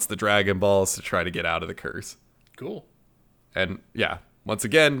he wants the Dragon Balls to try to get out of the curse. Cool. And yeah, once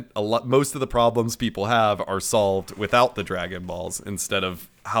again, most of the problems people have are solved without the Dragon Balls instead of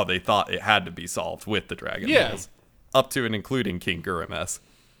how they thought it had to be solved with the Dragon Balls. Up to and including King Gurames.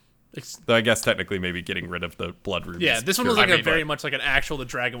 Though I guess technically maybe getting rid of the blood rubies. Yeah, this one was like I mean, very much like an actual. The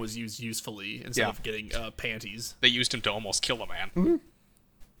dragon was used usefully instead of getting panties. They used him to almost kill a man.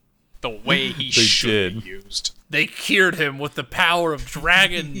 The way he They should did. be used. They cured him with the power of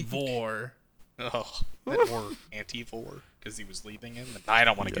Dragon Vor. Oh, or anti-vor because he was leaving him. And I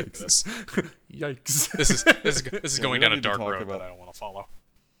don't want to get into this. Yikes! This is Yeah, going we down don't a need to dark talk road about- that I don't want to follow.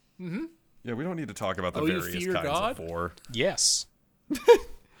 Yeah, we don't need to talk about the Oh, you various fear kinds God? of war. Yes.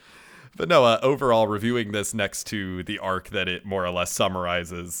 But no, overall, reviewing this next to the arc that it more or less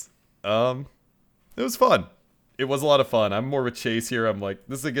summarizes, it was fun. It was a lot of fun. I'm more of a Chase here. I'm like,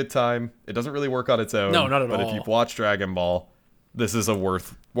 this is a good time. It doesn't really work on its own. No, not at but all. if you've watched Dragon Ball, this is a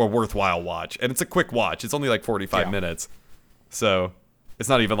worthwhile watch. And it's a quick watch. It's only like 45 Yeah. minutes. So it's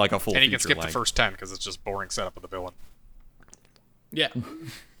not even like a full And you feature can skip length. the first 10 because it's just boring setup of the villain. Yeah.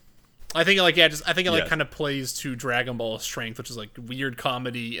 I think like Yes. kind of plays to Dragon Ball's strength, which is like weird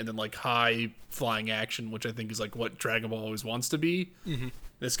comedy and then like high flying action, which I think is like what Dragon Ball always wants to be. Mm-hmm.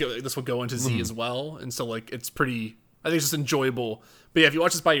 This will go into Z as well, and so like it's pretty. I think it's just enjoyable. But yeah, if you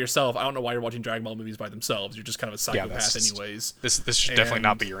watch this by yourself, I don't know why you're watching Dragon Ball movies by themselves. You're just kind of a psychopath, anyways. This should definitely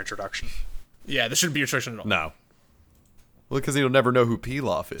not And- be your introduction. Yeah, this shouldn't be your introduction at all. No. Well, because you'll never know who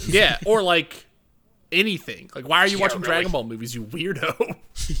Pilaf is. Yeah, or like anything. Like, why are you Yeah, watching really. Dragon Ball movies, you weirdo?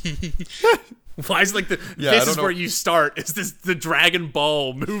 Why is it like Yeah, I this don't is know. where you start? Is this the Dragon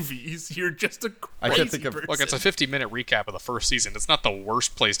Ball movies? You're just a crazy I can't think of- person. Look, it's a 50-minute recap of the first season. It's not the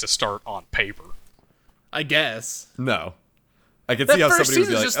worst place to start on paper. I guess. No. I can That see how first somebody would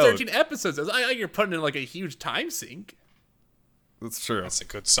season be is like, just oh, 13 episodes. You're putting in like a huge time sink. that's true. That's a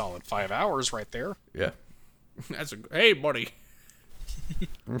good solid 5 hours right there. Yeah. Hey, buddy.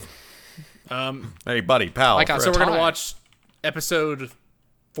 Hey, buddy, pal. I got So we're going to time. watch episode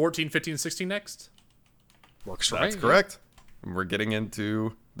 14, 15, 16 next? Works for That's me. correct. And we're getting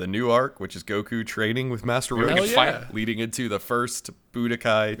into the new arc, which is Goku training with Master Maybe we Roshi, can find- leading into the first Budokai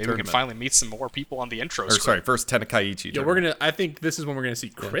Maybe we tournament. can finally meet some more people on the intro Or screen. sorry, first Tenkaichi. Yeah, I think this is when we're going to see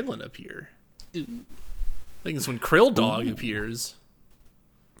Krillin appear. I think it's when Krill Dog appears.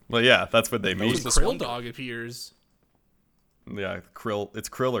 Well, yeah, that's what they When meet. this Krill one? Dog appears. Yeah, it's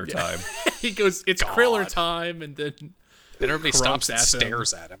Kriller time. He goes, it's God. Kriller time, and then Then everybody Crumps stops and at him.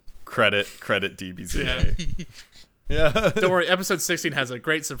 stares at him. credit DBZ. Yeah. don't worry. Episode 16 has a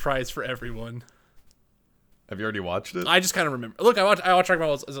great surprise for everyone. Have you already watched it? I just kind of remember. Look, I watched Dragon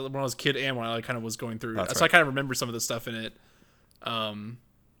Ball when I was a kid and when I kind of was going through. That's So I right. kind of remember some of the stuff in it.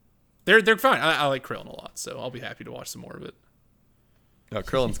 They're fine. I like Krillin a lot, so I'll be happy to watch some more of it. No,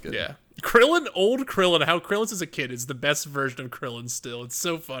 Krillin's good. Yeah, Krillin, old Krillin, how Krillin's as a kid is the best version of Krillin. Still, it's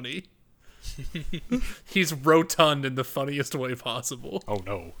so funny. He's rotund in the funniest way possible. Oh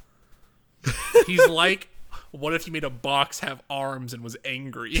no. He's like, what if you made a box have arms and was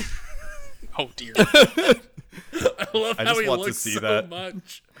angry? Oh dear. I love I how just he want to looks see so that.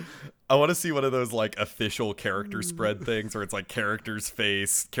 much. I want to see one of those like official character spread things where it's like character's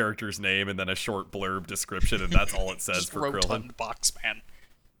face, character's name, and then a short blurb description, and that's all it says Just for Krillin. rotund box man.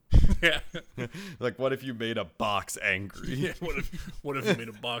 Yeah. Like, what if you made a box angry? Yeah, what if you made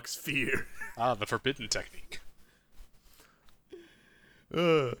a box fear? Ah, the forbidden technique.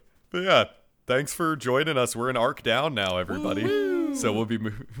 But yeah, thanks for joining us. We're an arc down now, everybody. So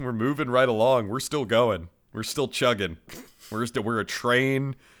we're moving right along. We're still going. We're still chugging. We're a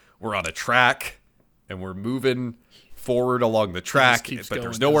train. We're on a track, and we're moving forward along the track. keeps But going.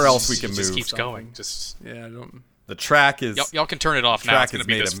 there's nowhere else we It can just move. keeps going. Just Yeah, I don't. The track is y'all can turn it off now. Track It's gonna is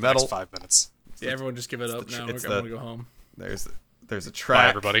be made this of for the next metal. 5 minutes. Yeah, everyone just give it up now. it's I want the- to go home. there's a track. Bye,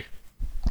 everybody.